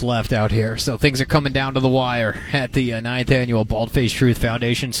of holes left out here, so things are coming down to the wire at the 9th Annual Bald-Faced Truth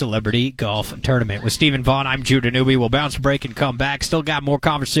Foundation Celebrity Golf Tournament. With Stephen Vaughn, I'm Judah Newby. We'll bounce a break and come back. Still got more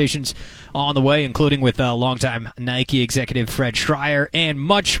conversations on the way, including with longtime Nike executive Fred Schreier and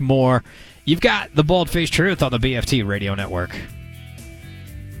much more. You've got the Bald-Faced Truth on the BFT Radio Network.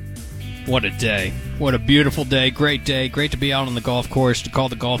 What a day. What a beautiful day. Great day. Great to be out on the golf course. To call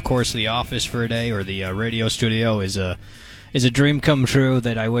the golf course the office for a day or the radio studio is a dream come true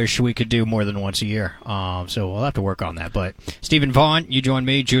that I wish we could do more than once a year. So we'll have to work on that. But Stephen Vaughn, you join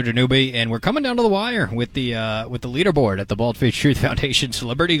me, Judah Newby, and we're coming down to the wire with the leaderboard at the Bald-Faced Truth Foundation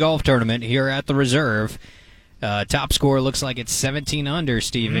Celebrity Golf Tournament here at the Reserve. Top score looks like it's 17 under,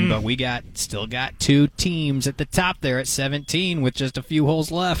 Steven, but we still got 2 teams at the top there at 17 with just a few holes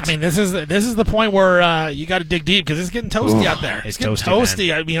left. I mean, this is the point where you got to dig deep because it's getting toasty out there. It's getting toasty.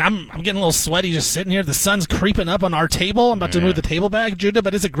 Man. I mean, I'm getting a little sweaty just sitting here. The sun's creeping up on our table. I'm about to move the table back, Judah,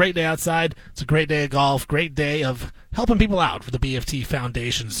 but it's a great day outside. It's a great day of golf. Great day of helping people out for the BFT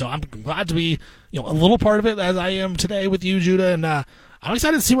Foundation. So I'm glad to be a little part of it as I am today with you, Judah, and I'm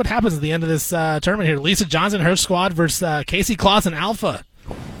excited to see what happens at the end of this tournament here. Lisa Johnson, her squad versus Casey Clausen Alpha.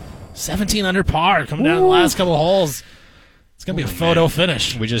 17 under par coming down the last couple of holes. It's going to be a photo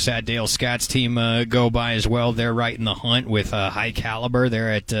finish. We just had Dale Scott's team go by as well. They're right in the hunt with High Caliber.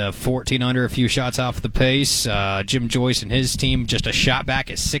 They're at 14 under, a few shots off the pace. Jim Joyce and his team just a shot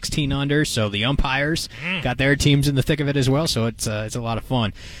back at 16 under. So the umpires got their teams in the thick of it as well. So it's a lot of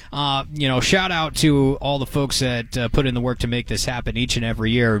fun. Shout out to all the folks that put in the work to make this happen each and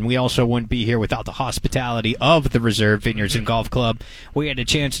every year. And we also wouldn't be here without the hospitality of the Reserve Vineyards and Golf Club. We had a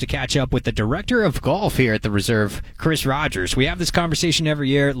chance to catch up with the director of golf here at the Reserve, Chris Rogers. We have this conversation every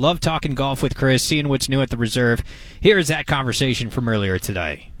year. Love talking golf with Chris, seeing what's new at the Reserve. Here's that conversation from earlier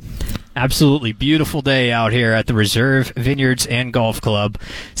today. Absolutely beautiful day out here at the Reserve Vineyards and Golf Club,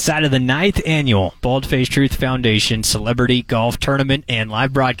 side of the 9th Annual Bald-Faced Truth Foundation Celebrity Golf Tournament and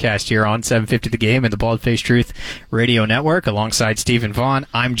live broadcast here on 750 The Game and the Bald-Faced Truth Radio Network. Alongside Stephen Vaughn,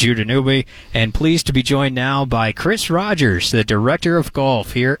 I'm Judah Newby, and pleased to be joined now by Chris Rogers, the Director of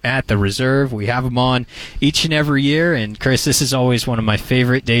Golf here at the Reserve. We have him on each and every year, and Chris, this is always one of my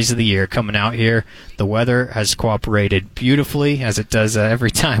favorite days of the year coming out here. The weather has cooperated beautifully, as it does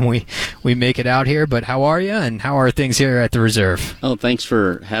every time we make it out here. But how are you, and how are things here at the Reserve? Oh, thanks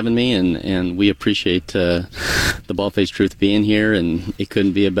for having me, and we appreciate the Bald-Faced Truth being here, and it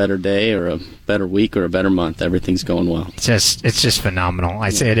couldn't be a better day or a better week or a better month. Everything's going well. It's just phenomenal. I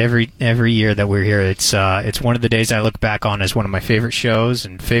say it every year that we're here. It's one of the days I look back on as one of my favorite shows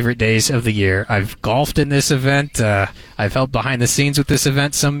and favorite days of the year. I've golfed in this event. I've helped behind the scenes with this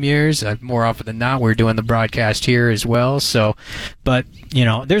event some years. More often than not, we're doing the broadcast here as well. So, but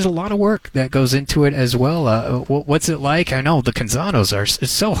there's a lot of work that goes into it as well. What's it like? I know the Canzanos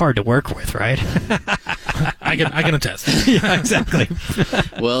it's so hard to work with, right? I can attest. Yeah, exactly.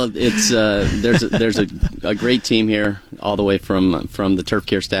 Well, it's there's a great team here, all the way from the turf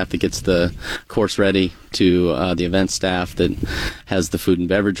care staff that gets the course ready to the event staff that has the food and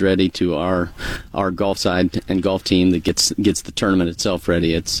beverage ready to our golf side and golf team that gets the tournament itself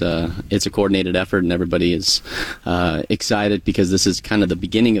ready. It's a coordinated effort, and everybody is excited because this is kind of the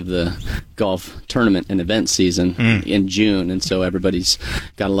beginning of the golf tournament and event season in June, and so everybody's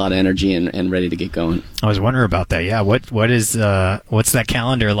got a lot of energy and ready to get going. I was wondering wonder about that. Yeah, what's that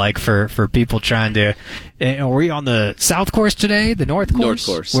calendar like for people trying to? Are we on the South Course today? The North Course? North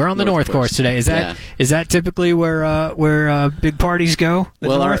Course. We're on the North Course today. Is that typically where big parties go?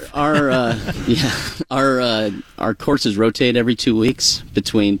 Well, our courses rotate every 2 weeks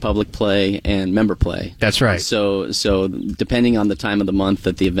between public play and member play. That's right. So depending on the time of the month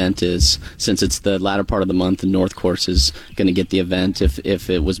that the event is, since it's the latter part of the month, the North Course is going to get the event. If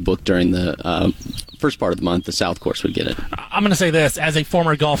it was booked during the first part of the month, the South Course would get it. I'm going to say this, as a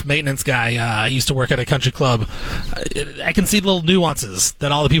former golf maintenance guy, I used to work at a country club. I can see little nuances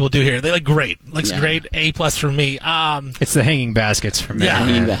that all the people do here. They look great. Looks great. A+ for me. It's the hanging baskets from there. Yeah,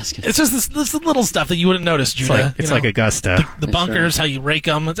 hanging baskets. It's just this little stuff that you wouldn't notice, Judah. It's like Augusta. The bunkers, how you rake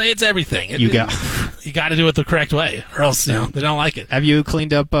them. It's everything. You got to do it the correct way, or else they don't like it. Have you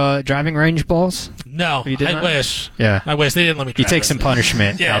cleaned up driving range balls? No, I wish. Yeah, I wish they didn't let me. You take some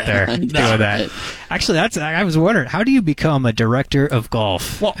punishment out there doing that. Actually, I was wondering, how do you become a director of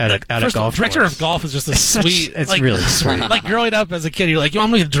golf at a golf director course? Of golf is just a sweet. It's really sweet. Like growing up as a kid, you're like, I'm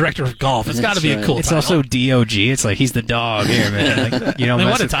going to be the director of golf. It's got to be a cool. It's title. also DOG. It's like he's the dog here, man. Like, you don't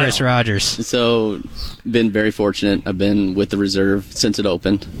mess with Chris Rogers. So, been very fortunate. I've been with the reserve since it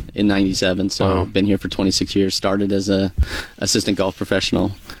opened in '97. So, been here for 26 years. Started as a assistant golf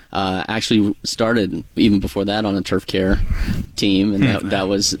professional. Actually started even before that on a turf care team, and that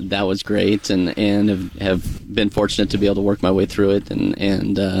was great, and have been fortunate to be able to work my way through it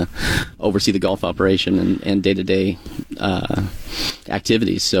and oversee the golf operation and day-to-day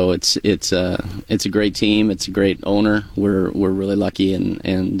activities. So it's a great team. It's a great owner. We're really lucky,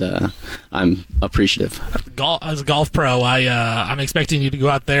 and I'm appreciative. As a golf pro, I'm expecting you to go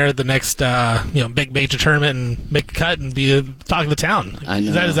out there the next big major tournament and make a cut and be the talk of the town. I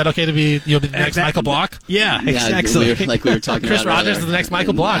know. Is that okay to be the next Michael Block? Yeah, exactly. Like we were talking Chris about Rogers is the next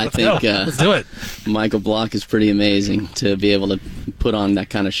Michael Block. I think let's do it. Michael Block is pretty amazing. To be able to put on that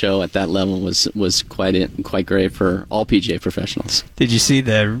kind of show at that level was quite great for all PGA professionals. Did you see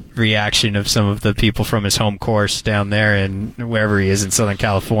the reaction of some of the people from his home course down there and wherever he is in Southern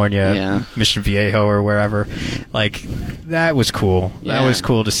California, Mission Viejo or wherever? Like, that was cool. Yeah. That was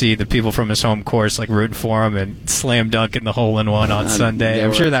cool to see the people from his home course like rooting for him and slam dunking the hole-in-one on Sunday.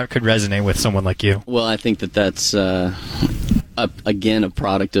 I'm sure that could resonate with someone like you. Well, I think that's again a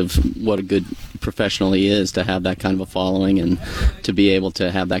product of what a good professional he is, to have that kind of a following and to be able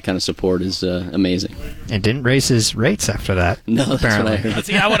to have that kind of support is amazing. And didn't raise his rates after that. No, that's apparently. what I heard.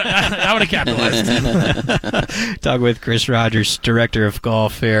 See, I would have capitalized. Talk with Chris Rogers, director of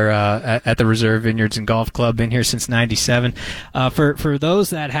golf here at the Reserve Vineyards and Golf Club. Been here since '97. For those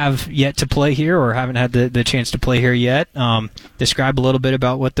that have yet to play here or haven't had the chance to play here yet, describe a little bit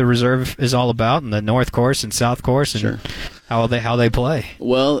about what the Reserve is all about, and the North Course and South Course, and how they play.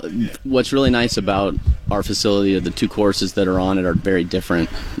 Well, what's really nice about our facility, the two courses that are on it are very different.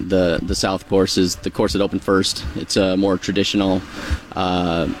 The South Course is the course that opened first. It's a more traditional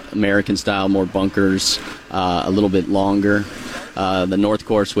American style, more bunkers, a little bit longer. The North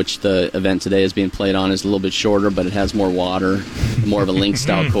Course, which the event today is being played on, is a little bit shorter, but it has more water, more of a link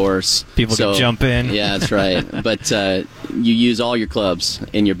style course. People can jump in. Yeah, that's right. But you use all your clubs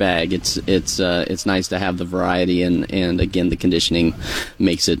in your bag. It's nice to have the variety, and again, the conditioning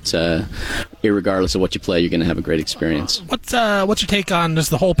makes it, irregardless of what you play, you're going to have a great experience. What's your take on just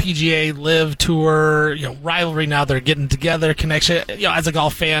the whole PGA Live Tour, rivalry now? They're getting together, connection. As a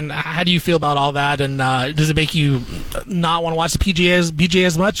golf fan, how do you feel about all that? And does it make you not want to watch the PGA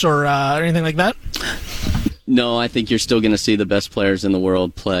as much, or anything like that? No, I think you're still going to see the best players in the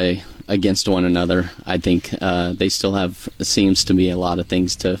world play against one another. I think they still seems to be a lot of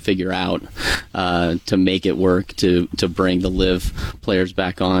things to figure out to make it work, to bring the Live players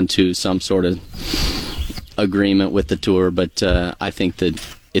back on to some sort of agreement with the tour. But I think that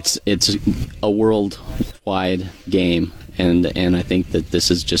it's a worldwide game, and I think that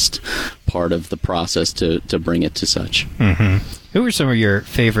this is just part of the process to bring it to such. Mm-hmm. Who were some of your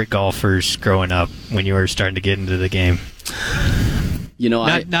favorite golfers growing up when you were starting to get into the game?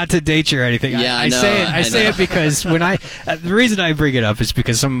 Not to date you or anything. Yeah, I say it because when the reason I bring it up is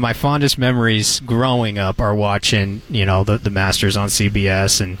because some of my fondest memories growing up are watching, the Masters on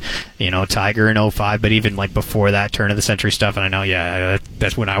CBS and, Tiger in 2005, but even like before that, turn of the century stuff. And I know,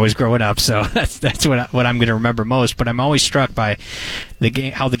 that's when I was growing up, so that's what I'm going to remember most. But I'm always struck by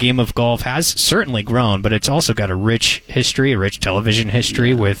how the game of golf has certainly grown, but it's also got a rich history, a rich television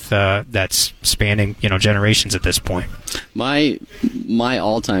history with that's spanning generations at this point. My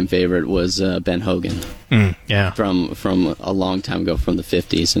all-time favorite was Ben Hogan. From a long time ago, from the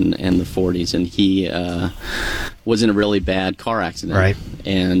 50s and the 40s, and he was in a really bad car accident, right?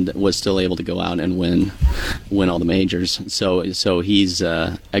 and was still able to go out and win all the majors. So he's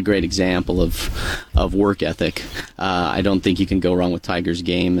a great example of work ethic. I don't think you can go wrong with Tiger's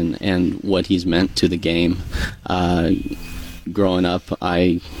game and what he's meant to the game. Growing up,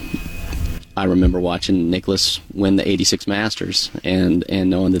 I remember watching Nicklaus win the '86 Masters, and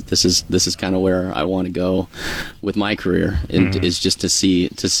knowing that this is kind of where I want to go with my career, is just to see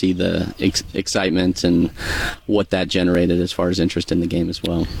the excitement and what that generated as far as interest in the game as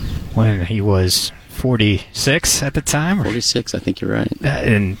well. When he was 46 at the time, 46, I think you're right,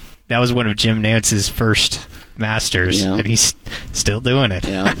 and that was one of Jim Nance's first Masters, and he's still doing it.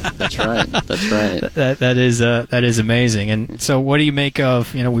 Yeah, that's right. That's right. That is amazing. And so, what do you make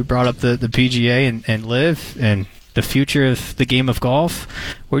of? We brought up the PGA and LIV and the future of the game of golf.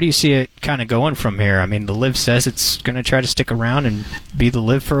 Where do you see it kind of going from here? I mean, the LIV says it's going to try to stick around and be the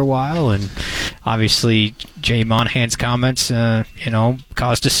LIV for a while, and obviously Jay Monahan's comments,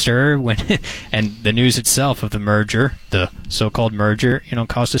 caused a stir when, and the news itself of the merger, the so-called merger,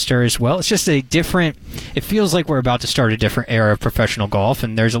 caused a stir as well. It's just a different. It feels like we're about to start a different era of professional golf,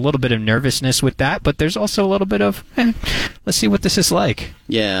 and there's a little bit of nervousness with that, but there's also a little bit of, let's see what this is like.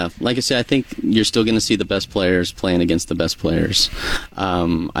 Yeah, like I said, I think you're still going to see the best players playing against the best players.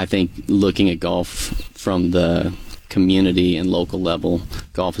 I think looking at golf from the community and local level,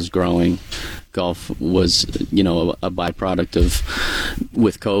 golf is growing. Golf was, a byproduct of,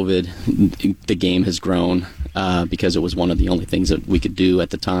 with COVID, the game has grown because it was one of the only things that we could do at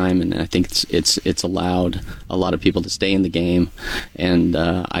the time, and I think it's allowed a lot of people to stay in the game, and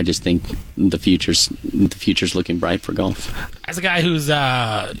I just think the future's looking bright for golf. As a guy who's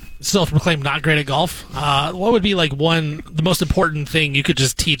self-proclaimed not great at golf, what would be the most important thing you could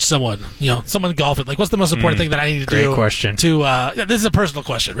just teach someone? Someone golfing. Like, what's the most important thing that I need to do? Great question. This is a personal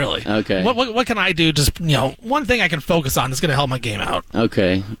question, really. Okay. What can I do? Just one thing I can focus on that's going to help my game out.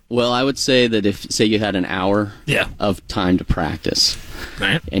 Okay. Well, I would say that if you had an hour of time to practice,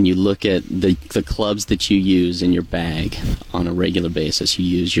 right, and you look at the clubs that you use in your bag on a regular basis, you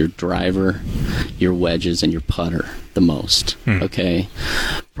use your driver, your wedges, and your putter the most. Okay,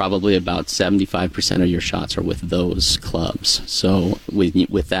 probably about 75% of your shots are with those clubs. So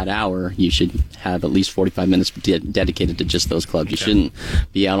with that hour, you should have at least 45 minutes dedicated to just those clubs. You shouldn't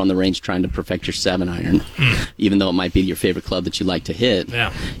be out on the range trying to perfect your 7-iron, even though it might be your favorite club that you like to hit.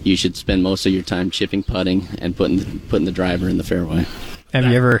 Yeah. You should spend most of your time chipping, putting, and putting the driver in the fairway. Have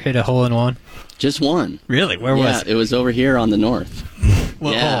you ever hit a hole-in-one? Just one. Really? Where was it? It was over here on the north.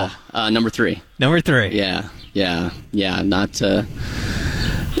 What hole? Number 3. Number 3. Yeah.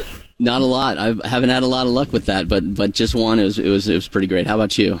 Not a lot. I haven't had a lot of luck with that, but just one. It was pretty great. How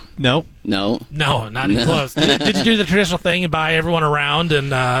about you? No, not even close. Did you do the traditional thing and buy everyone around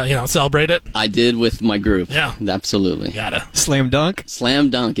and celebrate it? I did with my group. Yeah, absolutely. Gotta slam dunk.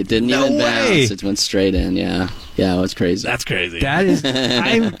 It didn't even bounce. It went straight in. Yeah, it was crazy. That's crazy. That is.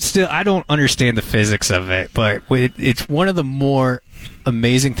 I don't understand the physics of it, but it's one of the more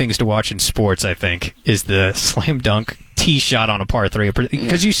amazing things to watch in sports, I think, is the slam dunk tee shot on a par 3,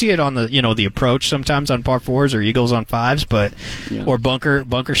 because you see it on the approach sometimes on par 4s or eagles on 5s, but or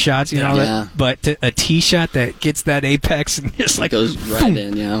bunker shots, but a tee shot that gets that apex and just goes right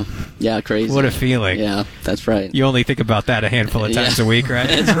in. Yeah, crazy. What a feeling. Yeah, that's right. You only think about that a handful of times a week, right?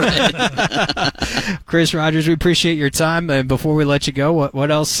 That's right. Chris Rogers, we appreciate your time. And before we let you go,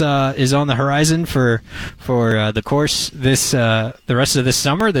 what else is on the horizon for the course the rest of this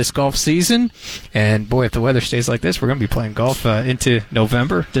summer, this golf season? And boy, if the weather stays like this, we're going to be playing golf into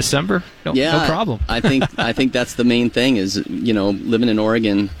November, December. No problem. I think that's the main thing is, living in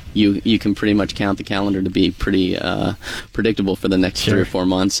Oregon, you can pretty much count the calendar to be pretty predictable for the next 3 or 4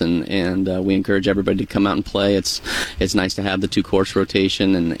 months, and we encourage everybody to come out and play. It's nice to have the 2-course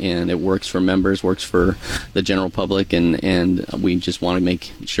rotation, and it works for members, works for the general public, and we just want to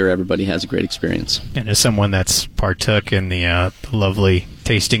make sure everybody has a great experience. And as someone that's partook in the lovely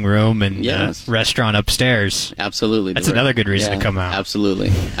tasting room and restaurant upstairs, absolutely, that's another good reason to come out.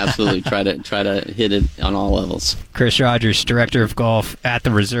 Absolutely. try to hit it on all levels. Chris Rogers, Director of Golf at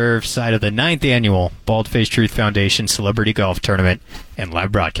the Reserve, site of the 9th Annual Bald-Faced Truth Foundation Celebrity Golf Tournament and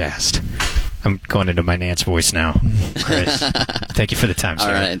live broadcast. I'm going into my Nance voice now. Chris, thank you for the time, sir.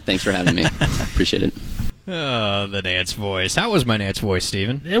 All right, thanks for having me. Appreciate it. Oh, the Nance voice. How was my Nance voice,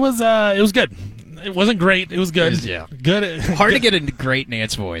 Steven? It was good. It wasn't great. It was good. Good. Hard to get a great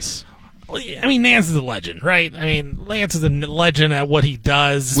Nance voice. I mean, Nance is a legend, right? I mean, Lance is a legend at what he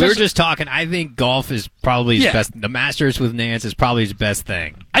does. We were just talking. I think golf is probably his best. The Masters with Nance is probably his best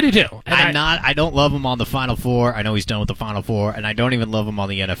thing. I do too. And I don't love him on the Final Four. I know he's done with the Final Four, and I don't even love him on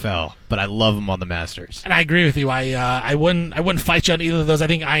the NFL, but I love him on the Masters. And I agree with you. I wouldn't fight you on either of those. I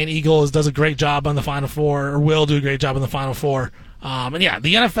think Ian Eagles does a great job on the Final Four, or will do a great job on the Final Four. And yeah,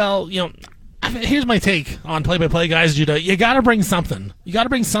 the NFL, here's my take on play-by-play guys, Judah. You got to bring something. You got to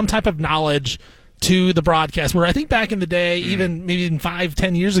bring some type of knowledge to the broadcast, where I think back in the day, even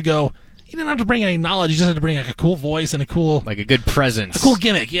 5-10 years ago, you didn't have to bring any knowledge. You just had to bring like a cool voice and a good presence, a cool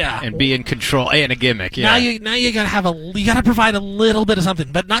gimmick, yeah, and be in control and a gimmick. Yeah. Now you gotta provide a little bit of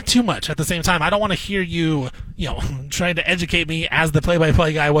something, but not too much at the same time. I don't want to hear you trying to educate me as the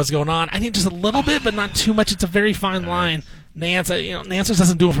play-by-play guy what's going on. I need just a little bit, but not too much. It's a very fine line. Nance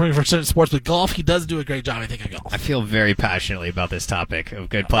doesn't do it for me for certain sports, but golf, he does do a great job, I think, at golf. I feel very passionately about this topic of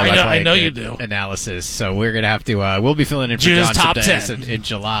good play-by-play. I know you do. Analysis. So we're going to have to, we'll be filling in for Judah's John top 10 in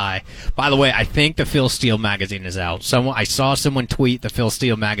July. By the way, I think the Phil Steele magazine is out. I saw someone tweet the Phil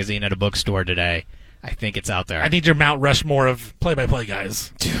Steele magazine at a bookstore today. I think it's out there. I need your Mount Rushmore of play-by-play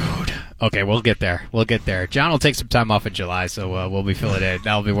guys. Dude. Okay, we'll get there. John will take some time off in July, so we'll be filling in.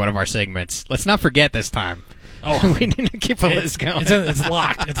 That'll be one of our segments. Let's not forget this time. Oh, we need to keep a list going. It's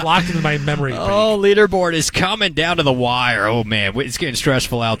locked. It's locked into my memory. Oh, leaderboard is coming down to the wire. Oh, man. It's getting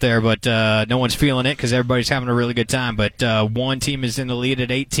stressful out there, but no one's feeling it because everybody's having a really good time. But one team is in the lead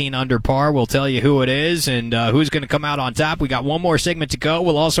at 18 under par. We'll tell you who it is and who's going to come out on top. We got one more segment to go.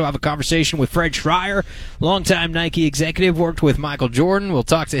 We'll also have a conversation with Fred Schreier, longtime Nike executive, worked with Michael Jordan. We'll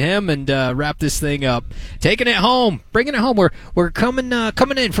talk to him and wrap this thing up. Taking it home. Bringing it home. We're coming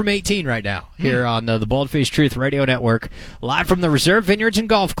in from 18 right now here on the Bald-Faced Truth Radio Network, live from the Reserve Vineyards and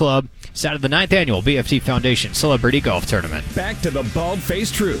Golf Club, side of the 9th Annual BFT Foundation Celebrity Golf Tournament. Back to the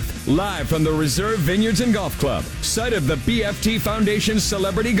Bald-Faced Truth, live from the Reserve Vineyards and Golf Club, site of the BFT Foundation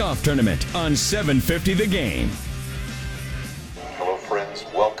Celebrity Golf Tournament on 750 The Game. Hello, friends.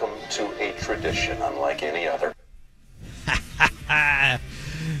 Welcome to a tradition unlike any other.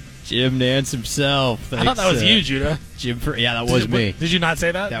 Jim Nance himself. Thanks, I thought that was you, Judah. That was me. Did you not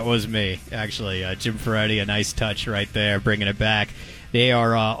say that? That was me, actually. Jim Ferretti, a nice touch right there, bringing it back. They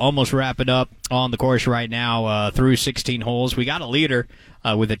are almost wrapping up on the course right now through 16 holes. We got a leader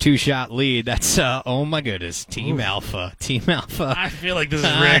with a 2-shot lead. That's, oh my goodness, Team Alpha. Team Alpha. I feel like this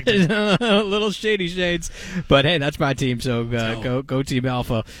is rigged. A little shady shades. But, hey, that's my team, so go Team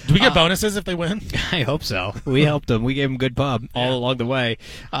Alpha. Do we get bonuses if they win? I hope so. We helped them. We gave them good pub all along the way.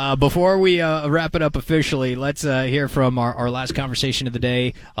 Before we wrap it up officially, let's hear from our last conversation of the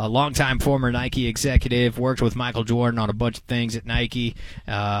day. A longtime former Nike executive, worked with Michael Jordan on a bunch of things at Nike.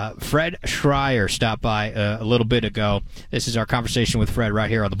 Fred Schreier stopped by a little bit ago. This is our conversation with Fred right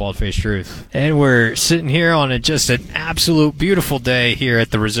here on the Bald-Faced Truth. And we're sitting here on just an absolute beautiful day here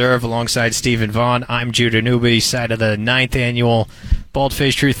at the Reserve alongside Stephen Vaughn. I'm Judah Newby, side of the 9th Annual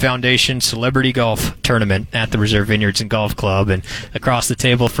Bald-Faced Truth Foundation Celebrity Golf Tournament at the Reserve Vineyards and Golf Club. And across the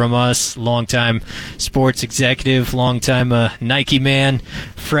table from us, longtime sports executive, longtime Nike man,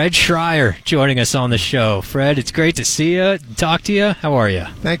 Fred Schreier, joining us on the show. Fred, it's great to see you and talk to you. How are you?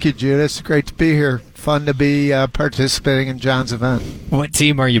 Thank you, Judah. It's great to be here. Fun to be participating in John's event. What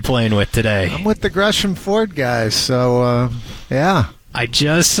team are you playing with today? I'm with the Gresham Ford guys, so yeah. I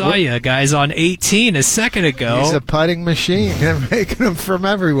just saw you guys on 18 a second ago. He's a putting machine. They're making them from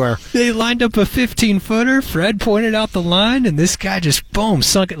everywhere. They lined up a 15-footer. Fred pointed out the line, and this guy just, boom,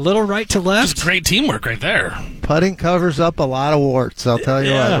 sunk it a little right to left. Just great teamwork right there. Putting covers up a lot of warts, I'll tell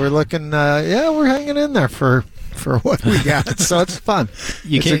you what. We're looking, we're hanging in there for what we got, so it's fun.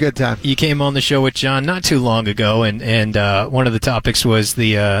 It's a good time. You came on the show with John not too long ago, and one of the topics was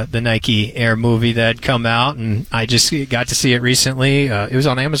the Nike Air movie that had come out, and I just got to see it recently. It was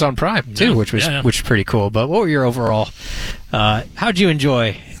on Amazon Prime too, which was pretty cool. But what were your overall? How'd you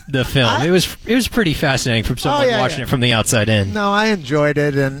enjoy the film? It was pretty fascinating from someone watching it from the outside in. No, I enjoyed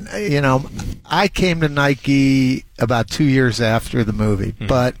it, and I came to Nike about 2 years after the movie,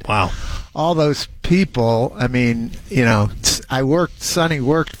 but wow. All those people, Sonny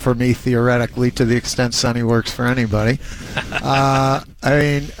worked for me theoretically to the extent Sonny works for anybody.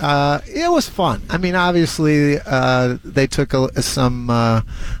 It was fun. I mean, obviously, they took some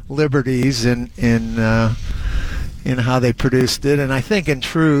liberties in how they produced it, and I think in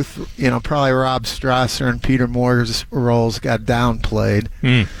truth, probably Rob Strasser and Peter Moore's roles got downplayed,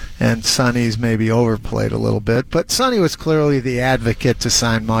 and Sonny's maybe overplayed a little bit, but Sonny was clearly the advocate to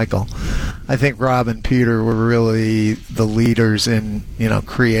sign Michael. I think Rob and Peter were really the leaders in,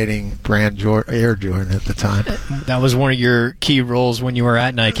 creating brand Air Jordan at the time. That was one of your key roles when you were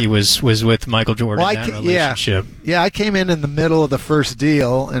at Nike was with Michael Jordan, that relationship. Yeah, I came in the middle of the first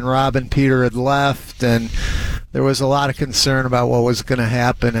deal, and Rob and Peter had left, and there was a lot of concern about what was going to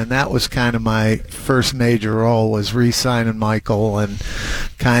happen, and that was kind of my first major role, was re-signing Michael and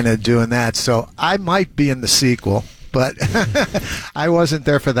kind of doing that. So I might be in the sequel, but I wasn't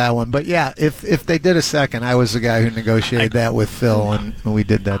there for that one. But yeah, if they did a second, I was the guy who negotiated that with Phil, and we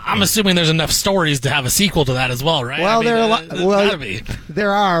did that. I'm assuming there's enough stories to have a sequel to that as well, right? Well,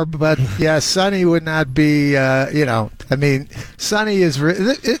 there are, but yeah, Sonny would not be. Sonny is.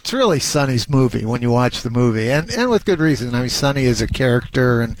 It's really Sonny's movie when you watch the movie, and with good reason. I mean, Sonny is a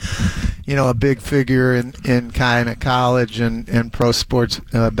character and a big figure in kind of college and pro sports,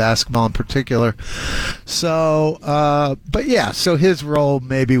 basketball in particular. So, but yeah, so his role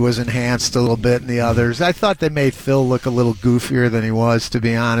maybe was enhanced a little bit in the others. I thought they made Phil look a little goofier than he was, to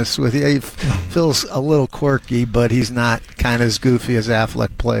be honest with you. Phil's a little quirky, but he's not kind of as goofy as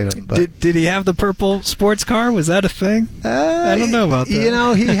Affleck played him. But did he have the purple sports car? Was that a thing? I don't know about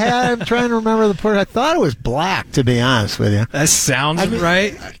that. He had. I'm trying to remember the part. I thought it was black, to be honest with you. That sounds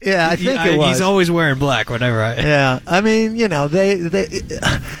right. Yeah, I think it was. He's always wearing black whenever Yeah, I mean,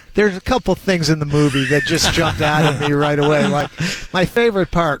 there's a couple things in the movie that just jumped out at me right away. Like my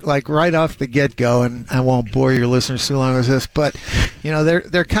favorite part, like right off the get-go, and I won't bore your listeners too long with this, but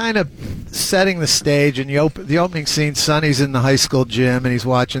they're kind of setting the stage. And the opening scene, Sonny's in the high school gym, and he's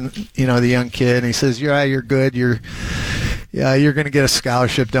watching the young kid, and he says, "Yeah, you're good. You're going to get a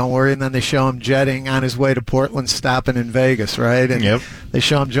scholarship, don't worry." And then they show him jetting on his way to Portland, stopping in Vegas, right? And they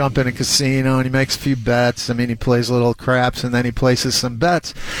show him jump in a casino, and he makes a few bets. I mean, he plays little craps, and then he places some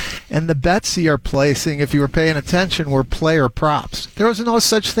bets. And the bets he are placing, if you were paying attention, were player props. There was no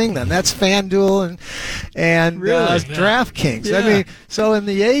such thing then. That's FanDuel and DraftKings. Yeah. I mean, so in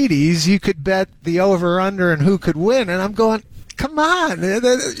the 80s, you could bet the over-under and who could win. And I'm going, come on,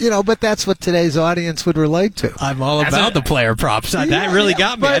 but that's what today's audience would relate to. I'm all about the player props. That really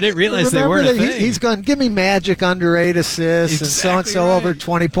got me. I didn't realize they weren't a thing. He's going, give me Magic under 8 assists and so-and-so over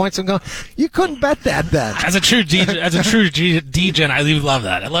 20 points. I'm going, you couldn't bet that then. As a true D-Gen, I love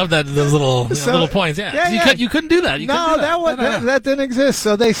that. I love that those little points. Yeah. You couldn't do that. That didn't exist.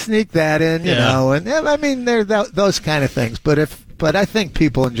 So they sneaked that in, and I mean, they're those kind of things. But I think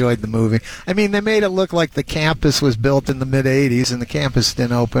people enjoyed the movie. I mean, they made it look like the campus was built in the mid-'80s, and the campus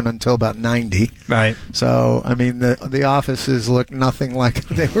didn't open until about 90. Right. So, I mean, the offices look nothing like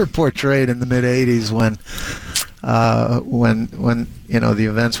they were portrayed in the mid-'80s when the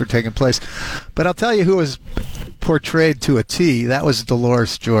events were taking place. But I'll tell you who was portrayed to a T. That was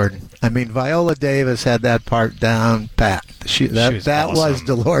Dolores Jordan. I mean, Viola Davis had that part down pat. That awesome. was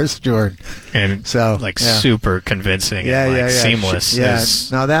Dolores Jordan, and so super convincing, and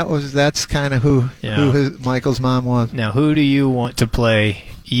seamless. No, that's kind of who Michael's mom was. Now, who do you want to play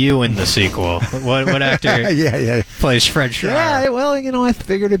you in the sequel? What actor? Plays Fred Schreier? Yeah, well, I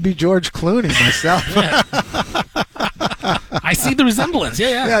figured it'd be George Clooney myself. I see the resemblance.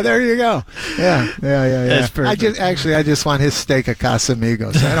 Yeah, there you go. Yeah. That's perfect. I just want his steak of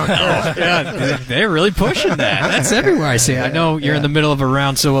Casamigos. I don't care. They're really pushing that. That's everywhere I see it. I know you're in the middle of a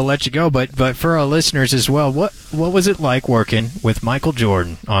round, so we'll let you go. But for our listeners as well, what was it like working with Michael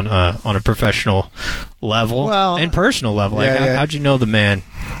Jordan on a professional level and personal level? How'd you know the man?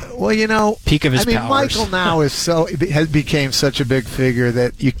 Well, peak of his powers. Michael now has became such a big figure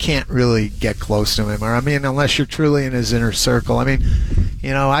that you can't really get close to him. Or unless you're truly in his inner circle. I mean,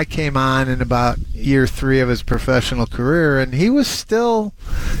 I came on in about year 3 of his professional career, and he was still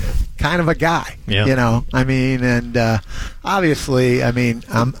kind of a guy. Yeah. And obviously,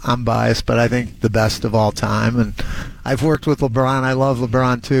 I'm biased, but I think the best of all time. And I've worked with LeBron. I love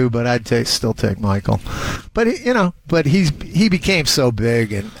LeBron too, but I'd still take Michael. But he became so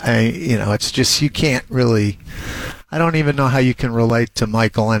big, and it's just you can't really. I don't even know how you can relate to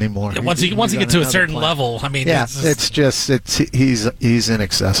Michael anymore. Once you get to a certain level, he's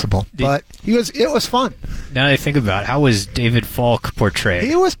inaccessible. But it was fun. Now that I think about it, how was David Falk portrayed?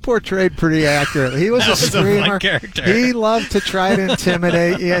 He was portrayed pretty accurately. He was a screamer. Character. He loved to try to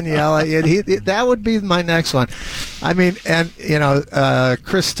intimidate you and yell at you. That would be my next one.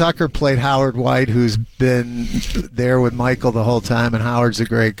 Chris Tucker played Howard White, who's been there with Michael the whole time, and Howard's a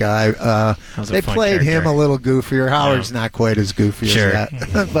great guy. They played him a little goofier. Howard's not quite as goofy as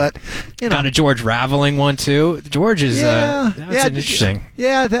that. But, kind of George Raveling one, too. George is interesting.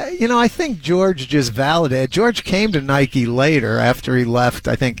 Yeah, I think George just validated. George came to Nike later after he left,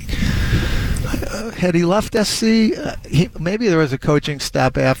 I think. Had he left SC? Maybe there was a coaching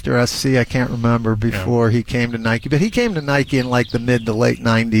stop after SC. I can't remember before he came to Nike. But he came to Nike in like the mid to late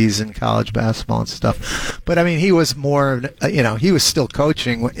 90s in college basketball and stuff. But, he was more, he was still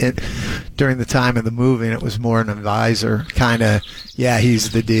coaching during the time of the moving, it was more an advisor, kind of, yeah,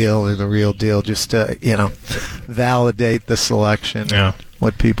 he's the deal or the real deal, just to, validate the selection. Yeah.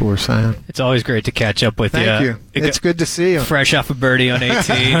 What people were saying. It's always great to catch up with you. Thank you. It's good to see you. Fresh off a birdie on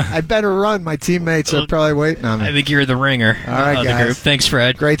 18. I better run. My teammates are probably waiting on me. I think you're the ringer. All right, of guys. the group. Thanks,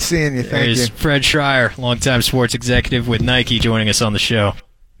 Fred. Great seeing you. Thank There's you. Fred Schreier, longtime sports executive with Nike, joining us on the show.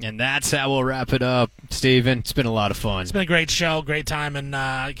 And that's how we'll wrap it up. Steven, it's been a lot of fun. It's been a great show, great time, and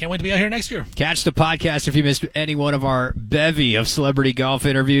can't wait to be out here next year. Catch the podcast if you missed any one of our bevy of celebrity golf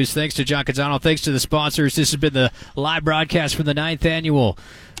interviews. Thanks to John Canzano. Thanks to the sponsors. This has been the live broadcast from the 9th Annual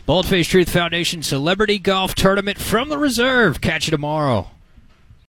Bald-Faced Truth Foundation Celebrity Golf Tournament from the Reserve. Catch you tomorrow.